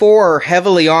these 4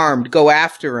 heavily armed go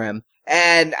after him.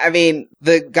 And, I mean,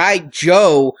 the guy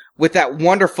Joe with that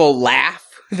wonderful laugh,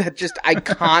 that just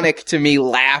iconic to me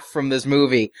laugh from this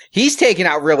movie, he's taken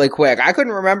out really quick. I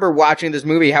couldn't remember watching this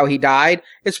movie how he died.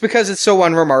 It's because it's so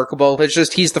unremarkable. It's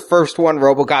just he's the first one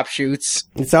RoboCop shoots.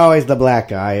 It's always the black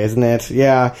guy, isn't it?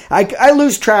 Yeah. I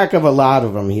lose track of a lot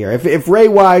of them here. If Ray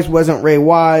Wise wasn't Ray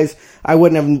Wise, I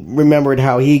wouldn't have remembered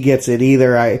how he gets it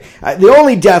either. The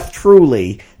only death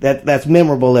truly that's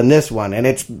memorable in this one, and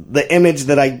it's the image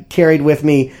that I carried with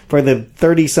me for the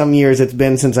 30-some years it's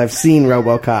been since I've seen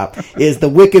RoboCop, is the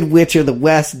Wicked Witch of the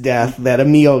West death that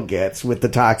Emil gets with the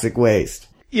toxic waste.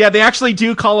 Yeah, they actually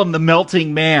do call him the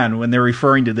Melting Man when they're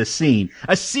referring to this scene.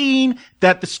 A scene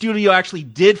that the studio actually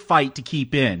did fight to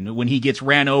keep in. When he gets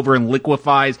ran over and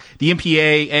liquefies, the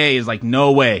MPAA is like,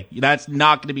 no way, that's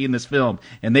not going to be in this film.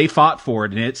 And they fought for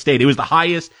it, and it stayed. It was the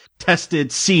highest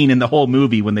tested scene in the whole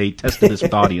movie when they tested this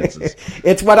with audiences.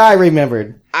 It's what I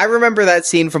remembered. I remember that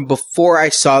scene from before I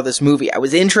saw this movie. I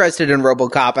was interested in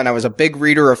RoboCop, and I was a big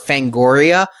reader of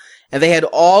Fangoria. and they had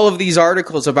all of these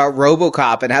articles about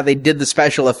RoboCop and how they did the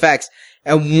special effects.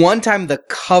 And one time the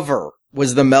cover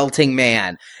was the melting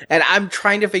man. And I'm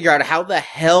trying to figure out how the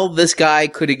hell this guy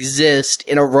could exist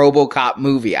in a RoboCop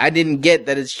movie. I didn't get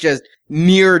that it's just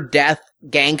near death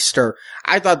gangster.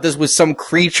 I thought this was some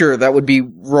creature that would be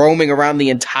roaming around the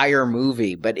entire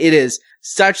movie, but it is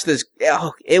such this,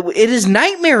 it is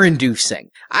nightmare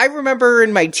inducing. I remember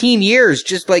in my teen years,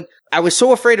 just like, I was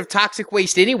so afraid of toxic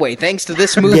waste anyway, thanks to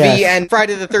this movie and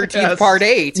Friday the 13th Part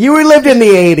 8. You lived in the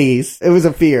 80s. It was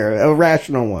a fear, a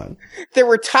rational one. There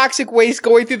were toxic waste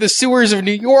going through the sewers of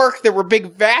New York. There were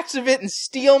big vats of it in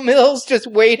steel mills just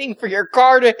waiting for your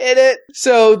car to hit it.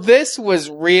 So this was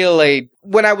really,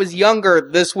 when I was younger,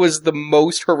 this was the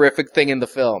most horrific thing in the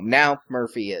film. Now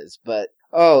Murphy is, but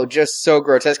oh, just so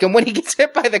grotesque. And when he gets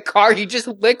hit by the car, he just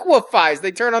liquefies.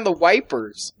 They turn on the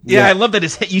wipers. Yeah, I love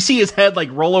that you see his head like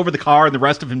roll over the car and the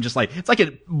rest of him just like, it's like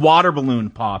a water balloon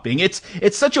popping. It's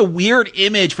such a weird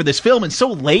image for this film and so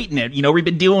late in it. You know, we've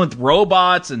been dealing with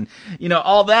robots and, you know,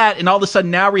 all that. And all of a sudden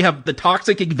now we have the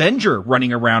Toxic Avenger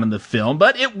running around in the film,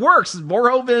 but it works.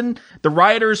 Verhoeven, the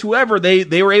writers, whoever,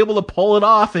 they were able to pull it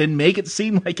off and make it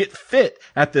seem like it fit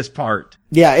at this part.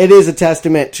 Yeah, it is a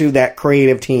testament to that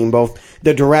creative team, both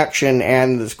the direction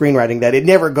and the screenwriting, that it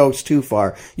never goes too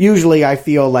far. Usually I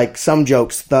feel like some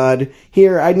jokes thud.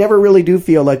 Here, I never really do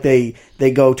feel like they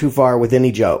go too far with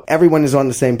any joke. Everyone is on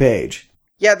the same page.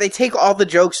 Yeah, they take all the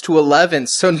jokes to 11,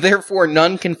 so therefore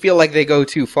none can feel like they go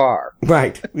too far.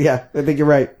 Right. Yeah, I think you're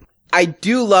right. I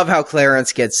do love how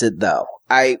Clarence gets it, though.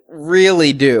 I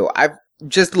really do. I've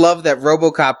just love that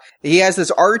RoboCop, he has this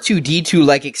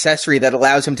R2-D2-like accessory that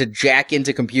allows him to jack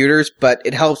into computers, but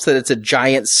it helps that it's a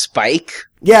giant spike.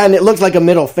 Yeah, and it looks like a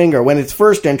middle finger. When it's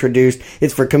first introduced,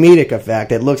 it's for comedic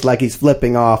effect. It looks like he's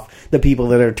flipping off the people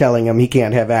that are telling him he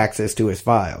can't have access to his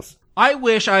files. I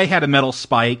wish I had a metal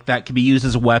spike that could be used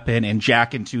as a weapon and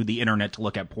jack into the internet to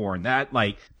look at porn.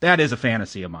 That is a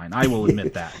fantasy of mine. I will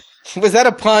admit that. Was that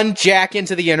a pun? Jack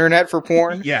into the internet for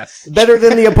porn? Yes. Better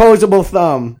than the opposable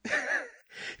thumb.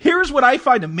 Here's what I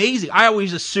find amazing. I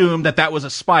always assumed that was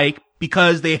a spike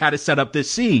because they had to set up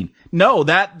this scene. No,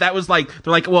 that was like,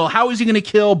 they're like, well, how is he going to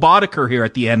kill Boddicker here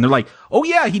at the end? They're like, oh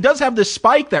yeah, he does have this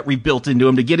spike that we built into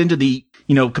him to get into the,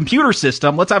 computer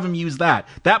system. Let's have him use that.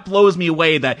 That blows me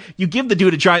away that you give the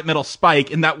dude a giant metal spike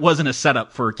and that wasn't a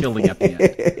setup for killing at the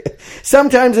end.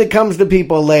 Sometimes it comes to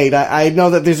people late. I know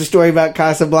that there's a story about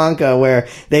Casablanca where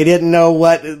they didn't know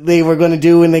what they were going to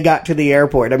do when they got to the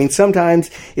airport. I mean,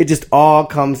 sometimes it just all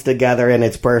comes together and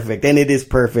it's perfect. And it is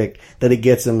perfect that it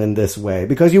gets him in this way.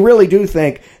 Because you really do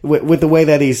think, with the way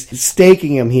that he's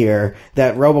staking him here,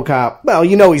 that RoboCop, well,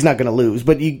 he's not going to lose,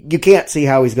 but you can't see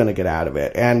how he's going to get out of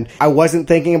it. And I wasn't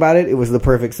thinking about it. It was the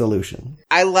perfect solution.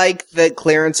 I like that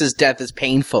Clarence's death is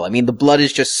painful. I mean, the blood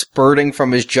is just spurting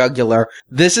from his jugular.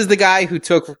 This is the guy who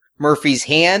took Murphy's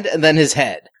hand and then his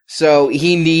head. So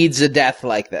he needs a death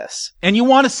like this. And you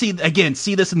want to see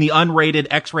this in the unrated,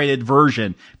 X-rated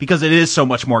version because it is so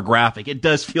much more graphic. It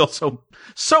does feel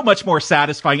so much more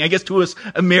satisfying, I guess, to us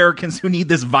Americans who need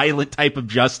this violent type of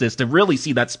justice to really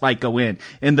see that spike go in.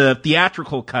 In the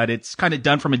theatrical cut, it's kind of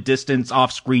done from a distance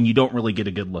off screen. You don't really get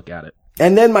a good look at it.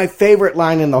 And then my favorite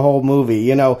line in the whole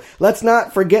movie, let's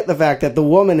not forget the fact that the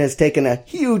woman has taken a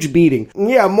huge beating.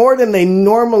 Yeah, more than they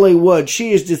normally would.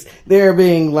 She is just there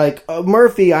being like,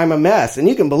 Murphy, I'm a mess. And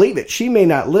you can believe it. She may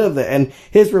not live there. And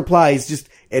his reply is just,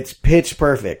 it's pitch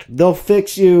perfect. They'll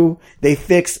fix you. They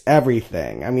fix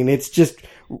everything. I mean, it's just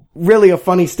really a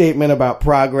funny statement about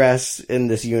progress in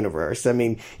this universe. I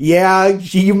mean, yeah,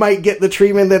 you might get the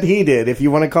treatment that he did. If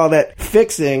you want to call that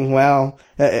fixing, well,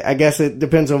 I guess it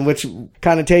depends on which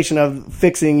connotation of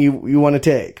fixing you want to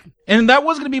take. And that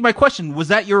was going to be my question. Was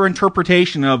that your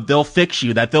interpretation of they'll fix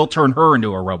you, that they'll turn her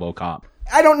into a RoboCop?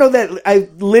 I don't know that I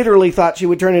literally thought she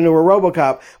would turn into a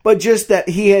RoboCop, but just that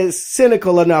he is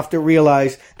cynical enough to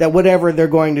realize that whatever they're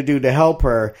going to do to help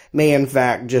her may in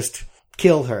fact just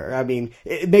kill her. I mean,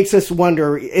 it makes us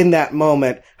wonder in that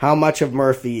moment how much of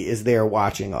Murphy is there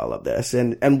watching all of this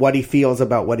and what he feels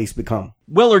about what he's become.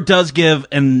 Willard does give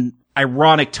an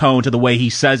ironic tone to the way he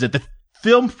says it. The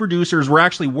film producers were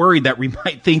actually worried that we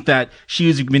might think that she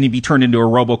was going to be turned into a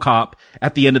RoboCop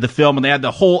at the end of the film, and they had the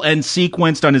whole end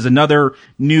sequence done as another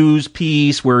news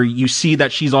piece where you see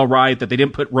that she's all right, that they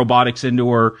didn't put robotics into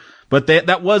her. But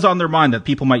that was on their mind, that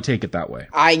people might take it that way.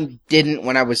 I didn't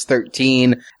when I was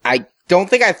 13. I don't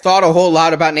think I thought a whole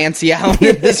lot about Nancy Allen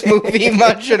in this movie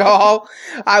much at all.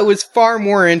 I was far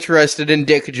more interested in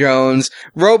Dick Jones.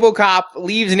 RoboCop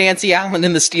leaves Nancy Allen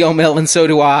in the steel mill, and so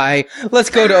do I. Let's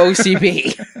go to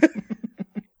OCB.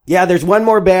 Yeah, there's one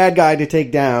more bad guy to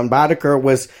take down. Boddicker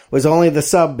was only the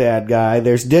sub-bad guy.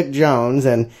 There's Dick Jones,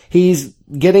 and he's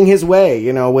getting his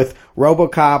way, with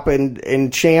RoboCop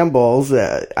in shambles.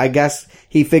 I guess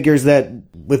he figures that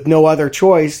with no other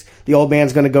choice, the old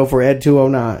man's going to go for Ed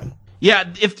 209. Yeah,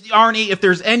 if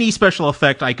there's any special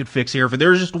effect I could fix here, if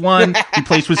there's just one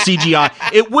replaced with CGI,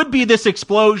 it would be this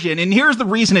explosion. And here's the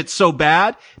reason it's so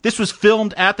bad. This was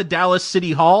filmed at the Dallas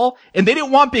City Hall, and they didn't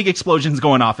want big explosions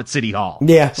going off at City Hall.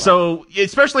 Yeah. So,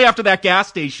 especially after that gas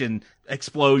station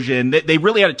explosion, they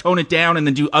really had to tone it down and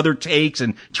then do other takes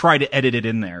and try to edit it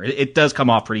in there. It does come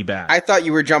off pretty bad. I thought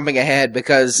you were jumping ahead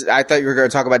because I thought you were going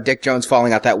to talk about Dick Jones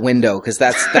falling out that window, because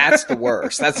that's the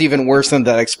worst. That's even worse than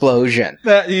that explosion.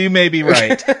 You may be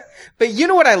right. But you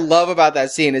know what I love about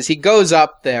that scene is he goes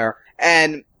up there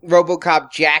and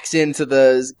RoboCop jacks into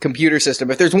the computer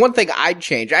system. If there's one thing I'd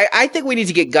change, I think we need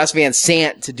to get Gus Van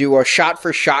Sant to do a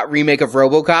shot-for-shot remake of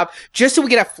RoboCop, just so we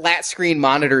can have flat-screen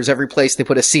monitors every place they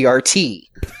put a CRT.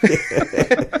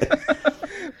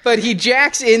 But he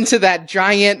jacks into that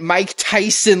giant Mike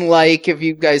Tyson-like, if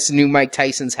you guys knew Mike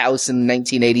Tyson's house in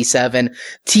 1987,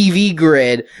 TV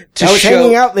grid to I was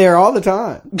hanging out there all the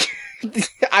time.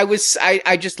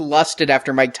 I just lusted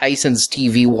after Mike Tyson's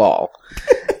TV wall.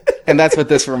 And that's what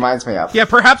this reminds me of. Yeah,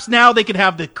 perhaps now they could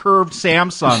have the curved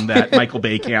Samsung that Michael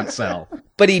Bay can't sell.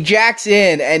 But he jacks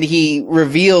in and he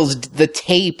reveals the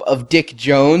tape of Dick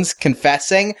Jones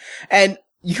confessing. And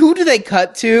who do they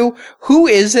cut to? Who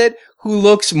is it who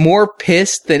looks more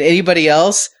pissed than anybody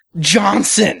else?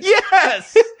 Johnson.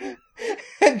 Yes!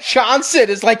 And Johnson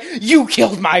is like, you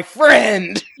killed my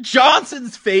friend!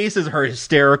 Johnson's faces are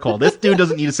hysterical. This dude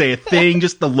doesn't need to say a thing,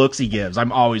 just the looks he gives.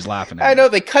 I'm always laughing at him. I know,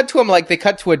 they cut to him like they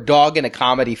cut to a dog in a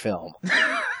comedy film.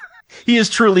 He is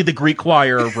truly the Greek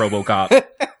choir of RoboCop.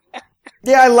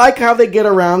 Yeah, I like how they get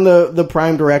around the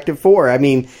Prime Directive 4. I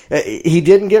mean, he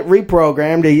didn't get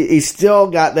reprogrammed. He still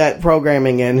got that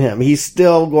programming in him. He's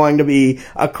still going to be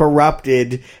a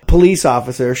corrupted police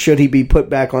officer should he be put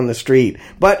back on the street.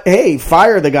 But hey,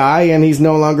 fire the guy and he's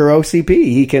no longer OCP.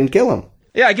 He can kill him.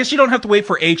 Yeah, I guess you don't have to wait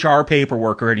for HR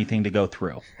paperwork or anything to go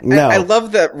through. No. I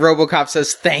love that RoboCop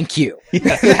says thank you.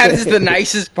 Yes. That is the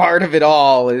nicest part of it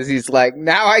all, is he's like,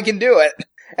 now I can do it.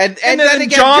 And then again,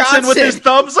 Johnson with his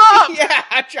thumbs up.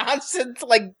 Yeah, Johnson's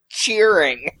like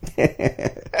cheering.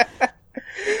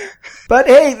 But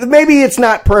hey, maybe it's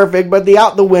not perfect, but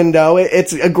out the window,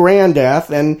 it's a grand death,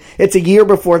 and it's a year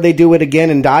before they do it again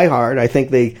in Die Hard. I think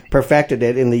they perfected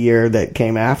it in the year that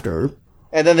came after.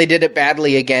 And then they did it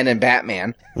badly again in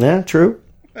Batman. Yeah, true.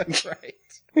 That's right.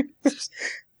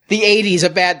 The 80s, a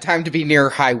bad time to be near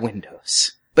high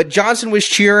windows. But Johnson was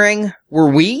cheering. Were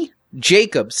we?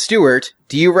 Jacob, Stewart,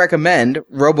 do you recommend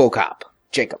RoboCop?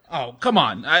 Jacob. Oh, come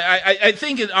on. I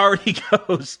think it already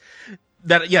goes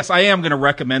that, yes, I am going to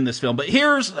recommend this film. But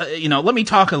here's, let me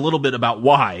talk a little bit about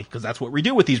why, because that's what we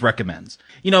do with these recommends.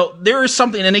 There is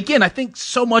something, and again, I think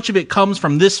so much of it comes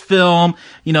from this film.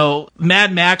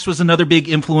 Mad Max was another big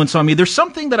influence on me. There's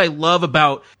something that I love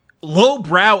about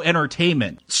lowbrow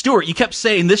entertainment. Stuart, you kept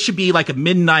saying this should be like a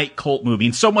midnight cult movie,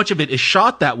 and so much of it is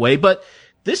shot that way, but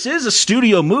this is a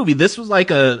studio movie. This was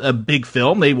like a big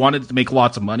film. They wanted to make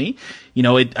lots of money.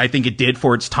 I think it did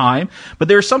for its time. But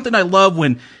there's something I love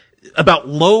about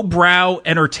lowbrow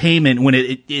entertainment when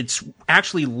it's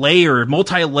actually layered,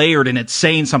 multi-layered, and it's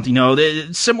saying something.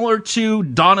 It's similar to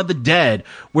Dawn of the Dead,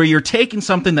 where you're taking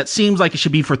something that seems like it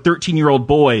should be for 13-year-old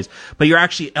boys, but you're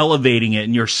actually elevating it,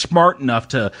 and you're smart enough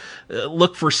to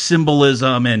look for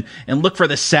symbolism and look for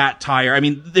the satire. I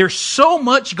mean, there's so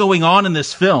much going on in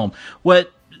this film.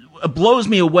 What blows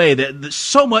me away that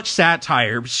so much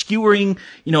satire, skewering,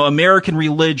 American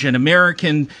religion,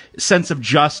 American sense of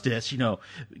justice,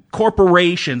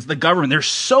 corporations, the government. There's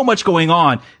so much going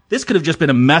on. This could have just been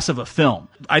a mess of a film.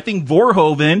 I think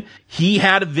Verhoeven, he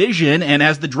had a vision, and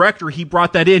as the director, he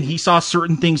brought that in. He saw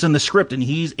certain things in the script, and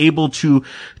he's able to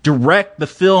direct the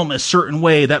film a certain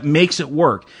way that makes it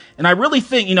work. And I really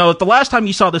think, if the last time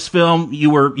you saw this film, you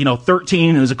were,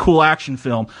 13, it was a cool action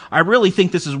film, I really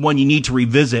think this is one you need to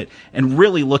revisit and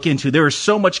really look into. There is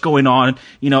so much going on.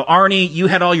 Arnie, you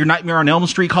had all your Nightmare on Elm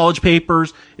Street college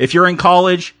papers. If you're in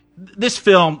college, this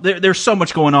film, there's so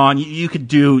much going on. You could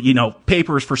do,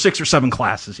 papers for 6 or 7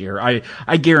 classes here.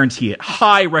 I guarantee it.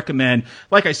 High recommend.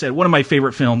 Like I said, one of my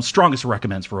favorite films, strongest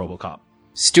recommends for RoboCop.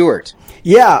 Stewart.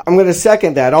 Yeah, I'm going to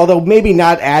second that, although maybe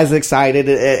not as excited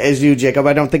as you, Jacob.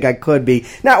 I don't think I could be.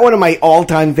 Not one of my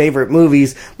all-time favorite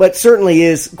movies, but certainly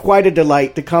is quite a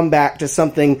delight to come back to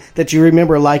something that you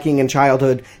remember liking in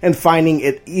childhood and finding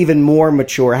it even more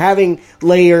mature, having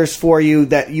layers for you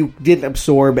that you didn't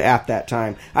absorb at that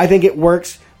time. I think it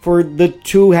works for the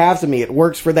two halves of me. It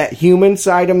works for that human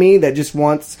side of me that just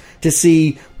wants to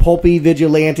see pulpy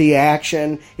vigilante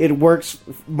action. It works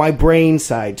my brain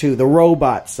side too, the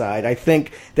robot side. I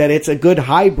think that it's a good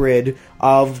hybrid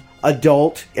of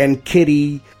adult and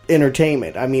kiddie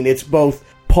entertainment. I mean, it's both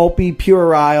pulpy,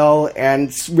 puerile,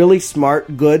 and really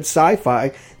smart, good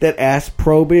sci-fi that asks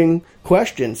probing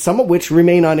questions, some of which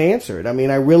remain unanswered. I mean,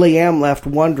 I really am left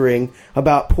wondering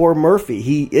about poor Murphy.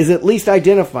 He is at least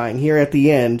identifying here at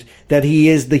the end that he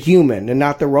is the human and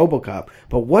not the RoboCop.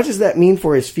 But what does that mean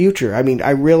for his future? I mean,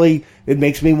 it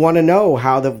makes me want to know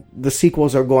how the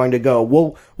sequels are going to go.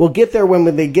 We'll get there when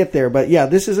they get there. But yeah,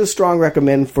 this is a strong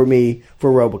recommend for me for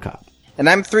RoboCop. And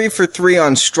I'm 3 for 3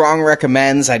 on strong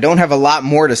recommends. I don't have a lot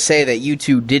more to say that you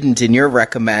two didn't in your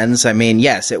recommends. I mean,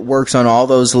 yes, it works on all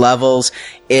those levels.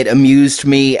 It amused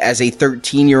me as a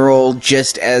 13-year-old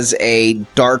just as a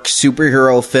dark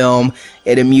superhero film.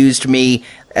 It amused me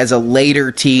as a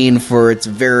later teen for its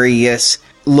various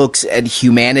looks at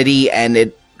humanity, and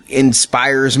it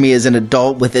inspires me as an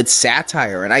adult with its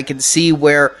satire. And I can see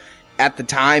where at the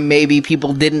time, maybe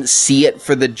people didn't see it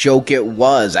for the joke it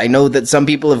was. I know that some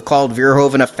people have called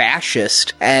Verhoeven a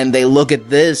fascist, and they look at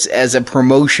this as a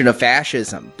promotion of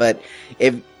fascism. But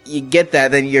if you get that,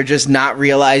 then you're just not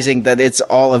realizing that it's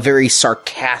all a very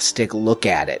sarcastic look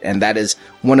at it, and that is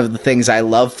one of the things I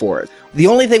love for it. The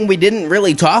only thing we didn't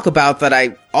really talk about that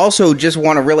I also just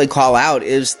want to really call out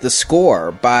is the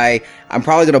score by, I'm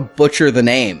probably going to butcher the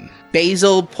name,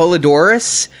 Basil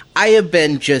Polidoris. I have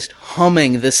been just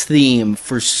humming this theme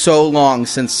for so long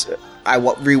since I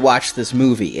rewatched this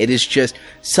movie. It is just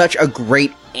such a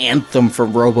great anthem for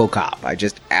RoboCop. I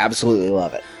just absolutely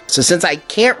love it. So since I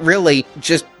can't really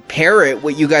just parrot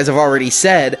what you guys have already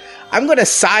said, I'm going to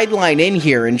sideline in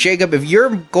here. And Jacob, if your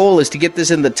goal is to get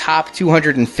this in the top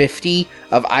 250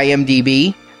 of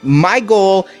IMDb, my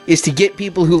goal is to get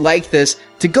people who like this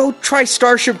to go try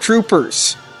Starship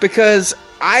Troopers. Because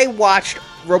I watched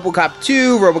RoboCop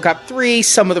 2, RoboCop 3,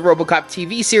 some of the RoboCop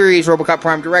TV series, RoboCop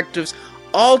Prime Directives,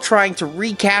 all trying to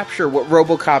recapture what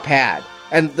RoboCop had.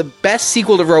 And the best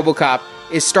sequel to RoboCop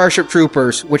is Starship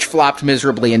Troopers, which flopped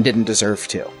miserably and didn't deserve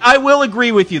to. I will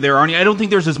agree with you there, Arnie. I don't think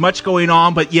there's as much going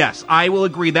on, but yes, I will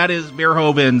agree. That is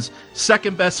Verhoeven's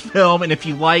second best film, and if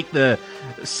you like the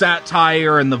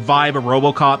satire and the vibe of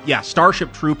RoboCop, yeah,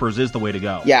 Starship Troopers is the way to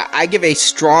go. Yeah, I give a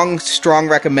strong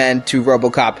recommend to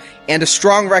RoboCop and a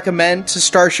strong recommend to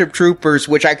Starship Troopers,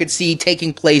 which I could see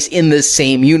taking place in this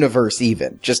same universe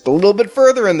even, just a little bit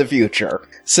further in the future.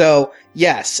 So,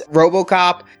 yes,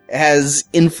 RoboCop has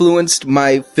influenced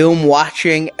my film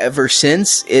watching ever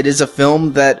since. It is a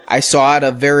film that I saw at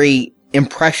a very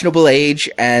impressionable age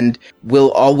and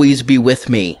will always be with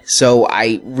me. So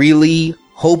I really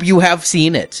hope you have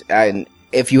seen it. And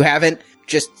if you haven't,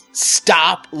 just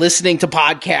stop listening to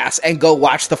podcasts and go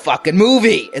watch the fucking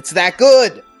movie. It's that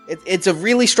good. It's a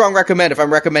really strong recommend if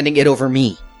I'm recommending it over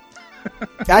me.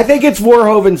 I think it's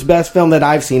Verhoeven's best film that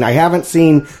I've seen. I haven't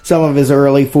seen some of his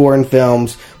early foreign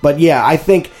films, but yeah, I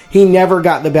think he never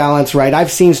got the balance right.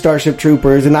 I've seen Starship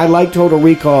Troopers, and I like Total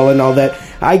Recall and all that.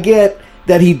 I get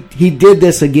that he did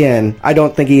this again. I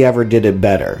don't think he ever did it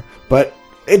better. But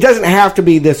it doesn't have to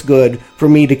be this good for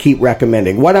me to keep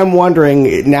recommending. What I'm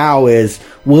wondering now is,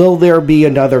 will there be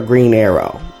another Green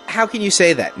Arrow? How can you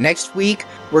say that? Next week,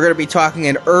 we're going to be talking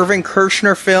an Irvin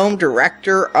Kershner film,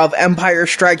 director of Empire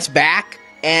Strikes Back,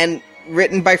 and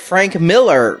written by Frank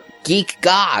Miller, Geek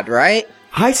God, right?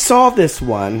 I saw this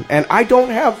one, and I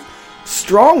don't have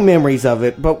strong memories of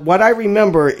it, but what I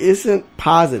remember isn't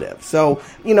positive. So,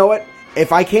 you know what?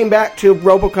 If I came back to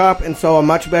RoboCop and saw a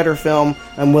much better film,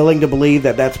 I'm willing to believe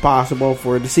that that's possible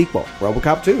for the sequel,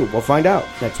 RoboCop 2. We'll find out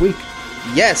next week.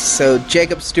 Yes, so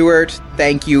Jacob Stewart,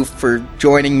 thank you for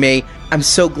joining me. I'm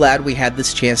so glad we had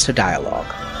this chance to dialogue.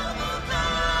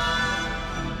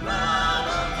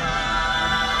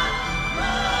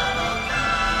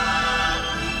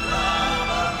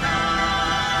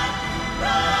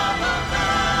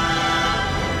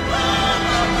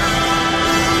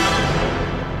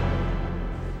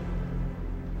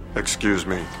 Excuse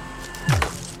me.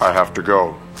 I have to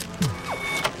go.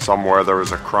 Somewhere there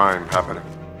is a crime happening.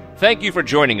 Thank you for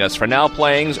joining us for Now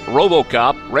Playing's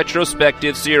RoboCop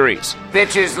Retrospective Series.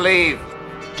 Bitches leave.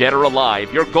 Dead or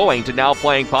alive, you're going to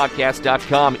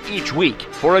NowPlayingPodcast.com each week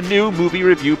for a new movie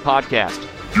review podcast.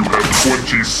 You have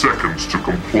 20 seconds to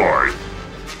comply.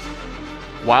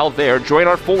 While there, join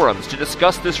our forums to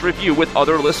discuss this review with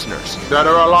other listeners. Dead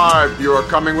or alive, you are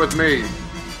coming with me.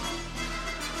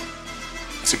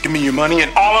 So give me your money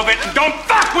and all of it, and don't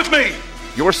fuck with me!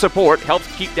 Your support helps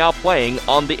keep Now Playing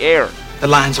on the air. The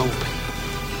line's open,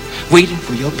 waiting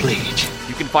for your pledge.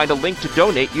 You can find a link to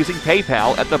donate using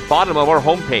PayPal at the bottom of our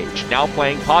homepage,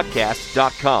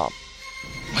 nowplayingpodcast.com.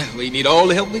 Well, we need all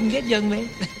the help we can get, young man.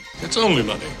 It's only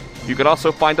money. You can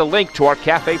also find a link to our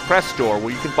Cafe Press store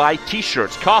where you can buy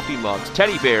t-shirts, coffee mugs,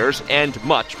 teddy bears, and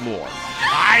much more.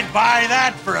 I'd buy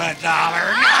that for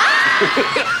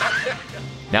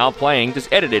 $1. Now Playing is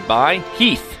edited by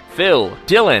Heath, Phil,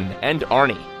 Dylan, and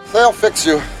Arnie. They'll fix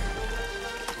you.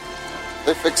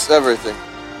 They fix everything.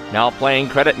 Now Playing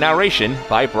credit narration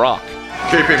by Brock.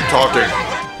 Keep him talking.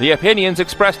 The opinions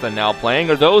expressed on Now Playing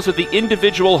are those of the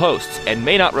individual hosts and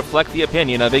may not reflect the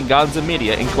opinion of Venganza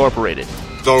Media Incorporated.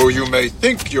 Though you may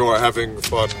think you're having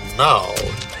fun now,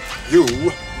 you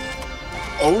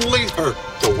only hurt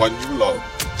the one you love.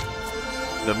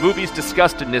 The movies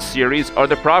discussed in this series are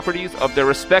the properties of their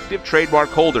respective trademark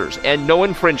holders, and no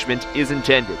infringement is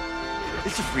intended.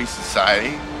 It's a free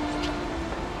society.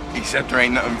 Except there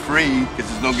ain't nothing free,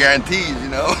 because there's no guarantees, you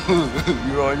know?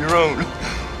 You're on your own.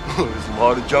 There's a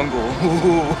lot of jungle.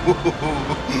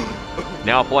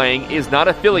 Now Playing is not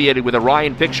affiliated with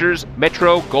Orion Pictures,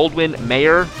 Metro, Goldwyn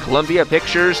Mayer, Columbia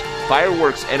Pictures,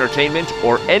 Fireworks Entertainment,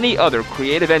 or any other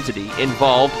creative entity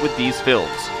involved with these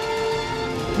films.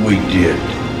 We did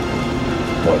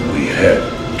what we had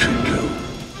to do.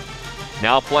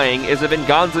 Now Playing is a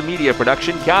Venganza Media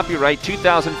production, copyright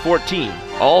 2014,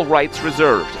 all rights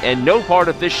reserved, and no part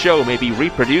of this show may be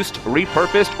reproduced,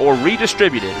 repurposed, or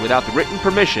redistributed without the written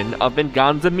permission of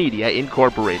Venganza Media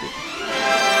Incorporated.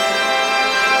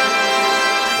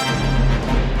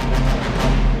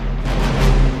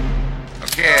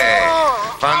 Okay,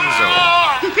 fun zone.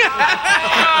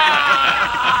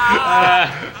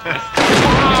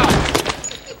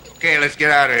 Okay, let's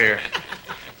get out of here.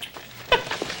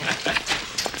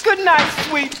 Good night,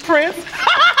 sweet prince.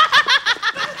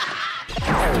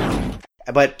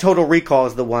 But Total Recall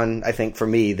is the one, I think, for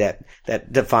me,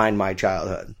 that defined my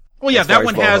childhood. Well, yeah, that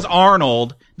one has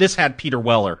Arnold. This had Peter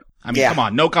Weller. I mean, Yeah. come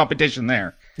on, no competition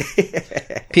there.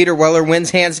 Peter Weller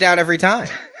wins hands down every time.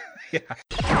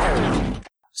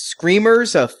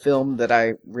 Screamers, a film that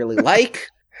I really like.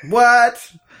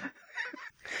 What?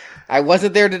 I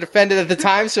wasn't there to defend it at the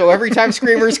time, so every time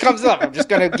Screamers comes up, I'm just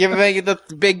going to give it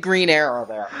the big green arrow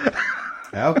there.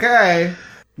 Okay.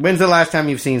 When's the last time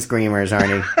you've seen Screamers,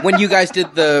 Arnie? When you guys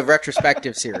did the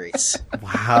retrospective series.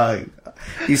 Wow.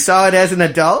 You saw it as an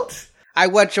adult? I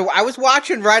was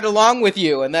watching right along with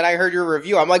you, and then I heard your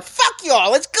review. I'm like, fuck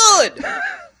y'all, it's good!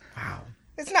 Wow.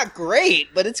 It's not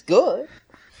great, but it's good.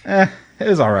 It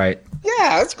was alright.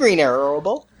 Yeah, it's green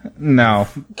arrowable. No.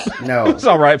 No. It was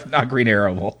alright, but not green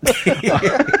arrowable.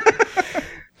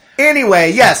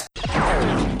 Anyway, yes.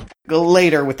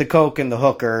 Later with the coke and the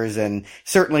hookers, and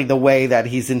certainly the way that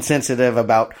he's insensitive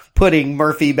about putting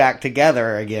Murphy back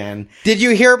together again. Did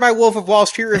you hear my Wolf of Wall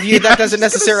Street review? That doesn't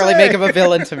necessarily make him a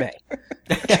villain to me.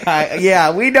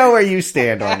 Yeah, we know where you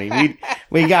stand, Arnie.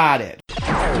 We got it.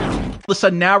 All of a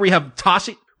sudden now we have the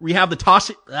toxic.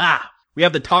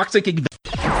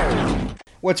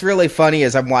 What's really funny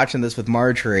is I'm watching this with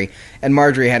Marjorie, and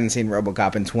Marjorie hadn't seen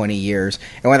RoboCop in 20 years.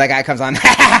 And when that guy comes on,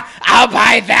 I'll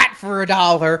buy that for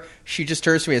 $1, she just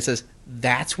turns to me and says,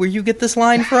 "That's where you get this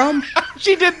line from?"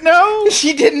 She didn't know.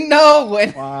 She didn't know.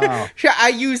 And wow. I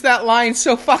use that line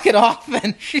so fucking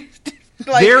often.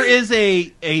 There is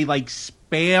a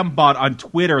spam bot on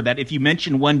Twitter that if you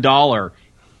mention $1,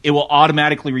 it will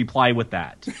automatically reply with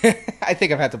that. I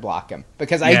think I've had to block him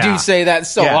because I do say that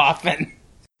so often.